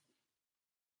here.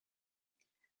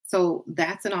 So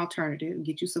that's an alternative.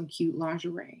 Get you some cute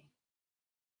lingerie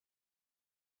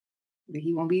that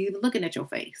he won't be even looking at your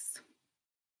face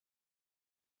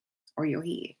or your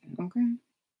head. Okay.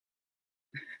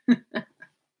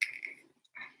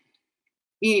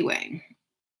 Anyway,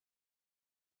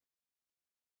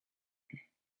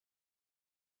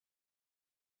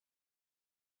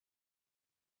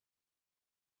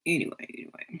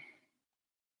 anyway.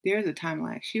 There's a time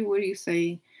lapse. She, what do you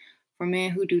say for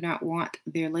men who do not want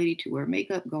their lady to wear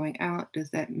makeup going out? Does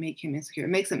that make him insecure? It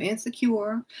makes him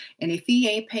insecure. And if he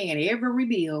ain't paying every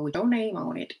bill with your name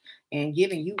on it and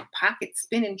giving you pocket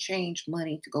spending change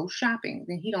money to go shopping,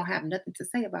 then he don't have nothing to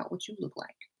say about what you look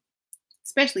like.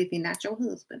 Especially if he's not your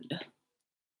husband.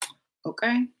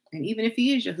 Okay? And even if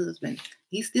he is your husband,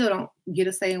 he still don't get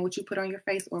a say in what you put on your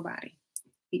face or body.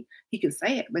 He can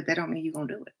say it, but that don't mean you're gonna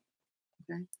do it.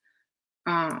 Okay.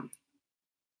 Um,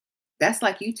 That's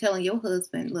like you telling your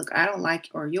husband, look, I don't like,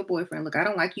 or your boyfriend, look, I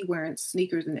don't like you wearing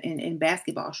sneakers and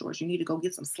basketball shorts. You need to go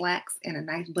get some slacks and a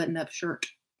nice button up shirt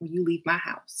when you leave my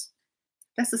house.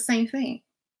 That's the same thing.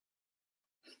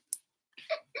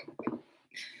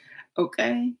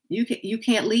 Okay. You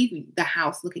can't leave the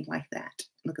house looking like that,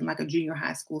 looking like a junior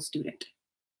high school student.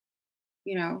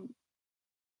 You know,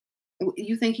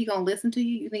 you think he gonna listen to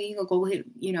you? You think he gonna go ahead,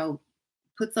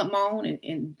 put something on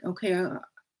and okay, I'm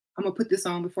gonna put this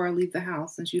on before I leave the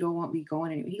house since you don't want me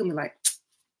going anywhere. He gonna be like,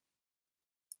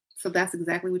 so that's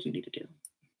exactly what you need to do.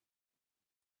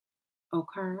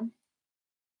 Okay.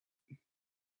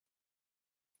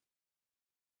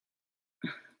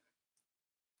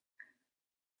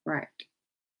 Right.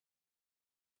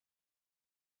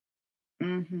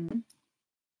 Hmm.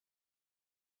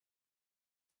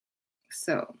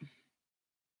 So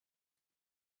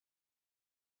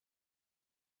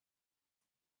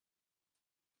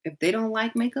If they don't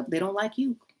like makeup, they don't like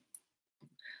you.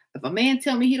 If a man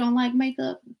tell me he don't like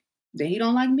makeup, then he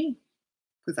don't like me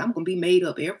because I'm gonna be made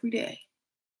up every day.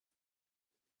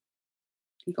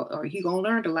 He gonna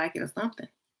learn to like it or something.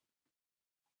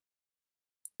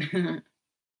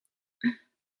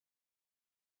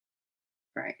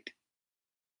 Right.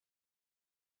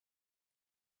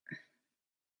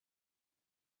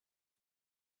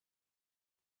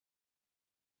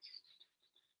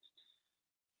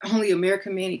 Only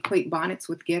American men equate bonnets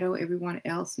with ghetto. Everyone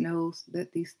else knows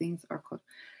that these things are called.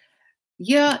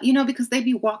 Yeah, because they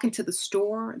be walking to the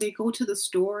store. They go to the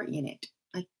store in it.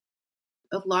 Like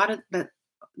a lot of that.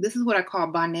 This is what I call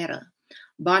bonetta.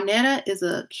 Bonetta is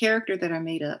a character that I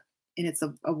made up, and it's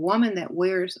a woman that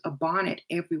wears a bonnet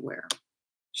everywhere.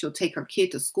 She'll take her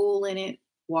kid to school in it,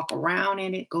 walk around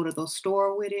in it, go to the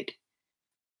store with it,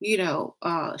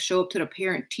 show up to the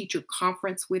parent teacher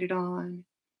conference with it on,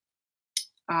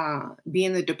 be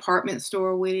in the department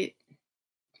store with it.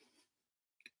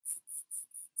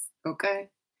 Okay.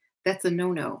 That's a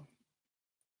no no.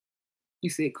 You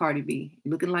said Cardi B.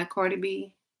 Looking like Cardi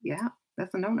B? Yeah,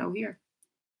 that's a no no here.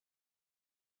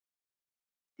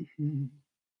 Mhm.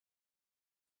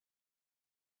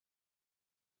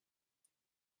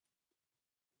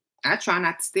 I try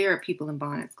not to stare at people in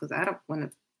bonnets because I don't want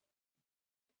to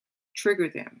trigger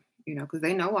them, because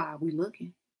they know why we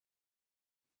looking.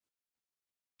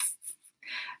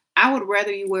 I would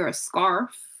rather you wear a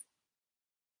scarf,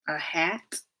 a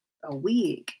hat, a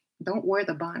wig. Don't wear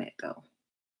the bonnet though.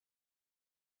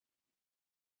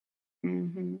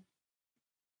 Hmm.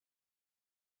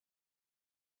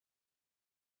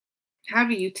 How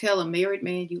do you tell a married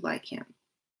man you like him?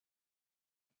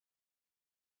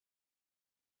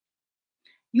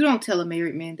 You don't tell a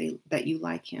married man that you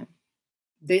like him.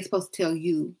 They're supposed to tell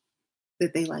you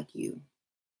that they like you.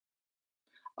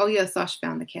 Oh yeah, Sasha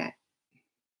found the cat.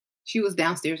 She was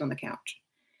downstairs on the couch,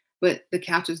 but the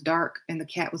couch is dark and the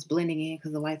cat was blending in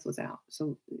because the lights was out.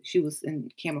 So she was in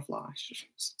camouflage.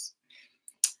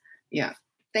 Yeah.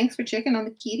 Thanks for checking on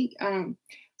the kitty.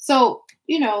 So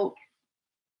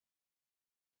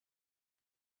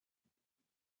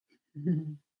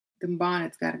them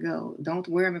bonnets gotta go. Don't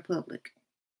wear them in public.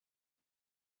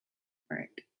 Right.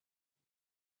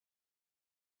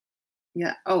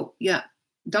 Yeah. Oh, yeah.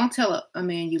 Don't tell a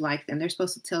man you like them. They're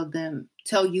supposed to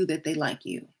tell you that they like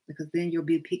you because then you'll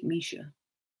be pick Misha.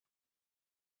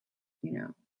 You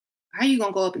know. How you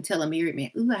gonna go up and tell a married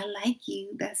man, "Ooh, I like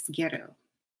you"? That's ghetto.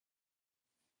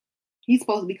 He's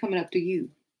supposed to be coming up to you.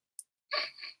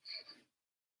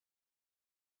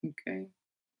 Okay.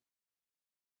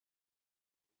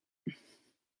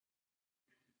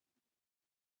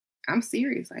 I'm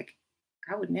serious. Like,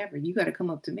 I would never. You got to come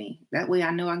up to me. That way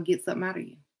I know I can get something out of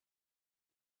you.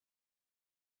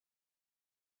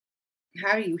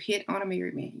 How do you hit on a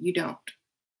married man? You don't.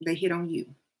 They hit on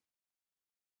you.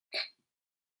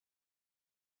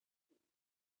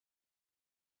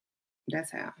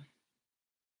 That's how.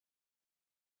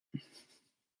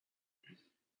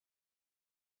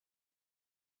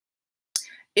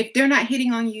 If they're not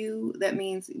hitting on you, that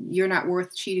means you're not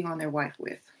worth cheating on their wife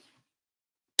with.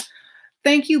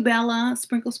 Thank you, Bella.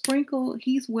 Sprinkle, sprinkle.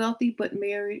 He's wealthy but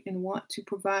married and want to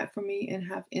provide for me and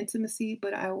have intimacy,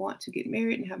 but I want to get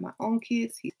married and have my own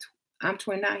kids. I'm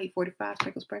 29. He's 45.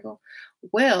 Sprinkle, sprinkle.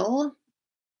 Well,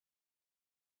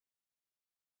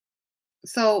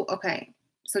 so okay.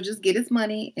 So just get his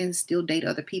money and still date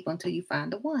other people until you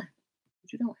find the one.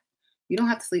 What you doing? You don't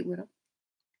have to sleep with him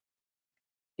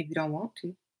if you don't want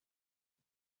to.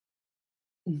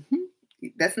 Mhm.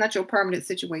 That's not your permanent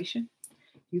situation.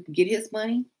 You can get his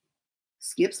money,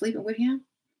 skip sleeping with him,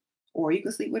 or you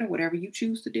can sleep with him, whatever you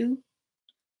choose to do.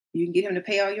 You can get him to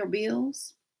pay all your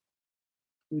bills.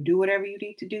 You do whatever you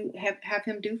need to do, have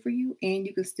him do for you, and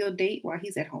you can still date while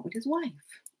he's at home with his wife.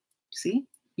 See,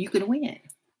 you can win.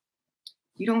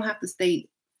 You don't have to stay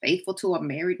faithful to a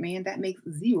married man. That makes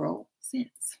zero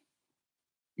sense.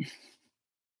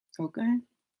 Okay,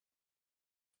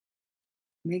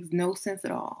 makes no sense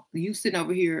at all. You sitting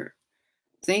over here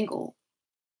single,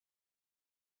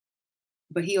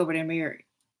 but he over there married,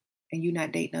 and you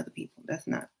not dating other people. That's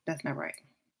not right.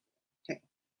 Okay.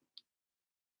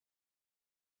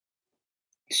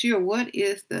 Sure. What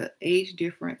is the age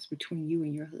difference between you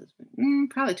and your husband?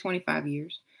 Probably 25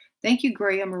 years. Thank you,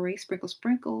 Gray Marie. Sprinkle,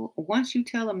 sprinkle. Once you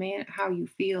tell a man how you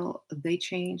feel, they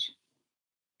change.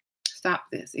 Stop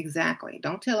this. Exactly.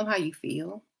 Don't tell them how you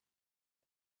feel.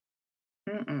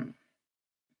 Mm-mm.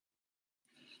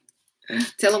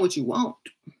 Tell them what you want.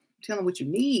 Tell them what you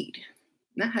need,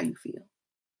 not how you feel.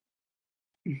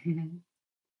 Mhm.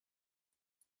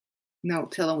 No,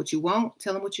 tell them what you want.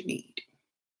 Tell them what you need.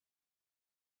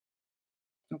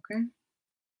 Okay.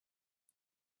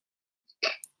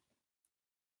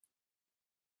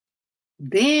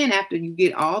 Then after you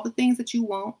get all the things that you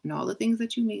want and all the things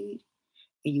that you need,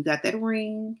 and you got that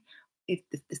ring, if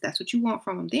that's what you want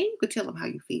from them, then you could tell them how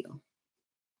you feel.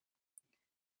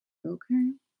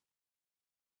 Okay.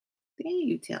 Then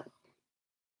you tell them.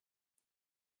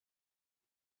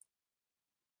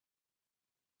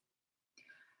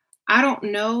 I don't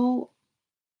know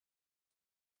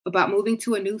about moving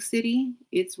to a new city.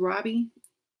 It's Robbie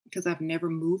because I've never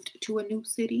moved to a new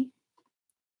city.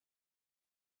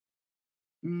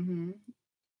 Hmm.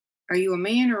 Are you a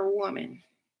man or a woman?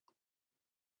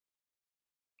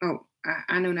 Oh,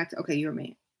 I know not to. Okay, you're a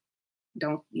man.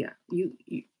 Don't, yeah, you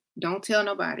don't tell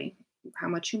nobody how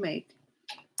much you make.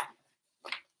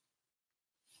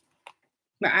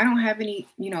 But I don't have any,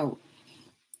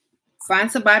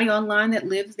 find somebody online that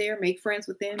lives there, make friends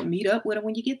with them, meet up with them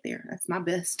when you get there. That's my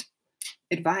best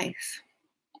advice.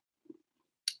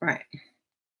 Right,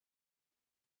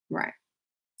 right.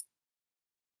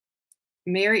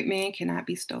 Married men cannot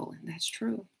be stolen. That's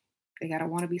true. They gotta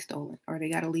want to be stolen or they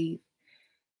gotta leave.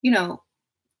 You know,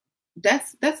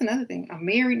 that's another thing. A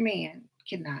married man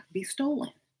cannot be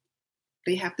stolen.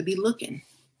 They have to be looking.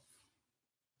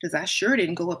 Because I sure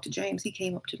didn't go up to James. He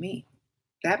came up to me.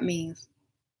 That means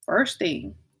first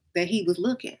thing that he was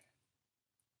looking.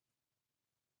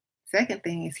 Second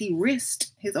thing is he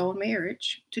risked his own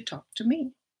marriage to talk to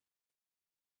me.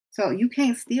 So you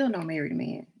can't steal no married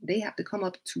man. They have to come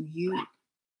up to you.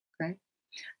 Okay.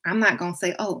 I'm not gonna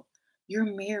say, oh, you're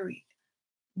married.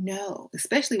 No,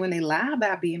 especially when they lie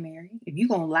about being married. If you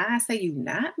gonna lie, say you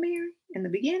not married in the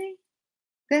beginning,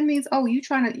 that means oh, you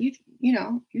trying to do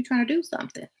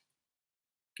something.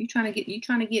 You trying to get, you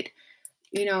trying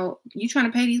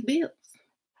to pay these bills.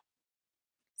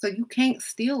 So you can't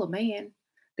steal a man.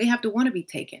 They have to want to be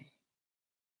taken.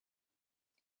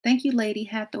 Thank you, Lady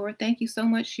Hathor. Thank you so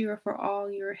much, Shira, for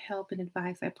all your help and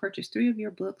advice. I purchased 3 of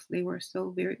your books. They were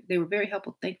very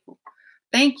helpful. Thankful.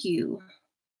 Thank you.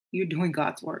 You're doing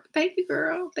God's work. Thank you,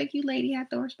 girl. Thank you, Lady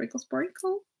Hathor. Sprinkle,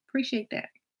 sprinkle. Appreciate that.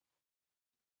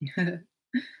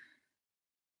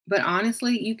 But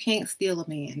honestly, you can't steal a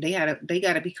man. They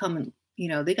gotta be coming,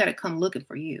 they gotta come looking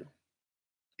for you.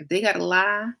 If they gotta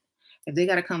lie, if they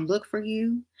gotta come look for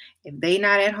you, if they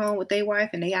not at home with their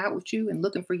wife and they out with you and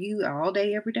looking for you all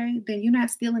day, every day, then you're not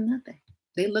stealing nothing.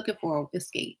 They looking for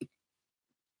escape.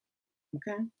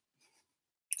 Okay.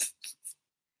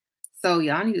 So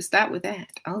y'all need to stop with that.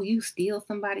 Oh, you steal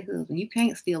somebody's husband. You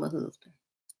can't steal a husband.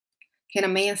 Can a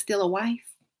man steal a wife?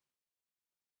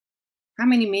 How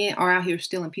many men are out here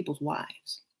stealing people's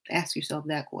wives? Ask yourself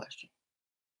that question.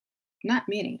 Not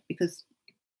many, because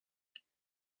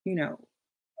you know,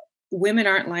 women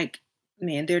aren't like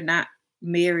men. They're not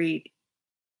married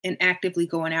and actively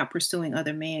going out pursuing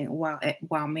other men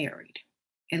while married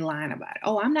and lying about it.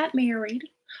 Oh, I'm not married.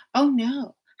 Oh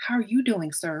no. How are you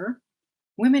doing, sir?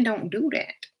 Women don't do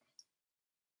that.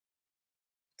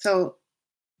 So,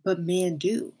 but men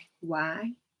do.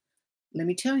 Why? Let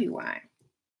me tell you why.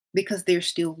 Because they're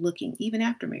still looking, even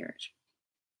after marriage.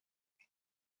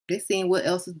 They're seeing what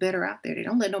else is better out there. They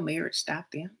don't let no marriage stop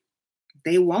them. If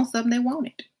they want something, they want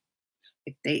it.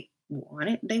 If they want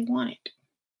it, they want it.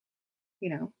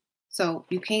 You know. So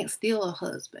you can't steal a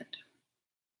husband.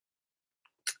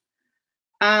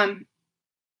 Um,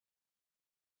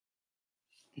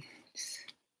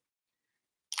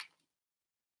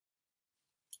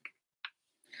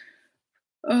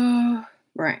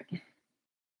 right.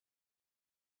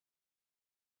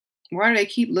 Why do they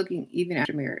keep looking even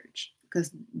after marriage?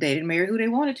 Because they didn't marry who they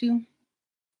wanted to.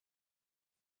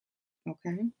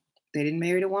 Okay. They didn't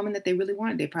marry the woman that they really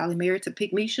wanted. They probably married to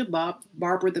Pick Misha,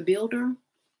 Barbara the Builder,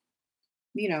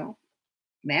 you know,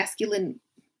 masculine.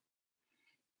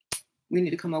 We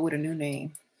need to come up with a new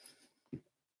name.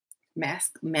 Mas,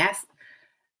 mas,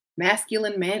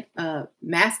 masculine man,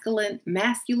 masculine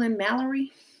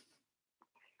Mallory,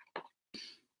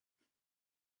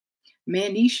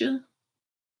 Manisha.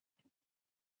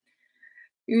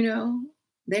 You know,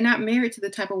 they're not married to the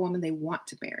type of woman they want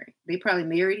to marry. They probably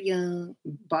married young,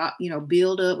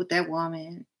 build up with that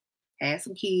woman, had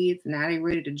some kids. Now they're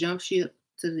ready to jump ship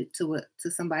to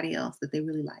somebody else that they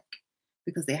really like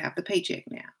because they have the paycheck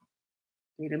now.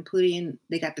 They didn't put in.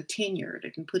 They got the tenure. They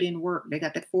can put in work. They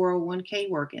got that 401k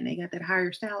working. They got that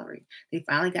higher salary. They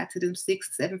finally got to them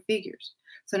 6, 7 figures.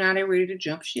 So now they're ready to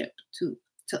jump ship to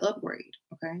upgrade.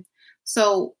 Okay,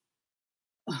 so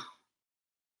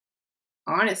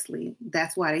honestly,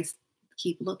 that's why they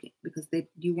keep looking because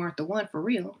you weren't the one for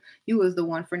real. You was the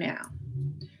one for now.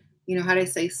 You know how they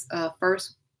say,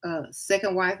 first,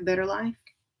 second wife, better life.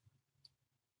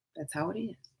 That's how it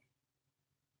is.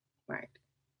 Right.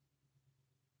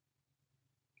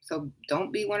 So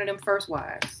don't be one of them first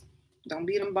wives. Don't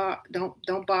be them bob.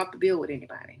 Don't bob the bill with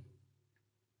anybody.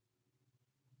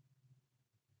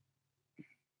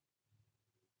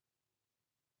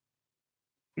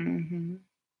 Hmm.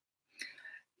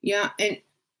 Yeah. And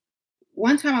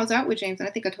one time I was out with James, and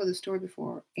I think I told this story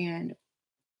before. And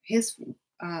his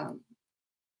um,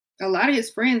 a lot of his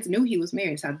friends knew he was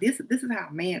married. So this is how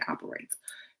a man operates.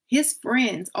 His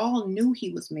friends all knew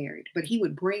he was married, but he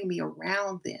would bring me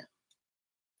around them.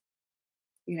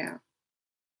 You know,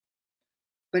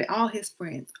 but all his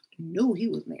friends knew he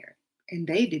was married, and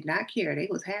they did not care. They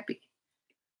was happy.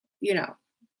 You know,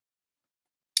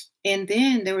 and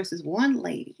then there was this one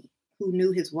lady who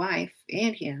knew his wife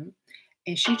and him,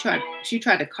 and she tried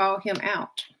to call him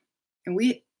out, and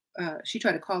she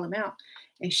tried to call him out,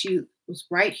 and she was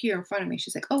right here in front of me.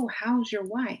 She's like, "Oh, how's your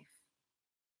wife?"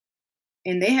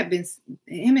 And they have been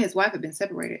him and his wife have been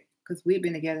separated because we've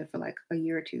been together for like a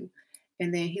year or two,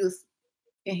 and then he was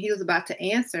about to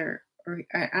answer, or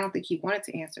I don't think he wanted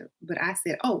to answer, but I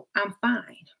said, "Oh, I'm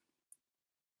fine."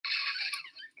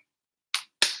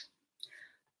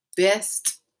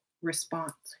 Best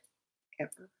response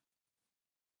ever.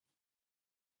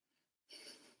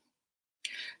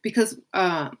 Because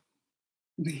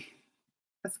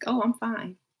let's go, I'm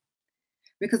fine.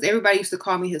 Because everybody used to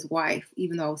call me his wife,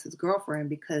 even though I was his girlfriend,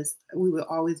 because we would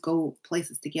always go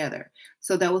places together.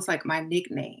 So that was like my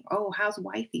nickname. Oh, how's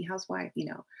wifey? How's wife?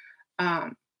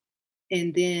 Um,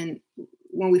 and then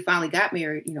when we finally got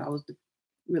married, I was the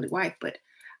really wife, but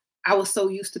I was so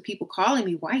used to people calling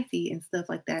me wifey and stuff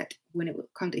like that when it would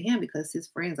come to him because his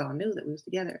friends all knew that we was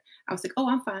together. I was like, oh,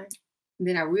 I'm fine. And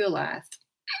then I realized,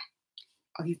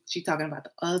 oh, she's talking about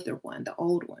the other one, the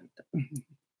old one,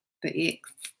 the ex.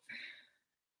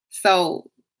 So,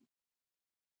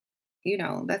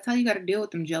 that's how you got to deal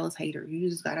with them jealous haters. You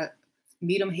just got to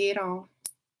meet them head on.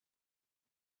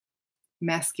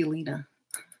 Masculina,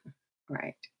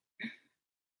 right?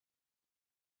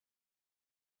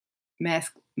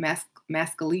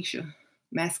 Mascalicia.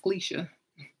 Mascalicia.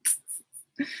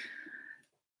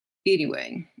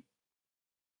 Anyway,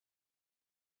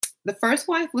 the first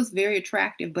wife was very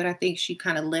attractive, but I think she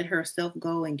kind of let herself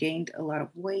go and gained a lot of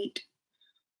weight.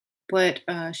 But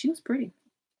she was pretty.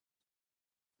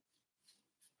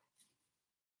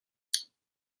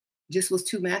 Just was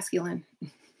too masculine.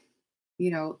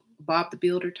 Bob the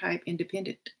Builder type,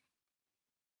 independent.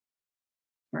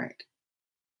 Right.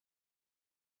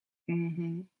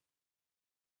 Hmm.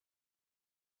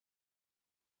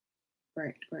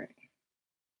 Right. Right.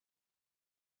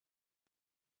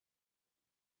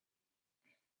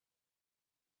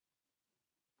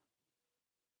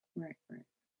 Right. Right.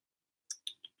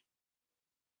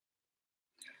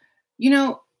 You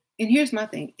know, and here's my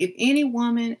thing: if any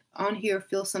woman on here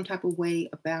feels some type of way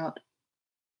about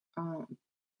um,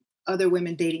 other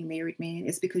women dating married men,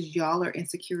 it's because y'all are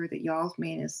insecure that y'all's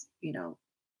man is,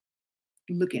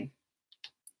 looking.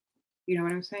 You know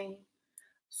what I'm saying?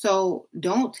 So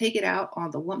don't take it out on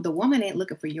the woman. The woman ain't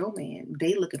looking for your man;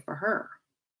 they looking for her.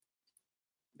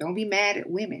 Don't be mad at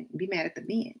women. Be mad at the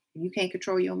men. If you can't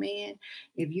control your man,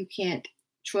 if you can't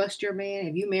trust your man,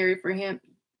 if you marry for him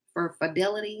for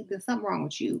fidelity, then something wrong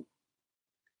with you.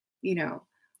 You know.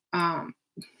 Um,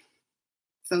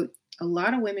 so a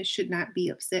lot of women should not be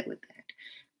upset with that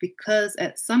because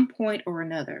at some point or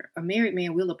another, a married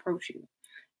man will approach you,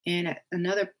 and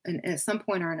at some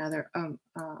point or another,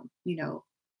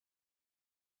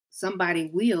 somebody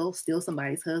will steal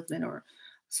somebody's husband or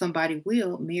somebody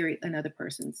will marry another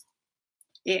person's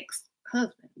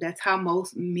ex-husband. That's how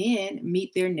most men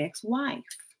meet their next wife.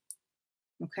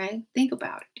 Okay, think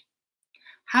about it.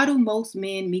 How do most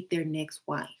men meet their next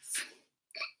wife?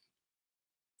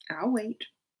 I'll wait.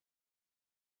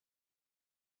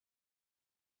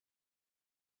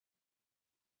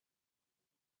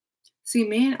 See,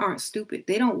 men aren't stupid.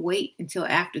 They don't wait until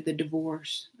after the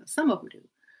divorce. Some of them do,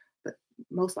 but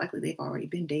most likely they've already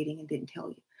been dating and didn't tell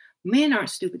you. Men aren't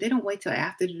stupid. They don't wait till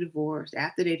after the divorce,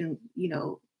 after they didn't,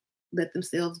 let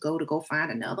themselves go to go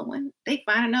find another one. They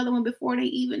find another one before they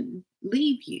even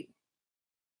leave you.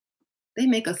 They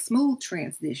make a smooth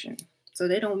transition so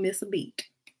they don't miss a beat.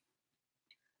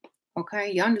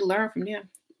 Okay, y'all need to learn from them.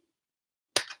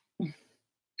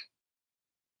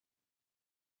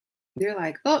 They're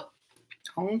like, oh,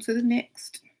 on to the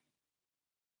next.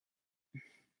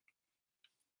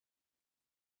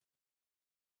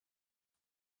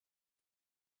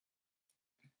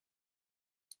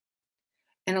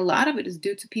 And a lot of it is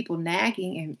due to people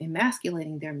nagging and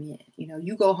emasculating their men.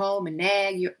 You go home and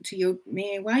nag to your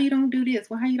man, why you don't do this?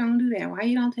 Why you don't do that? Why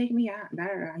you don't take me out? Da,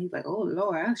 da, da. He's like, oh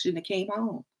Lord, I shouldn't have came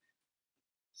home.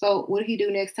 So what did he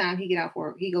do next time he get out for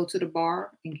work? He go to the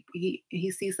bar and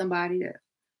he sees somebody that,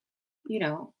 you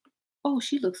know, oh,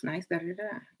 she looks nice, da da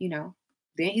da.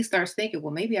 Then he starts thinking,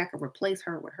 well, maybe I could replace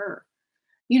her with her.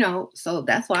 So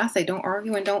that's why I say don't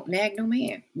argue and don't nag no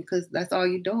man, because that's all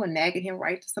you're doing, nagging him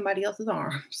right to somebody else's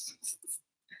arms.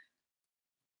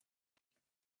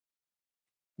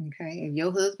 Okay. If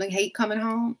your husband hate coming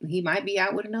home, he might be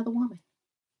out with another woman.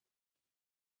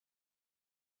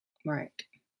 Right.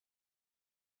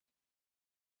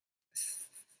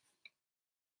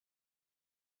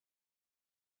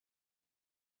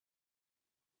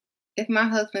 If my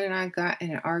husband and I got in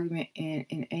an argument and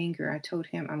in anger, I told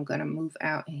him I'm gonna move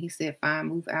out, and he said, "Fine,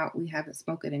 move out. We haven't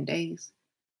spoken in days.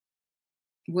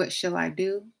 What shall I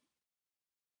do?"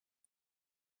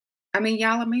 I mean,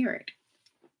 y'all are married.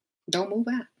 Don't move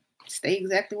out. Stay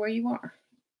exactly where you are.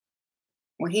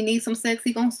 When he needs some sex,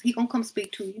 he gonna come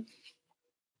speak to you.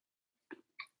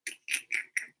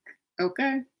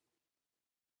 Okay.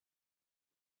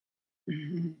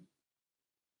 Mhm.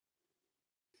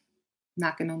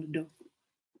 Knocking on the door.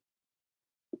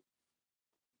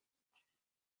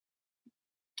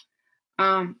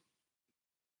 Um.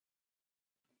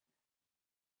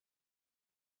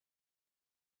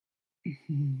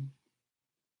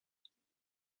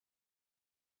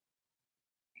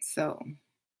 So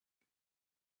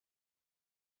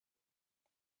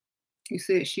you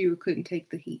said she couldn't take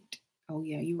the heat. Oh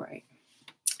yeah, you're right.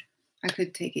 I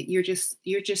could take it. You're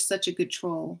just such a good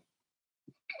troll.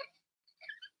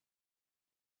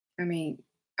 I mean,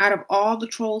 out of all the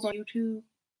trolls on YouTube,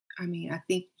 I mean, I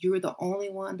think you're the only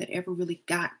one that ever really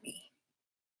got me.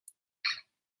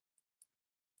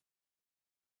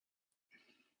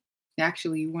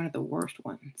 Actually, you're one of the worst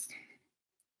ones.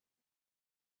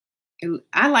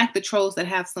 I like the trolls that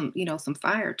have some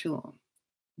fire to them,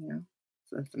 you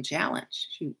know, some challenge.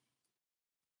 Shoot.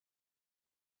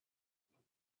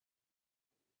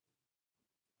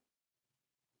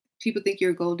 People think you're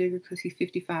a gold digger because he's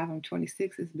 55. I'm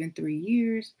 26. It's been 3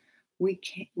 years.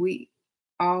 We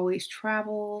always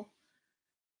travel.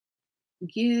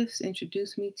 Gifts,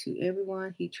 introduce me to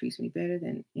everyone. He treats me better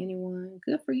than anyone.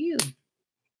 Good for you.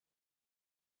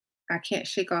 I can't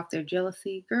shake off their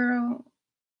jealousy. Girl,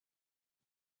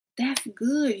 that's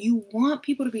good. You want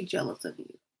people to be jealous of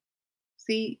you.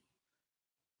 See,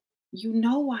 you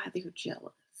know why they're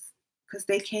jealous. Because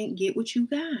they can't get what you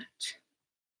got.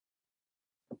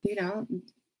 You know,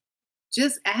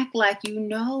 just act like you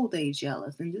know they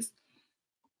jealous and just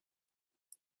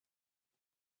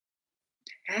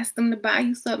ask them to buy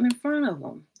you something in front of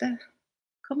them.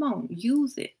 Come on,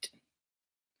 use it.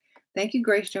 Thank you,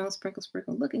 Grace Jones. Sprinkle,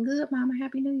 sprinkle. Looking good, Mama.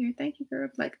 Happy New Year. Thank you, girl.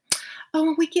 Like, oh,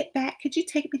 when we get back, could you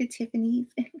take me to Tiffany's?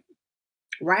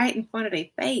 Right in front of their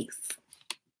face.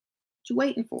 What you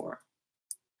waiting for?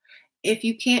 If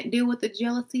you can't deal with the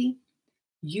jealousy,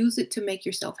 use it to make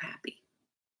yourself happy.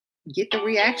 Get the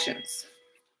reactions.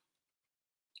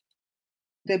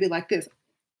 They'll be like this.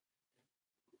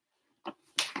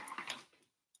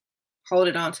 Hold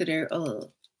it on to their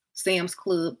Sam's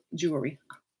Club jewelry.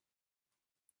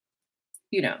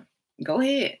 You know, go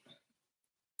ahead.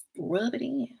 Rub it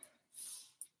in.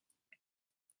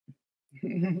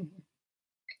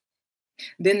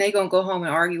 Then they gonna go home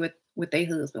and argue with their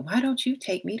husband. Why don't you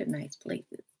take me to nice places?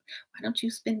 Why don't you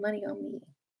spend money on me?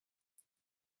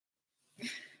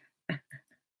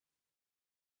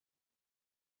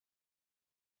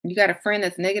 You got a friend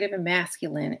that's negative and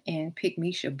masculine and pick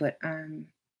Misha, but I'm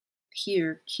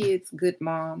here. Kids, good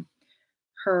mom.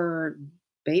 Her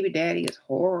baby daddy is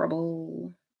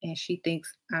horrible. And she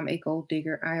thinks I'm a gold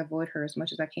digger. I avoid her as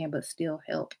much as I can, but still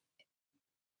help.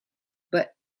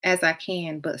 But as I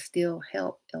can, but still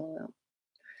help. LOL.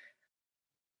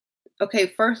 Okay,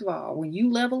 first of all, when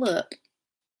you level up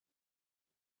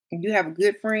and you have a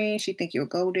good friend, she think you're a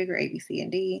gold digger, A, B, C,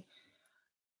 and D.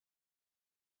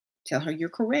 Tell her you're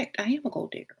correct. I am a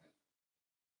gold digger.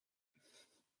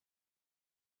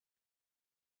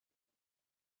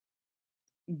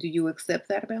 Do you accept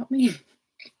that about me?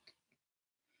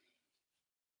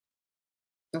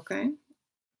 Okay.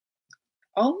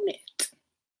 Own it.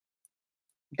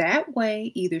 That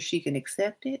way, either she can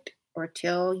accept it or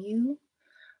tell you,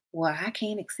 well, I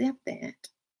can't accept that.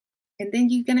 And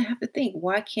then you're going to have to think,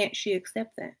 why can't she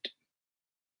accept that?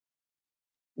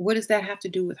 What does that have to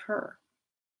do with her?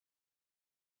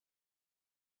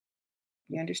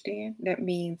 You understand? That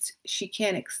means she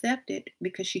can't accept it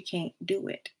because she can't do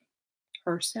it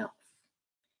herself.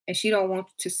 and she don't want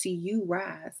to see you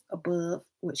rise above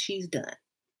what she's done.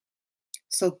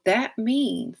 So that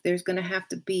means there's going to have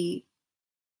to be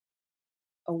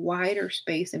a wider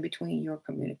space in between your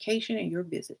communication and your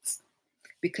visits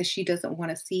because she doesn't want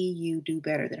to see you do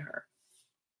better than her.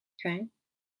 Okay?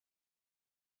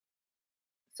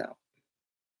 So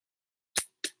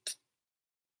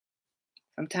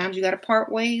sometimes you got to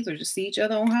part ways or just see each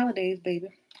other on holidays, baby.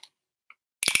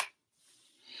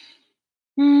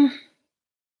 Hmm.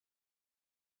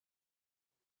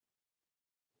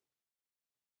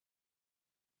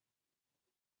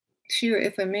 Sure,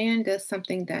 if a man does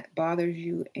something that bothers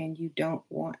you and you don't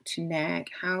want to nag,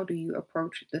 how do you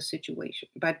approach the situation?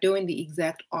 By doing the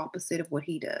exact opposite of what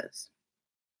he does.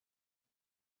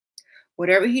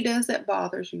 Whatever he does that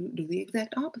bothers you, do the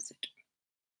exact opposite.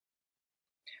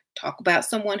 Talk about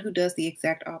someone who does the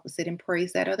exact opposite and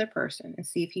praise that other person and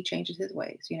see if he changes his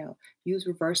ways. Use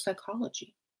reverse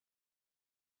psychology.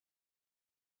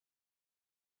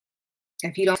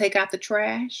 If you don't take out the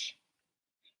trash,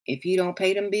 if you don't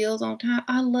pay them bills on time,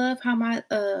 I love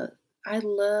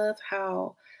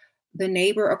how the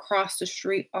neighbor across the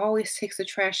street always takes the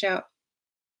trash out,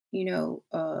 you know,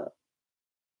 uh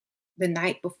the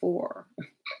night before.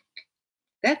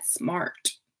 That's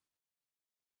smart.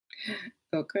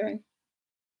 Okay.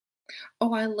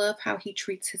 Oh, I love how he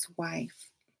treats his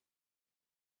wife.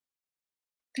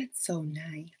 That's so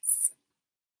nice.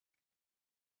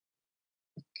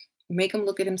 Make him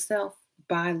look at himself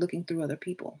by looking through other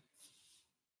people,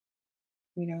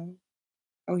 you know.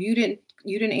 Oh, you didn't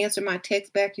answer my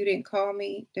text back, you didn't call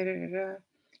me. Da, da, da,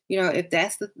 da. If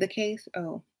that's the case,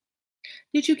 oh,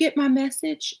 did you get my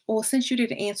message? Well, since you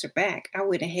didn't answer back, I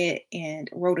went ahead and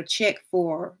wrote a check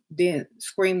for then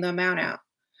scream the amount out.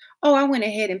 Oh, I went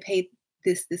ahead and paid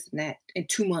this, and that in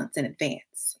 2 months in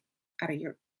advance out of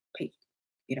your pay,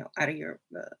 out of your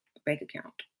bank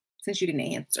account since you didn't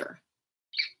answer.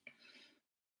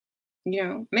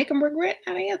 Make them regret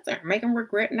not answer. Make them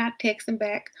regret not texting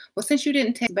back. Well, since you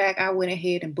didn't text back, I went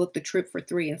ahead and booked the trip for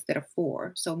 3 instead of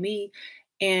 4. So me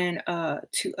and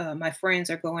my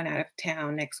friends are going out of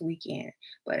town next weekend,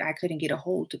 but I couldn't get a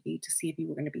hold of you to see if you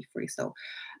were going to be free. So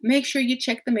make sure you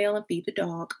check the mail and feed the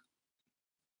dog.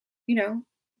 You know,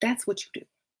 that's what you do.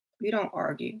 You don't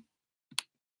argue.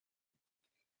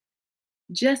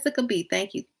 Jessica B,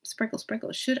 thank you. Sprinkle,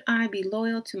 sprinkle. Should I be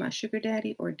loyal to my sugar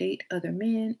daddy or date other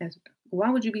men? Why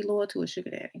would you be loyal to a sugar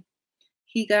daddy?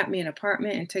 He got me an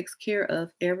apartment and takes care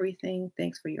of everything.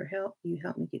 Thanks for your help. You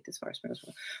helped me get this far. Sprinkle,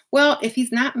 sprinkle. Well, if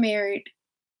he's not married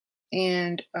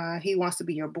and he wants to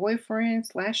be your boyfriend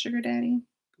slash sugar daddy,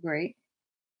 great.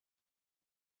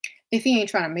 If he ain't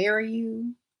trying to marry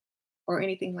you or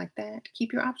anything like that,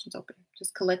 keep your options open.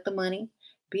 Just collect the money.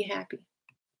 Be happy.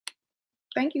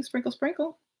 Thank you, Sprinkle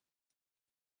Sprinkle.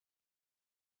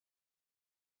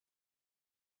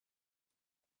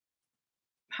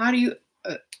 How do you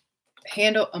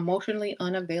handle emotionally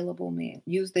unavailable men?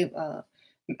 Use the.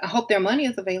 I hope their money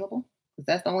is available because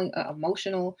that's the only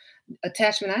emotional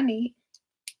attachment I need.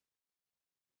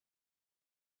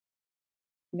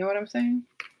 You know what I'm saying?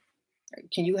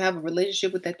 Can you have a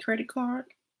relationship with that credit card?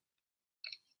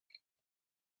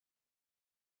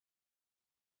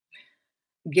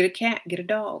 Get a cat, get a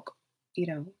dog. You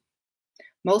know,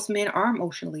 most men are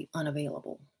emotionally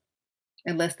unavailable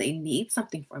unless they need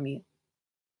something from you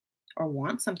or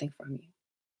want something from you.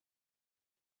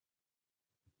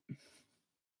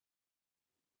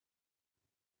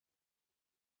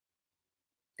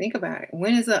 Think about it.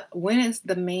 When is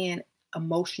the man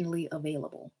emotionally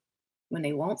available? When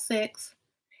they want sex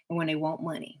and when they want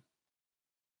money.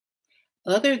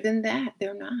 Other than that,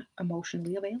 they're not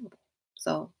emotionally available.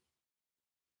 So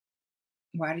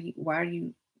why are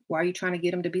you trying to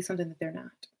get them to be something that they're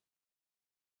not?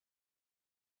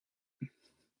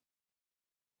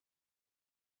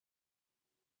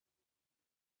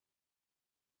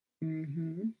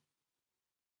 Hmm.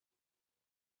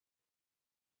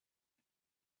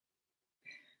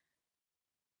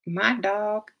 My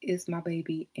dog is my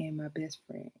baby and my best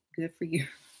friend. Good for you.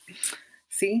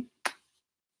 See,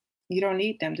 you don't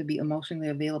need them to be emotionally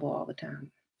available all the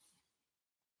time.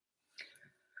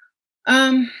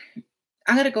 Um,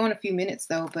 I gotta go in a few minutes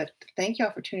though, but thank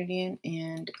y'all for tuning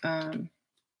in. And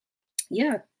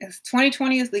yeah, as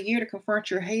 2020 is the year to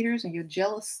confront your haters and your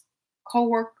jealous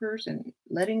coworkers and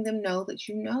letting them know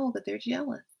that they're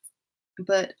jealous.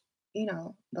 But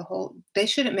they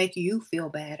shouldn't make you feel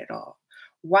bad at all.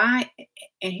 Why?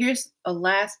 And here's a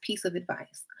last piece of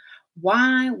advice.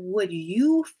 Why would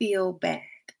you feel bad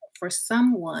for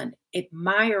someone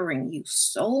admiring you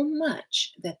so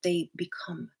much that they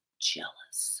become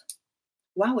jealous?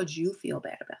 Why would you feel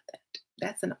bad about that?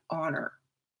 That's an honor.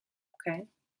 Okay.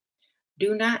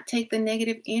 Do not take the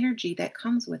negative energy that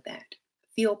comes with that.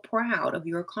 Feel proud of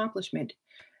your accomplishment.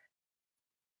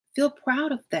 Feel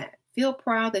proud of that. Feel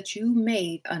proud that you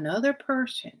made another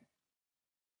person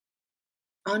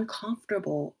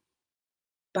uncomfortable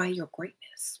by your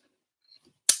greatness.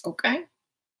 Okay?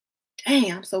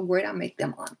 Dang, I'm so great I make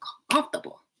them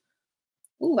uncomfortable.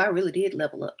 Ooh, I really did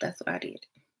level up. That's what I did.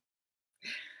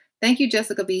 Thank you,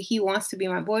 Jessica B. He wants to be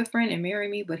my boyfriend and marry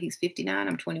me, but he's 59.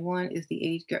 I'm 21. Is the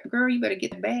age. Girl, you better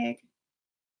get the bag.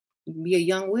 Be a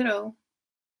young widow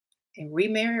and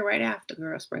remarry right after,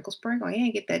 girl. Sprinkle, sprinkle. You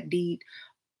ain't get that deed,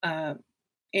 uh,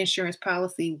 insurance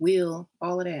policy, will,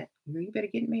 all of that. Girl, you better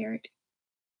get married.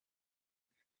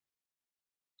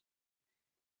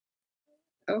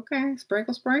 Okay,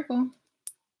 sprinkle, sprinkle.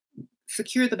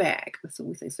 Secure the bag. That's what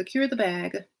we say. Secure the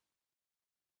bag.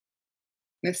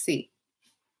 Let's see.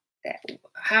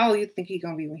 How you think he's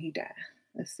gonna be when he die?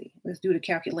 Let's see. Let's do the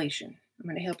calculation. I'm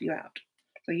gonna help you out.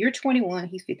 So you're 21,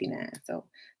 he's 59. So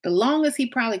the longest he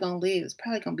probably gonna live is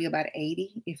probably gonna be about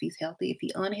 80 if he's healthy. If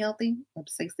he's unhealthy,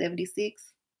 let's say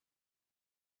 76.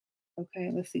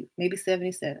 Okay, let's see, maybe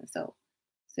 77. So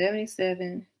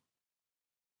 77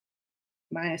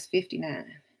 minus 59.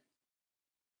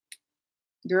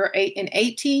 You're in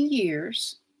 18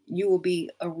 years, you will be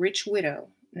a rich widow.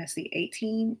 Let's see,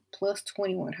 18 plus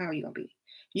 21. How are you gonna be?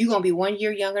 You're gonna be 1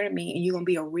 year younger than me, and you're gonna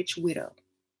be a rich widow.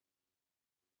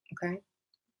 Okay,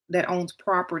 that owns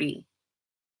property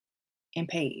and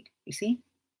paid. You see,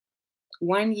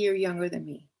 1 year younger than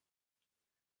me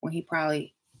when he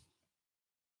probably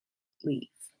leaves.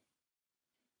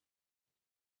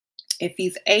 If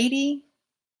he's 80,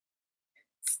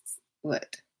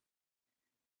 what?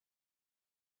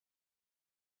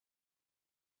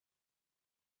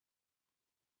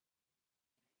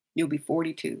 You'll be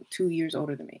 42, 2 years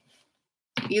older than me.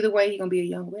 Either way, you're gonna be a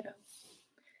young widow.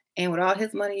 And with all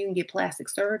his money, you can get plastic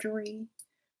surgery,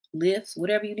 lifts,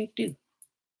 whatever you need to do.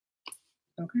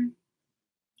 Okay,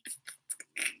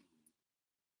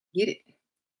 get it.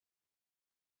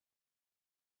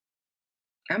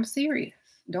 I'm serious.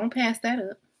 Don't pass that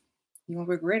up. You're gonna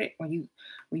regret it when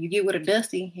you get with a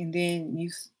dusty and then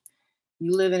you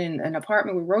living in an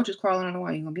apartment with roaches crawling on the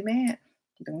wall. You're gonna be mad.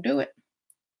 Don't do it.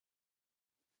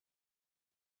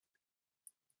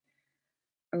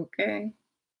 Okay.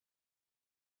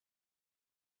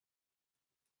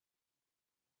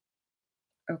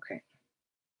 Okay.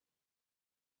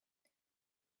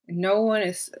 No one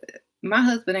is. My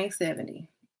husband ain't 70,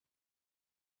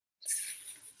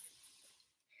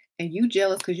 and you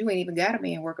jealous because you ain't even got a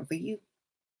man working for you,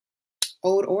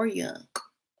 old or young.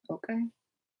 Okay.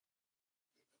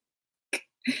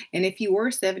 And if he were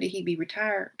 70, he'd be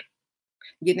retired,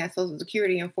 getting that Social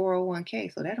Security and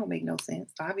 401k. So that don't make no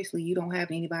sense. Obviously, you don't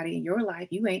have anybody in your life.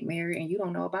 You ain't married, and you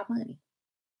don't know about money,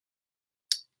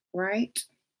 right?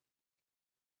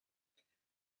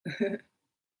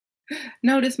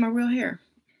 Notice my real hair.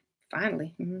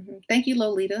 Finally. Thank you,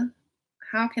 Lolita.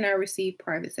 How can I receive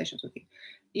private sessions with you?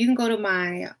 You can go to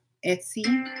my Etsy.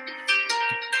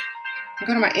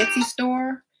 Go to my Etsy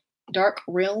store, Dark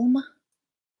Realm.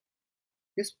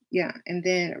 Just yeah, and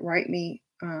then write me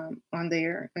on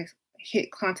there. Like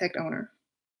hit contact owner.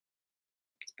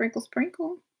 Sprinkle,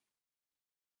 sprinkle.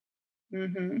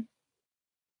 hmm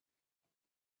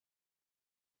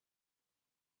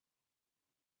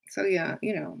So yeah,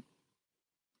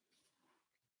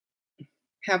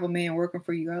 have a man working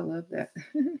for you. I love that.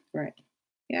 Right.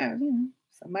 Yeah,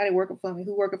 somebody working for me.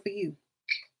 Who working for you?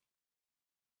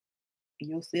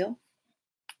 Yourself.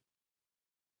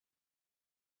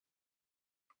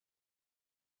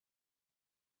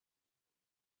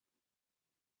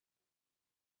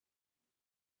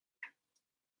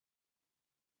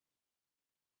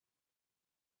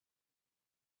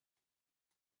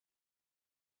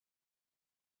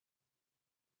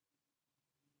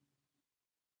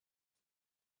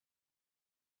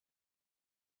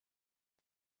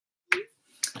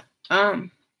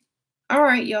 Um. All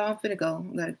right, y'all. I'm finna go.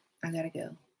 I gotta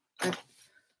go. I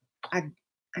I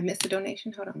I missed a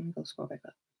donation. Hold on. Let me go scroll back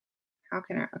up. How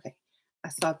can I? Okay. I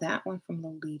saw that one from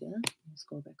Lolita. Let me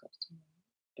scroll back up some more.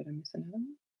 Did I miss another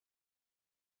one?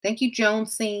 Thank you, Joan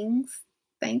Sings.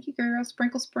 Thank you, girl.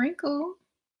 Sprinkle, sprinkle.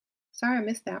 Sorry, I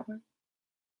missed that one.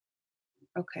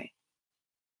 Okay.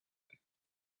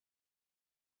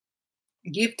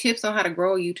 Give tips on how to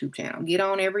grow a YouTube channel. Get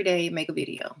on every day, make a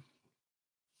video.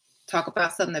 Talk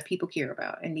about something that people care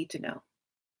about and need to know.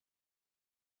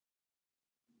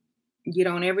 Get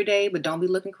on every day, but don't be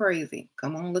looking crazy.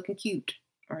 Come on looking cute,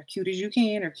 or cute as you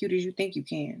can, or cute as you think you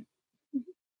can.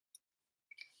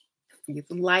 Get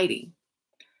some lighting.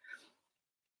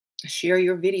 Share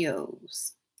your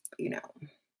videos, you know,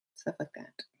 stuff like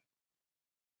that.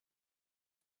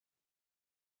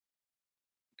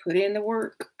 Put in the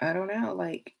work. I don't know.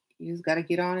 Like, you just got to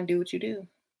get on and do what you do.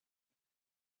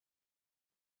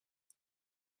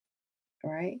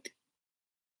 Right.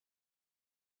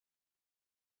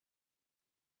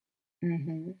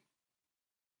 Hmm.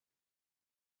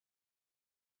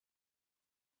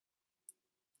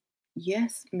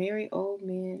 Yes, marry old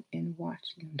men and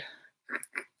watch them die.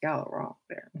 Y'all are wrong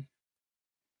there.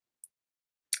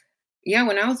 Yeah,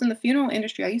 when I was in the funeral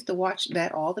industry, I used to watch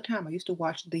that all the time. I used to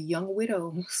watch the young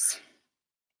widows.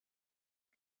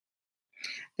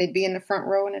 They'd be in the front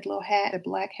row in that little hat, a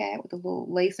black hat with a little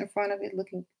lace in front of it,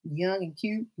 looking young and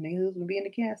cute. And their husband be in the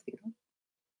casket.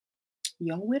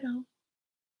 Young widow.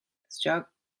 That's, y'all,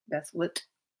 that's what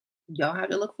y'all have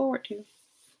to look forward to.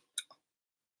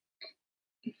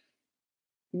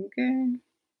 Okay.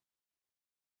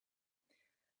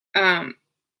 Um,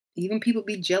 Even people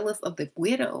be jealous of the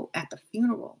widow at the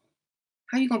funeral.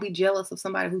 How you gonna be jealous of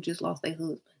somebody who just lost their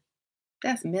husband?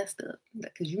 That's messed up.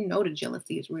 Because you know the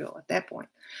jealousy is real at that point.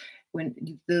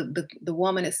 When the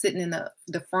woman is sitting in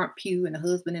the front pew and the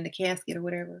husband in the casket or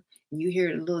whatever, and you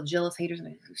hear the little jealous haters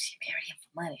and she married him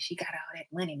for money. She got all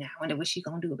that money now. I wonder what she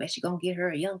gonna do. I bet she gonna get her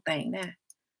a young thing now.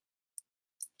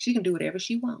 She can do whatever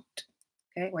she want.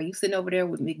 Okay, while you sitting over there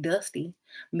with McDusty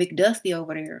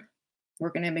over there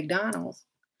working at McDonald's,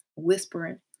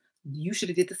 whispering, you should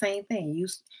have did the same thing.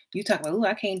 You talk about, oh,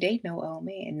 I can't date no old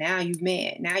man. Now you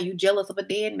mad. Now you jealous of a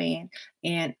dead man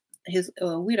and his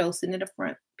widow sitting in the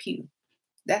front pew.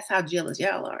 That's how jealous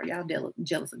y'all are. Y'all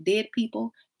jealous of dead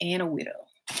people and a widow.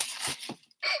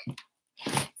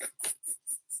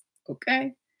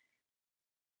 Okay,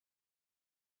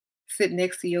 sitting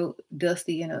next to your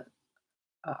Dusty in a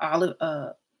olive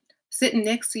sitting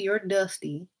next to your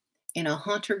Dusty in a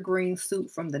hunter green suit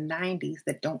from the 90s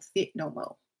that don't fit no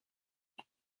more.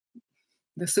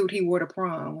 The suit he wore to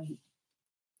prom.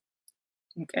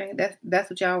 Okay, that's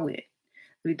what y'all with.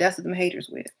 That's what them haters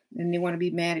with. And they want to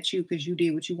be mad at you because you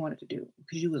did what you wanted to do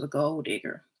because you was a gold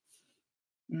digger.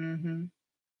 Hmm.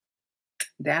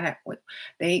 That what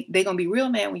they gonna be real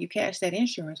mad when you cash that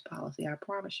insurance policy. I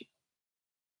promise you.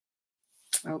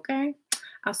 Okay,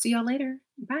 I'll see y'all later.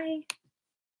 Bye.